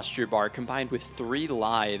and posture bar combined with 3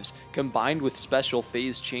 lives, combined with special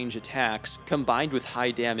phase change attacks, combined with high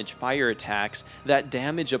damage fire attacks that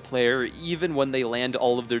damage a player even when they land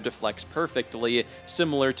all of their deflects perfectly,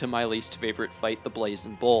 similar to my least favorite fight, the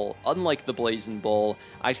Blazing Bull. Unlike the Blazing Bull,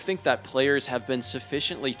 I think that players have been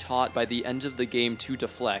sufficiently taught by the end of the game to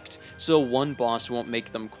deflect, deflect, so one boss won't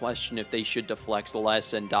make them question if they should deflect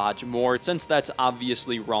less and dodge more, since that's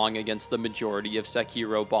obviously wrong against the majority of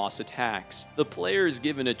Sekiro boss attacks. The player is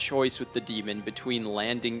given a choice with the demon between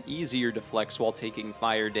landing easier deflects while taking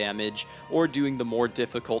fire damage, or doing the more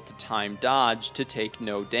difficult to time dodge to take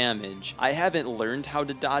no damage. I haven't learned how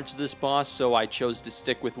to dodge this boss, so I chose to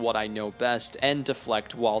stick with what I know best and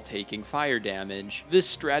deflect while taking fire damage. This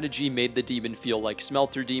strategy made the demon feel like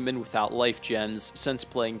Smelter Demon without life gems, since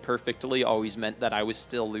playing perfectly always meant that I was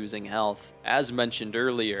still losing health. As mentioned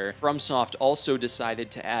earlier, Fromsoft also decided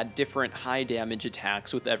to add different high damage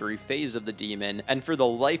attacks with every phase of the demon, and for the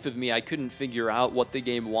life of me I couldn't figure out what the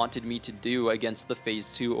game wanted me to do against the phase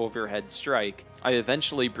 2 overhead strike. I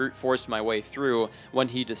eventually brute forced my way through when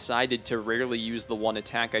he decided to rarely use the one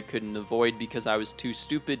attack I couldn't avoid because I was too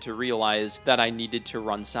stupid to realize that I needed to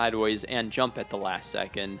run sideways and jump at the last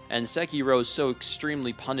second. And Sekiro is so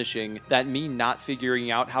extremely punishing that me not figuring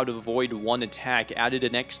out how to avoid one attack added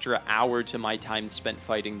an extra hour to my time spent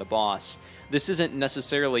fighting the boss. This isn't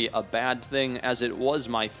necessarily a bad thing, as it was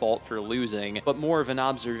my fault for losing, but more of an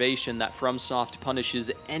observation that Fromsoft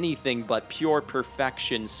punishes anything but pure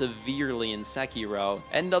perfection severely in Sekiro.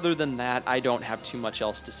 And other than that, I don't have too much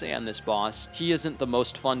else to say on this boss. He isn't the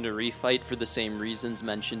most fun to refight for the same reasons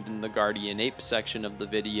mentioned in the Guardian Ape section of the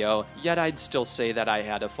video, yet I'd still say that I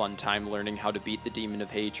had a fun time learning how to beat the Demon of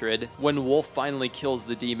Hatred. When Wolf finally kills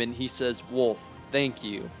the demon, he says, "Wolf, thank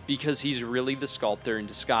you," because he's really the sculptor in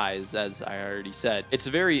disguise, as I already said. It's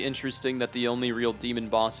very interesting that the only real demon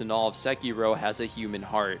boss in all of Sekiro has a human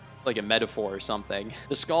heart. Like a metaphor or something.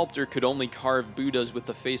 The sculptor could only carve Buddhas with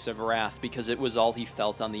the face of wrath because it was all he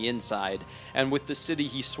felt on the inside, and with the city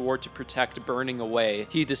he swore to protect burning away,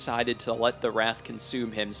 he decided to let the wrath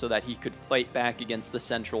consume him so that he could fight back against the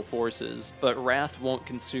central forces. But wrath won't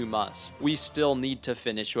consume us. We still need to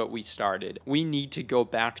finish what we started. We need to go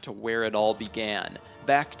back to where it all began.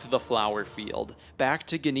 Back to the flower field, back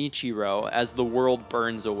to Genichiro as the world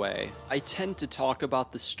burns away. I tend to talk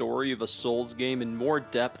about the story of a Souls game in more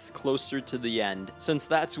depth closer to the end, since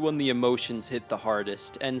that's when the emotions hit the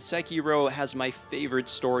hardest, and Sekiro has my favorite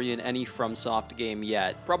story in any Fromsoft game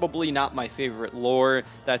yet. Probably not my favorite lore,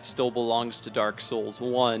 that still belongs to Dark Souls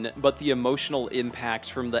 1, but the emotional impact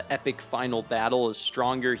from the epic final battle is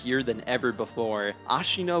stronger here than ever before.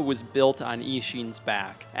 Ashina was built on Isshin's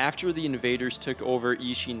back. After the invaders took over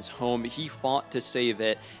Isshin's home, he fought to save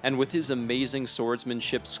it, and with his amazing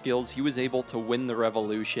swordsmanship skills, he was able to win the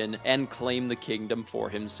revolution and claim the kingdom for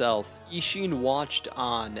himself. Isshin watched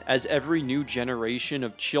on as every new generation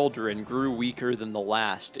of children grew weaker than the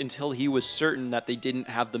last, until he was certain that they didn't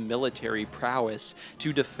have the military prowess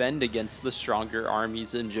to defend against the stronger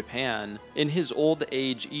armies in Japan. In his old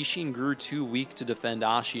age, Isshin grew too weak to defend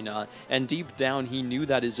Ashina, and deep down he knew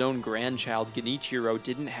that his own grandchild Genichiro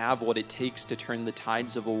didn't have what it takes to turn the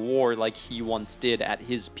tides of a war like he once did at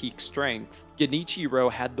his peak strength.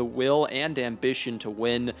 Genichiro had the will and ambition to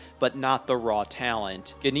win, but not the raw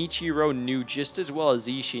talent. Genichiro knew just as well as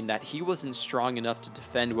Isshin that he wasn't strong enough to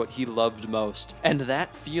defend what he loved most, and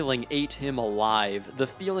that feeling ate him alive, the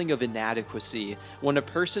feeling of inadequacy, when a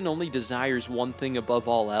person only desires one thing above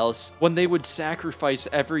all else, when they would sacrifice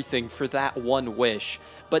everything for that one wish,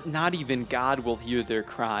 but not even God will hear their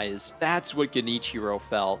cries. That's what Genichiro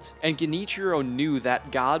felt. And Genichiro knew that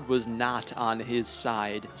God was not on his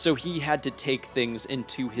side, so he had to take things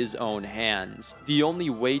into his own hands. The only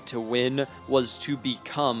way to win was to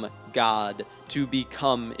become God, to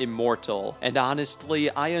become immortal. And honestly,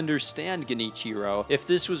 I understand Genichiro. If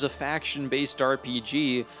this was a faction-based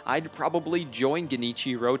RPG, I'd probably join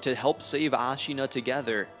Genichiro to help save Ashina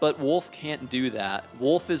together. But Wolf can't do that.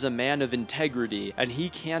 Wolf is a man of integrity, and he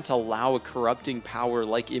can't allow a corrupting power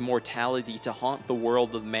like immortality to haunt the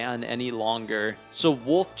world of man any longer. So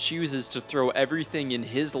Wolf chooses to throw everything in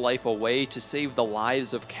his life away to save the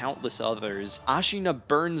lives of countless others. Ashina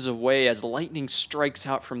burns away as lightning strikes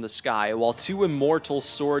out from the sky, while two immortal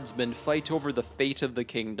swordsmen fight over the fate of the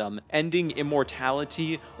kingdom, ending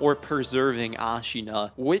immortality or preserving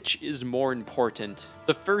Ashina. Which is more important?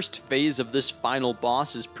 The first phase of this final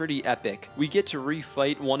boss is pretty epic. We get to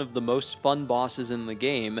refight one of the most fun bosses in the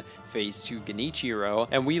game, Phase 2 Genichiro,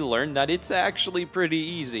 and we learn that it's actually pretty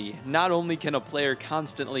easy. Not only can a player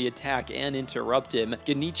constantly attack and interrupt him,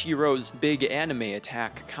 Genichiro's big anime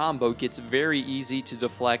attack combo gets very easy to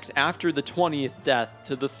deflect after the 20th death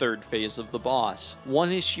to the third phase of the boss.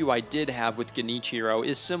 One issue I did have with Genichiro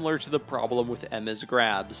is similar to the problem with Emma's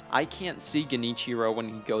grabs. I can't see Genichiro when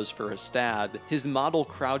he goes for a stab. His model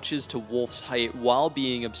model crouches to wolf's height while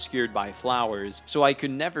being obscured by flowers, so I could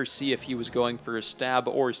never see if he was going for a stab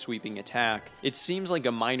or sweeping attack. It seems like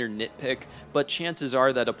a minor nitpick, but chances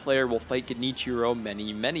are that a player will fight Genichiro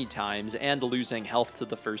many times and losing health to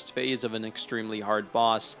the first phase of an extremely hard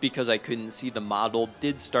boss because I couldn't see the model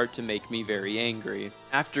did start to make me very angry.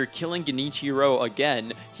 After killing Genichiro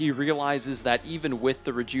again, he realizes that even with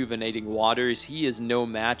the rejuvenating waters, he is no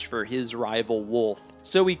match for his rival Wolf.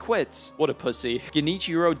 So he quits. What a pussy.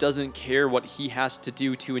 Genichiro doesn't care what he has to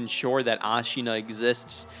do to ensure that Ashina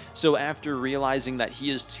exists, so after realizing that he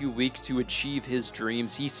is too weak to achieve his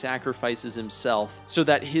dreams, he sacrifices himself so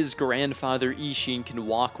that his grandfather Isshin can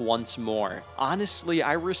walk once more. Honestly,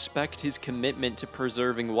 I respect his commitment to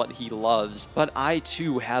preserving what he loves, but I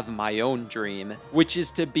too have my own dream, which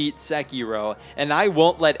is to beat Sekiro, and I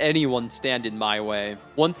won't let anyone stand in my way.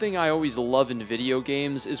 One thing I always love in video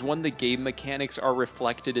games is when the game mechanics are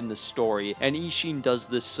reflected in the story, and Isshin does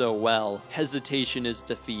this so well. Hesitation is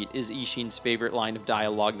defeat is Isshin's favorite line of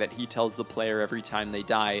dialogue that he tells the player every time they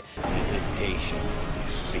die. Hesitation is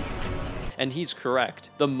defeat. And he's correct.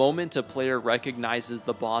 The moment a player recognizes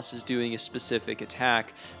the boss is doing a specific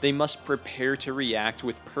attack, they must prepare to react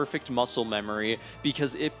with perfect muscle memory,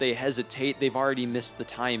 because if they hesitate, they've already missed the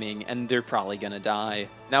timing, and they're probably gonna die.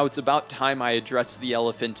 Now it's about time I address the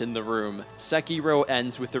elephant in the room. Sekiro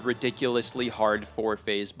ends with a ridiculously hard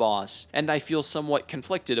 4-phase boss, and I feel somewhat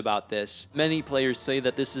conflicted about this. Many players say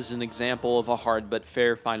that this is an example of a hard but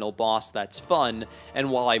fair final boss that's fun, and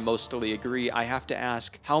while I mostly agree, I have to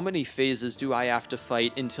ask, how many phases do I have to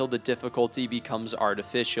fight until the difficulty becomes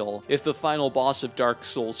artificial? If the final boss of Dark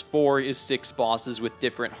Souls 4 is 6 bosses with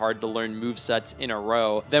different hard-to-learn movesets in a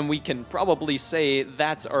row, then we can probably say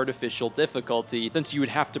that's artificial difficulty, since you would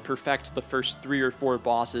have to perfect the first 3 or 4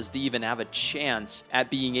 bosses to even have a chance at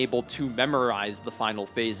being able to memorize the final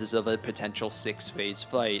phases of a potential 6-phase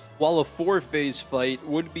fight. While a 4-phase fight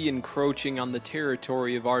would be encroaching on the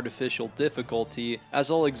territory of artificial difficulty, as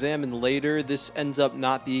I'll examine later, this ends up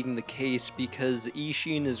not being the case because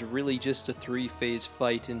Isshin is really just a 3-phase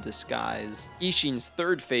fight in disguise. Isshin's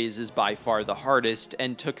 3rd phase is by far the hardest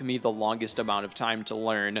and took me the longest amount of time to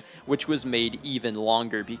learn, which was made even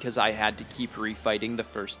longer because I had to keep refighting the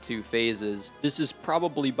first 2 phases. This is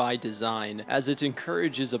probably by design, as it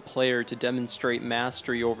encourages a player to demonstrate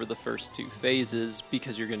mastery over the first 2 phases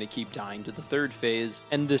because you're going to keep dying to the 3rd phase,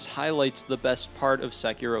 and this highlights the best part of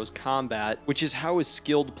Sekiro's combat, which is how a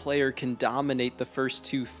skilled player can dominate the first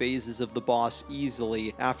 2 phases of the boss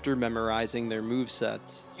easily after memorizing their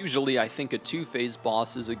movesets. Usually I think a 2-phase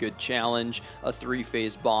boss is a good challenge, a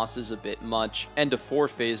 3-phase boss is a bit much, and a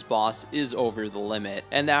 4-phase boss is over the limit.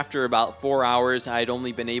 And after about 4 hours, I had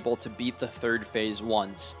only been able to beat the 3rd phase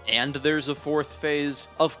once. And there's a 4th phase?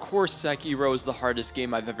 Of course Sekiro is the hardest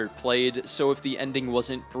game I've ever played, so if the ending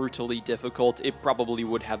wasn't brutally difficult, it probably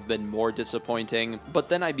would have been more disappointing. But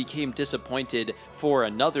then I became disappointed for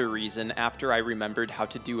another reason after I remembered how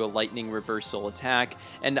to do a lightning reversal attack,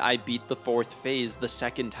 and I beat the 4th phase the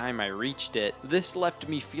second time I reached it. This left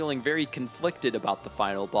me feeling very conflicted about the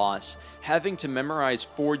final boss. Having to memorize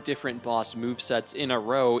 4 different boss movesets in a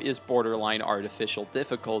row is borderline artificial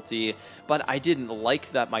difficulty, but I didn't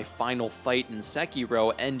like that my final fight in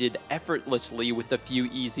Sekiro ended effortlessly with a few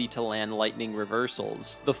easy-to-land lightning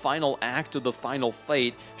reversals. The final act of the final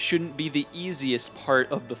fight shouldn't be the easiest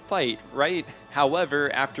part of the fight, right?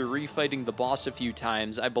 However, after refighting the boss a few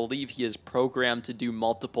times, I believe he is programmed to do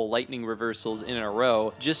multiple lightning reversals in a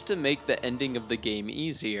row just to make the ending of the game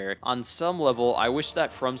easier. On some level, I wish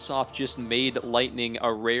that Fromsoft just made lightning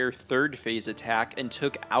a rare 3rd phase attack and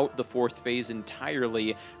took out the 4th phase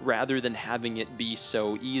entirely rather than having it be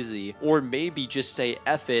so easy. Or maybe just say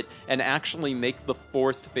F it and actually make the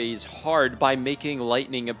 4th phase hard by making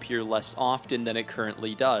lightning appear less often than it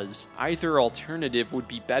currently does. Either alternative would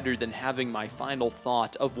be better than having my final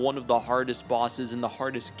thought of one of the hardest bosses in the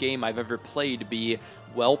hardest game I've ever played be,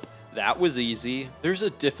 welp, that was easy. There's a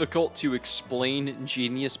difficult to explain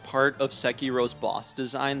genius part of Sekiro's boss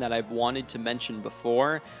design that I've wanted to mention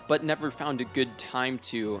before, but never found a good time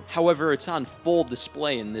to. However, it's on full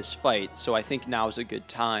display in this fight, so I think now's a good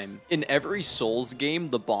time. In every Souls game,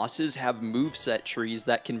 the bosses have moveset trees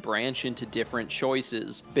that can branch into different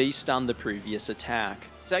choices based on the previous attack.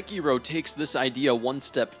 Sekiro takes this idea one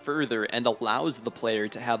step further and allows the player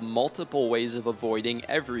to have multiple ways of avoiding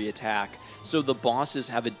every attack, so the bosses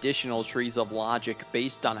have additional trees of logic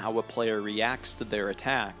based on how a player reacts to their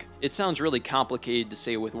attack. It sounds really complicated to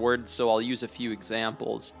say with words, so I'll use a few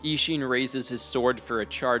examples. Isshin raises his sword for a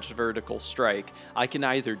charged vertical strike. I can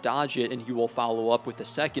either dodge it and he will follow up with a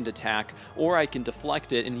second attack, or I can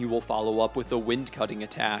deflect it and he will follow up with a wind-cutting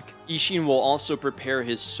attack. Isshin will also prepare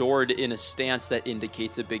his sword in a stance that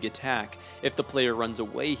indicates a big attack. If the player runs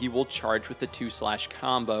away, he will charge with the 2/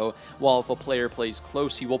 combo, while if a player plays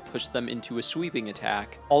close, he will push them into a sweeping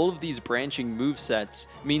attack. All of these branching movesets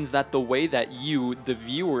means that the way that you, the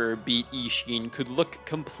viewer, beat Isshin could look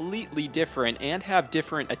completely different and have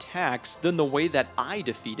different attacks than the way that I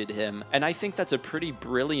defeated him, and I think that's a pretty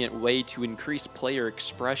brilliant way to increase player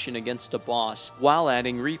expression against a boss while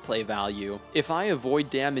adding replay value. If I avoid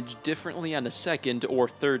damage differently on a second or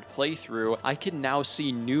third playthrough, I can now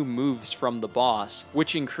see new moves from the boss,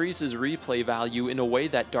 which increases replay value in a way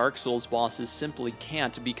that Dark Souls bosses simply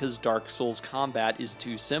can't because Dark Souls combat is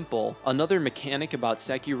too simple. Another mechanic about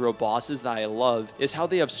Sekiro bosses that I love is how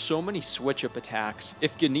they have so many switch-up attacks.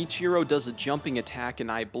 If Genichiro does a jumping attack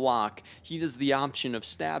and I block, he has the option of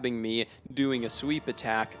stabbing me, doing a sweep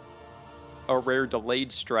attack, a rare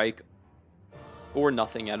delayed strike, or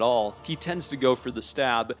nothing at all. He tends to go for the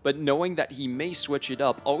stab, but knowing that he may switch it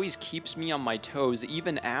up always keeps me on my toes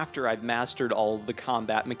even after I've mastered all of the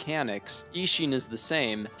combat mechanics. Isshin is the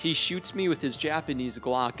same. He shoots me with his Japanese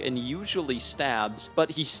Glock and usually stabs,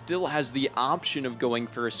 but he still has the option of going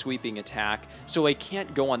for a sweeping attack, so I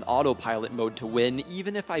can't go on autopilot mode to win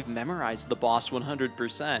even if I've memorized the boss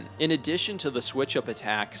 100%. In addition to the switch-up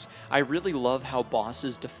attacks, I really love how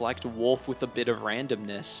bosses deflect Wolf with a bit of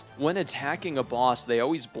randomness. When attacking a boss, they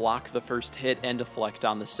always block the first hit and deflect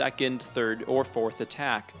on the second, third, or fourth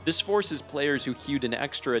attack. This forces players who queued an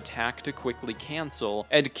extra attack to quickly cancel,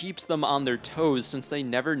 and keeps them on their toes since they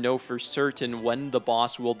never know for certain when the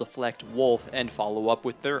boss will deflect Wolf and follow up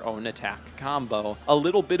with their own attack combo. A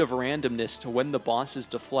little bit of randomness to when the bosses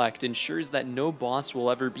deflect ensures that no boss will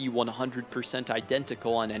ever be 100%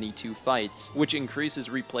 identical on any two fights, which increases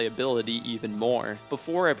replayability even more.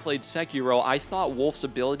 Before I played Sekiro, I thought Wolf's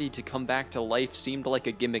ability to come back to life seemed like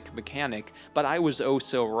a gimmick mechanic, but I was oh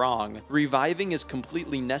so wrong. Reviving is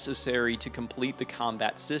completely necessary to complete the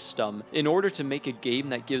combat system. In order to make a game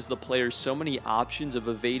that gives the players so many options of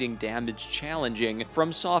evading damage challenging,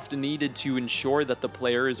 Fromsoft needed to ensure that the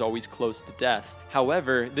player is always close to death.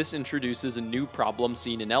 However, this introduces a new problem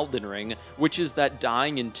seen in Elden Ring, which is that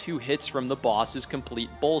dying in 2 hits from the boss is complete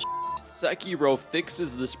bullshit. Sekiro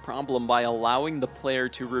fixes this problem by allowing the player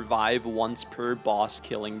to revive once per boss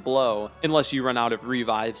killing blow, unless you run out of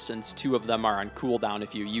revives since 2 of them are on cooldown.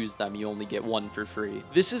 If you use them, you only get 1 for free.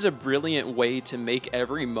 This is a brilliant way to make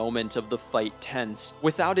every moment of the fight tense,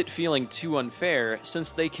 without it feeling too unfair,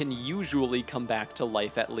 since they can usually come back to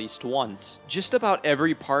life at least once. Just about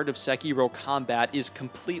every part of Sekiro combat is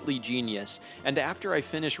completely genius, and after I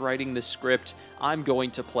finish writing this script, I'm going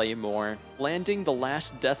to play more. Landing the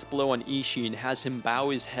last death blow on Isshin has him bow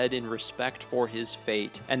his head in respect for his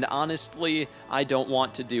fate, and honestly, I don't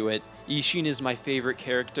want to do it. Isshin is my favorite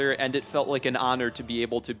character, and it felt like an honor to be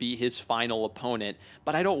able to be his final opponent,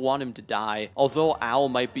 but I don't want him to die. Although Al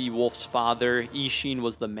might be Wolf's father, Isshin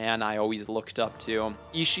was the man I always looked up to.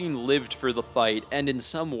 Isshin lived for the fight, and in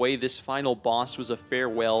some way this final boss was a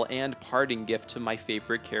farewell and parting gift to my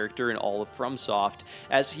favorite character in all of Fromsoft,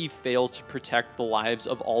 as he fails to protect the lives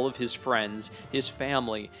of all of his friends, his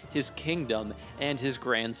family, his kingdom, and his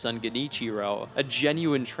grandson Genichiro. A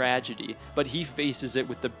genuine tragedy, but he faces it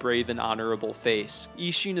with the brave and honorable face.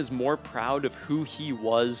 Isshin is more proud of who he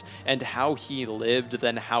was and how he lived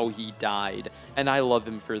than how he died, and I love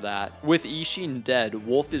him for that. With Isshin dead,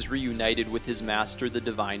 Wolf is reunited with his master, the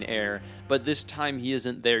Divine Heir, but this time he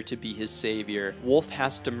isn't there to be his savior. Wolf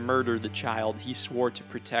has to murder the child he swore to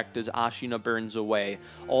protect as Ashina burns away,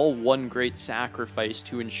 all one great sacrifice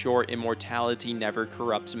to ensure immortality never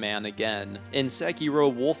corrupts man again. In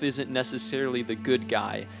Sekiro, Wolf isn't necessarily the good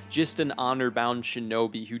guy, just an honor-bound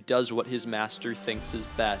shinobi who does what his master thinks is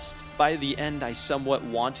best. By the end, I somewhat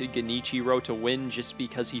wanted Genichiro to win just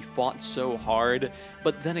because he fought so hard,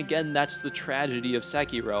 but then again, that's the tragedy of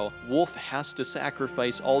Sekiro. Wolf has to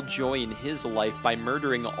sacrifice all joy in his life by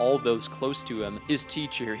murdering all those close to him. His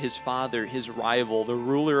teacher, his father, his rival, the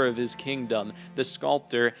ruler of his kingdom, the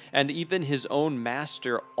sculptor, and even his own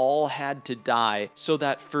master all had to die so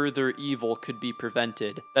that further evil could be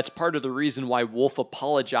prevented. That's part of the reason why Wolf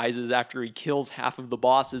apologizes after he kills half of the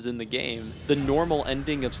bosses in the game. The normal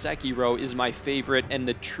ending of Sekiro is my favorite and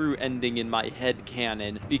the true ending in my head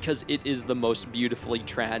canon, because it is the most beautifully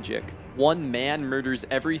tragic. One man murders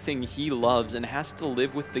everything he loves and has to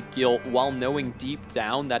live with the guilt while knowing deep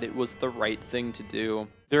down that it was the right thing to do.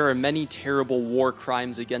 There are many terrible war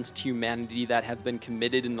crimes against humanity that have been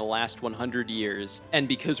committed in the last 100 years, and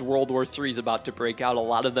because World War III is about to break out, a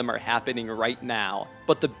lot of them are happening right now.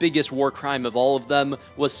 But the biggest war crime of all of them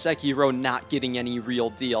was Sekiro not getting any real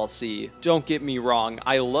DLC. Don't get me wrong,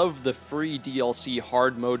 I love the free DLC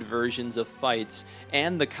hard mode versions of fights,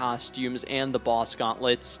 and the costumes and the boss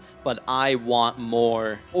gauntlets, but I want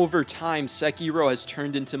more. Over time, Sekiro has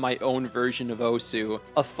turned into my own version of Osu,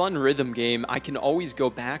 a fun rhythm game I can always go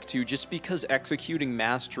back to just because executing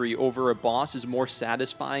mastery over a boss is more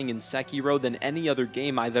satisfying in Sekiro than any other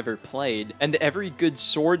game I've ever played, and every good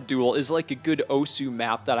sword duel is like a good Osu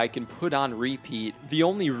map that I can put on repeat. The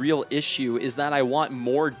only real issue is that I want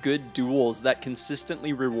more good duels that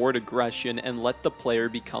consistently reward aggression and let the player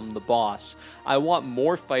become the boss. I want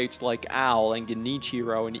more fights like Owl and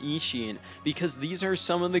Genichiro and Isshin, because these are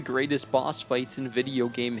some of the greatest boss fights in video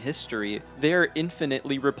game history. They are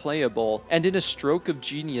infinitely replayable, and in a stroke of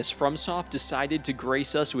genius, Fromsoft decided to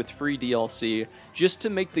grace us with free DLC, just to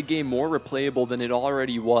make the game more replayable than it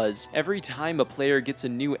already was. Every time a player gets a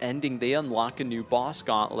new ending, they unlock a new boss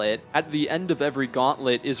gauntlet. At the end of every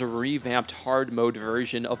gauntlet is a revamped hard mode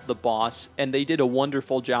version of the boss, and they did a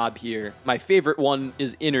wonderful job here. My favorite one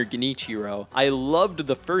is Inner Genichiro. I loved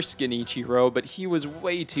the first Genichiro, but he was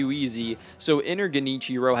way too easy, so Inner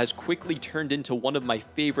Genichiro has quickly turned into one of my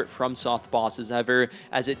favorite FromSoft bosses ever,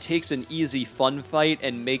 as it takes an easy fun fight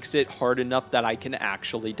and makes it hard enough that I can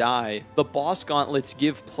actually die. The boss gauntlets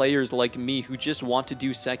give players like me who just want to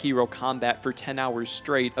do Sekiro combat for 10 hours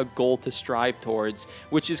straight a goal to strive towards,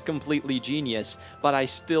 which is completely genius, but I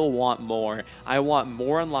still want more. I want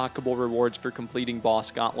more unlockable rewards for completing boss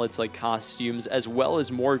gauntlets like costumes, as well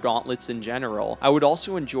as more gauntlets in general. I would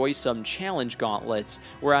also enjoy some challenge gauntlets,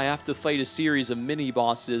 where I have to fight a series of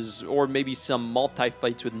mini-bosses, or maybe some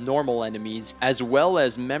multi-fights with normal enemies, as well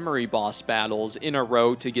as memory boss battles in a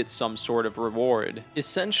row to get some sort of reward.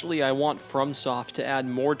 Essentially, I want FromSoft to add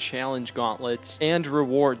more challenge gauntlets and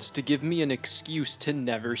rewards to give me an excuse to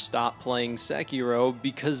never stop playing Sekiro,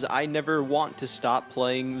 because I never want to stop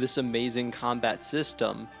playing this amazing combat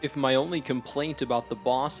system. If my only complaint about the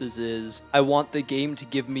bosses is, I want the game to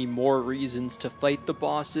give me more reasons to fight the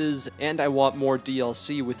bosses, and I want more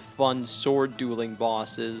DLC with fun sword dueling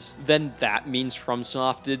bosses, then that means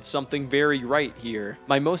FromSoft did something very right here.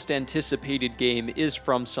 My most anticipated game is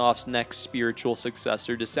FromSoft's next spiritual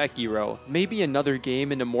successor to Sekiro. Maybe another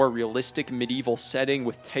game in a more realistic medieval setting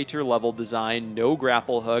with tighter level design, no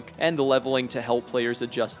grapple hook, and leveling to help players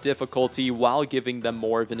adjust difficulty while giving them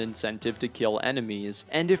more of an incentive to kill enemies.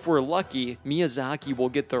 And if we're lucky, Miyazaki will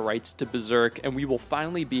get the rights to Berserk and we will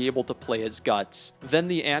finally be able to play as Guts. Then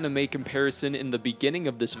the anime comparison in the beginning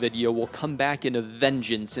of this video will come back in a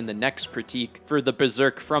vengeance in the next critique for the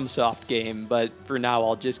Berserk FromSoft game, but for now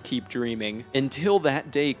I'll just keep dreaming. Until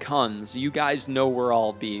that day comes, you guys know where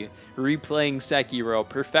I'll be, replaying Sekiro,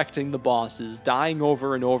 perfecting the bosses, dying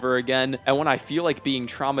over and over again, and when I feel like being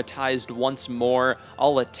traumatized once more,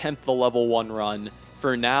 I'll attempt the level 1 run.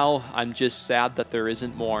 For now, I'm just sad that there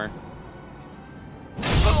isn't more.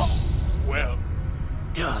 Well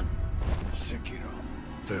done, Sekiro.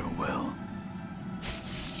 Farewell.